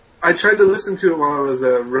 I tried to listen to it while I was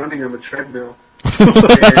running on the treadmill. And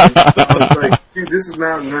I was like, dude, this is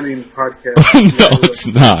not a running podcast. No, it's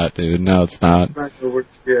not, dude. No, it's not.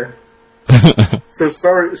 Yeah. So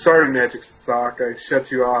sorry, Magic Sock. I shut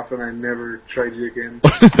you off and I never tried you again.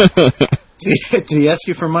 Did he ask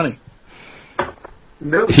you for money?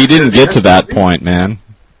 No. He didn't get to that point, man.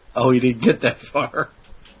 Oh, he didn't get that far.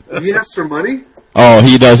 He asked for money? Oh,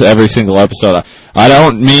 he does every single episode. I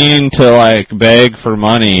don't mean to beg for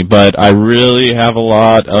money, but I really have a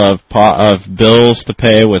lot of bills to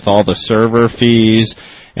pay with all the server fees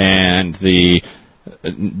and the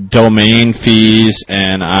domain fees,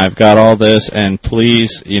 and I've got all this, and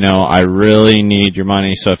please, I really need your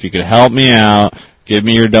money, so if you could help me out, give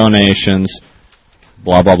me your donations,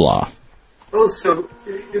 blah, blah, blah. Oh, so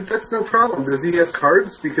that's no problem. Does he have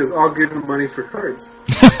cards? Because I'll give him money for cards.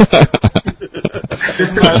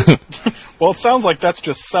 Well, it sounds like that's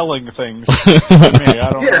just selling things to me.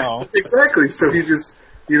 I don't know. Exactly. So he just,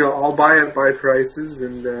 I'll buy at buy prices,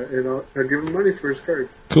 and I'll give him money for his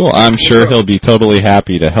cards. Cool. I'm sure he'll be totally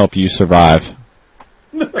happy to help you survive.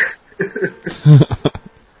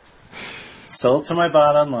 Sell it to my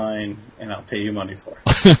bot online, and I'll pay you money for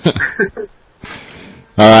it.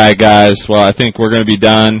 All right, guys. Well, I think we're going to be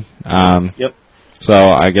done. Yep. So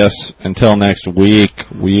I guess until next week,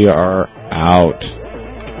 we are out.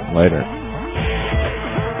 Later.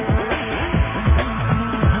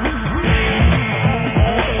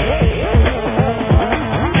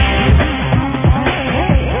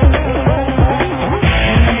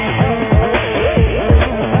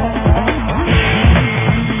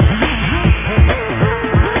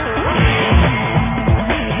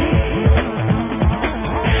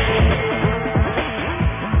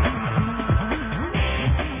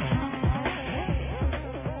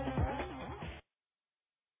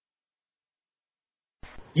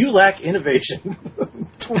 You lack innovation.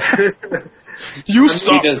 You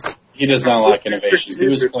suck. He does not like innovation. He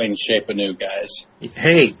was playing Shape Anew, guys.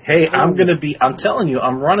 Hey, I'm telling you,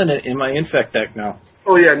 I'm running it in my Infect deck now.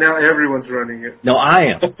 Oh, yeah, now everyone's running it. No,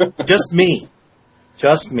 I am. Just me.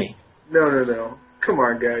 Just me. No. Come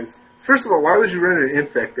on, guys. First of all, why would you run an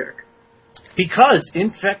Infect deck? Because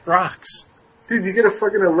Infect rocks. Dude, you get a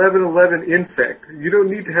fucking 11-11 infect. You don't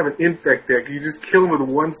need to have an infect deck. You just kill him with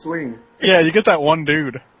one swing. Yeah, you get that one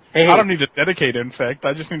dude. Hey, I don't need to dedicate infect.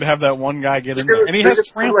 I just need to have that one guy get in there. And he has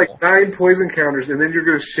trample. Like 9 poison counters, and then you're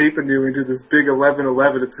going to shape a new into this big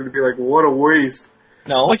 11-11. It's going to be like, what a waste.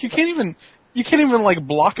 no, Like you can't even like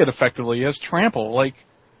block it effectively. He has trample. Like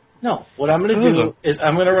no. What I'm going to do is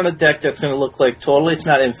I'm going to run a deck that's going to look like totally it's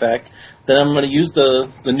not infect. Then I'm going to use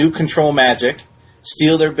the new control magic,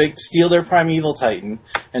 steal their primeval titan,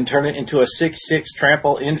 and turn it into a 6/6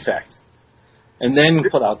 trample infect. And then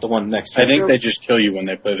put out the one next to I it. think they just kill you when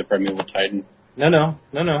they play the Primeval Titan. No.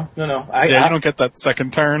 you don't get that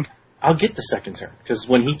second turn. I'll get the second turn. Because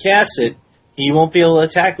when he casts it, he won't be able to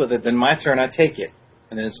attack with it. Then my turn, I take it.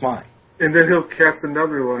 And then it's mine. And then he'll cast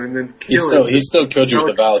another one and then kill it. He still killed you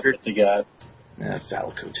with the Valakut he got.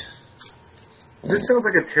 Valakut. This sounds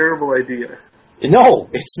like a terrible idea. No,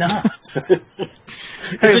 it's not. Hey,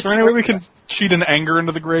 is there any way we can cheat an anger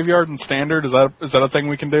into the graveyard in standard? Is that a thing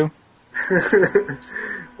we can do?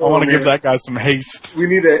 I want to give that guy some haste. We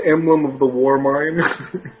need an emblem of the war mine.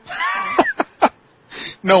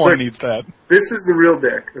 No one needs that. This is the real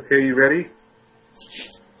deck. Okay, you ready?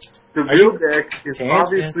 The real deck is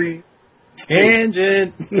obviously...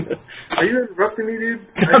 Tangent. Are you interrupting me, dude?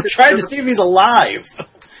 I'm trying to see if he's alive.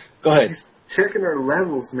 Go ahead. He's checking our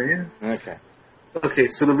levels, man. Okay. Okay,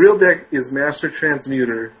 so the real deck is Master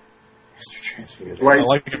Transmuter. Master Transmuter. I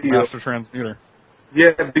like the Master Transmuter.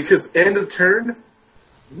 Yeah, because end of turn,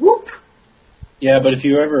 whoop. Yeah, but if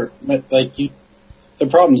you ever the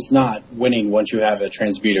problem's not winning once you have a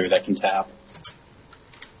transmuter that can tap.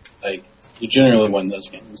 Like you generally win those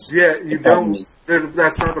games. Yeah, you don't.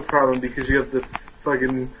 That's not the problem because you have the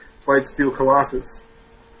fucking Flightsteel Colossus.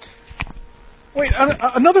 Wait,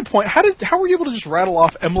 another point. How were you able to just rattle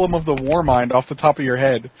off Emblem of the Warmind off the top of your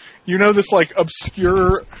head? You know this like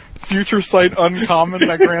obscure future sight uncommon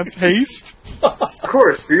that grants haste? Of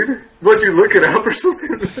course, dude. Would you look it up or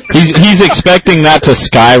something? He's expecting that to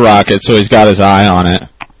skyrocket, so he's got his eye on it.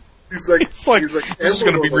 He's like this is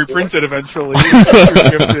going to be reprinted eventually.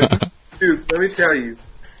 Dude, let me tell you,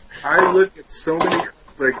 I look at so many,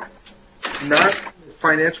 like, not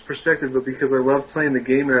financial perspective, but because I love playing the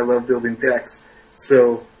game and I love building decks.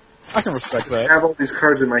 So I can respect that. I have all these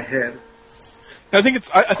cards in my head. I think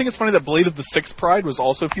it's funny that Blade of the Sixth Pride was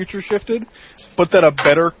also future shifted, but that a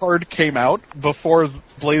better card came out before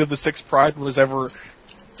Blade of the Sixth Pride was ever,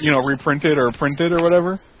 reprinted or printed or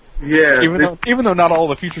whatever. Yeah. Even though not all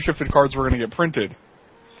the future shifted cards were going to get printed.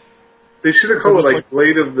 They should have called it like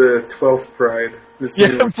Blade of the 12th Pride.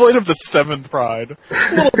 Yeah, Blade of the 7th Pride.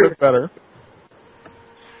 A little bit better.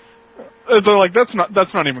 They're like, that's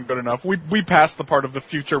not even good enough. We passed the part of the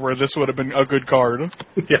future where this would have been a good card.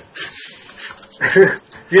 Yeah.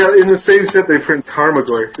 Yeah, in the same set they print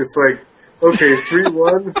Tarmogoyf. It's like, okay,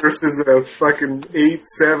 3-1 versus a fucking 8-7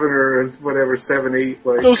 or whatever, 7-8.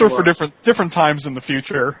 Like, those are for different times in the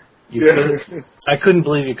future. I couldn't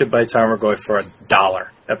believe you could buy Tarmogoyf for $1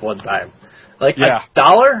 at one time. Like, yeah.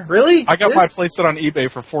 $1? Really? I got my playset on eBay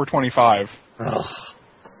for $4.25. Ugh.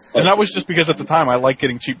 And that was just because at the time I liked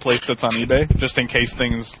getting cheap playsets on eBay, just in case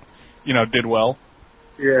things, did well.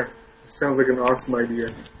 Yeah, sounds like an awesome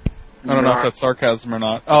idea. I don't know if that's sarcasm or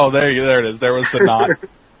not. Oh, there it is. There was the knot.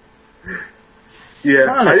 Yeah,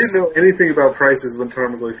 I didn't know anything about prices when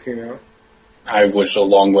Tarmogoyf came out. I was a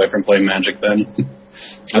long way from playing Magic then.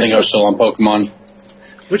 I think I was still on Pokemon.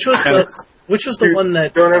 Which was the Dude, one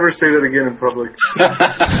that... Don't ever say that again in public.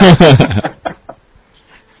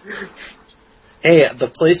 Hey,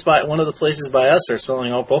 one of the places by us are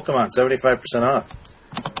selling all Pokemon 75% off.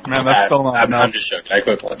 Man, that's still not enough. I'm just joking. I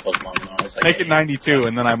quit playing Pokemon when I was like... Make it 92,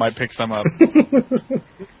 and then I might pick some up.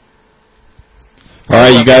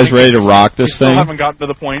 Alright, you guys ready to rock this still thing? haven't gotten to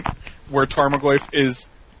the point where Tarmogoyf is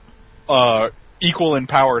equal in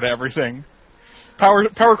power to everything.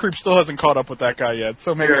 Power creep still hasn't caught up with that guy yet,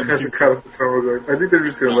 so maybe... Yeah, it hasn't caught up with Tarmogoyf. I think they're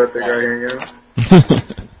just going to let that guy hang out.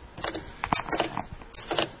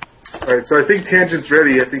 Alright, so I think Tangent's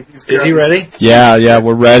ready. I think he's... Is he ready? Yeah,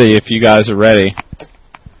 we're ready if you guys are ready.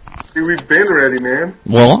 Dude, we've been ready, man.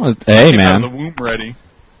 Well, hey, man. The womb ready.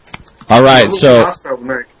 Alright, so...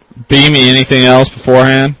 Beamy, anything else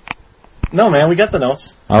beforehand? No, man, we got the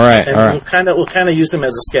notes. Alright. We'll kind of use them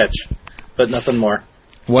as a sketch, but nothing more.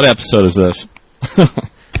 What episode is this?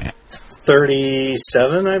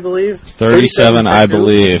 37, I believe. 37, I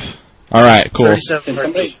believe. Alright, cool. 37. Can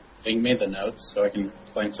somebody bring me the notes so I can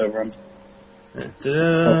glance over them? In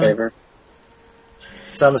favor.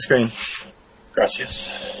 It's on the screen. Gracias.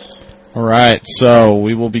 Alright, so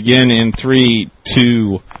we will begin in 3,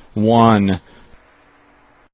 2, 1...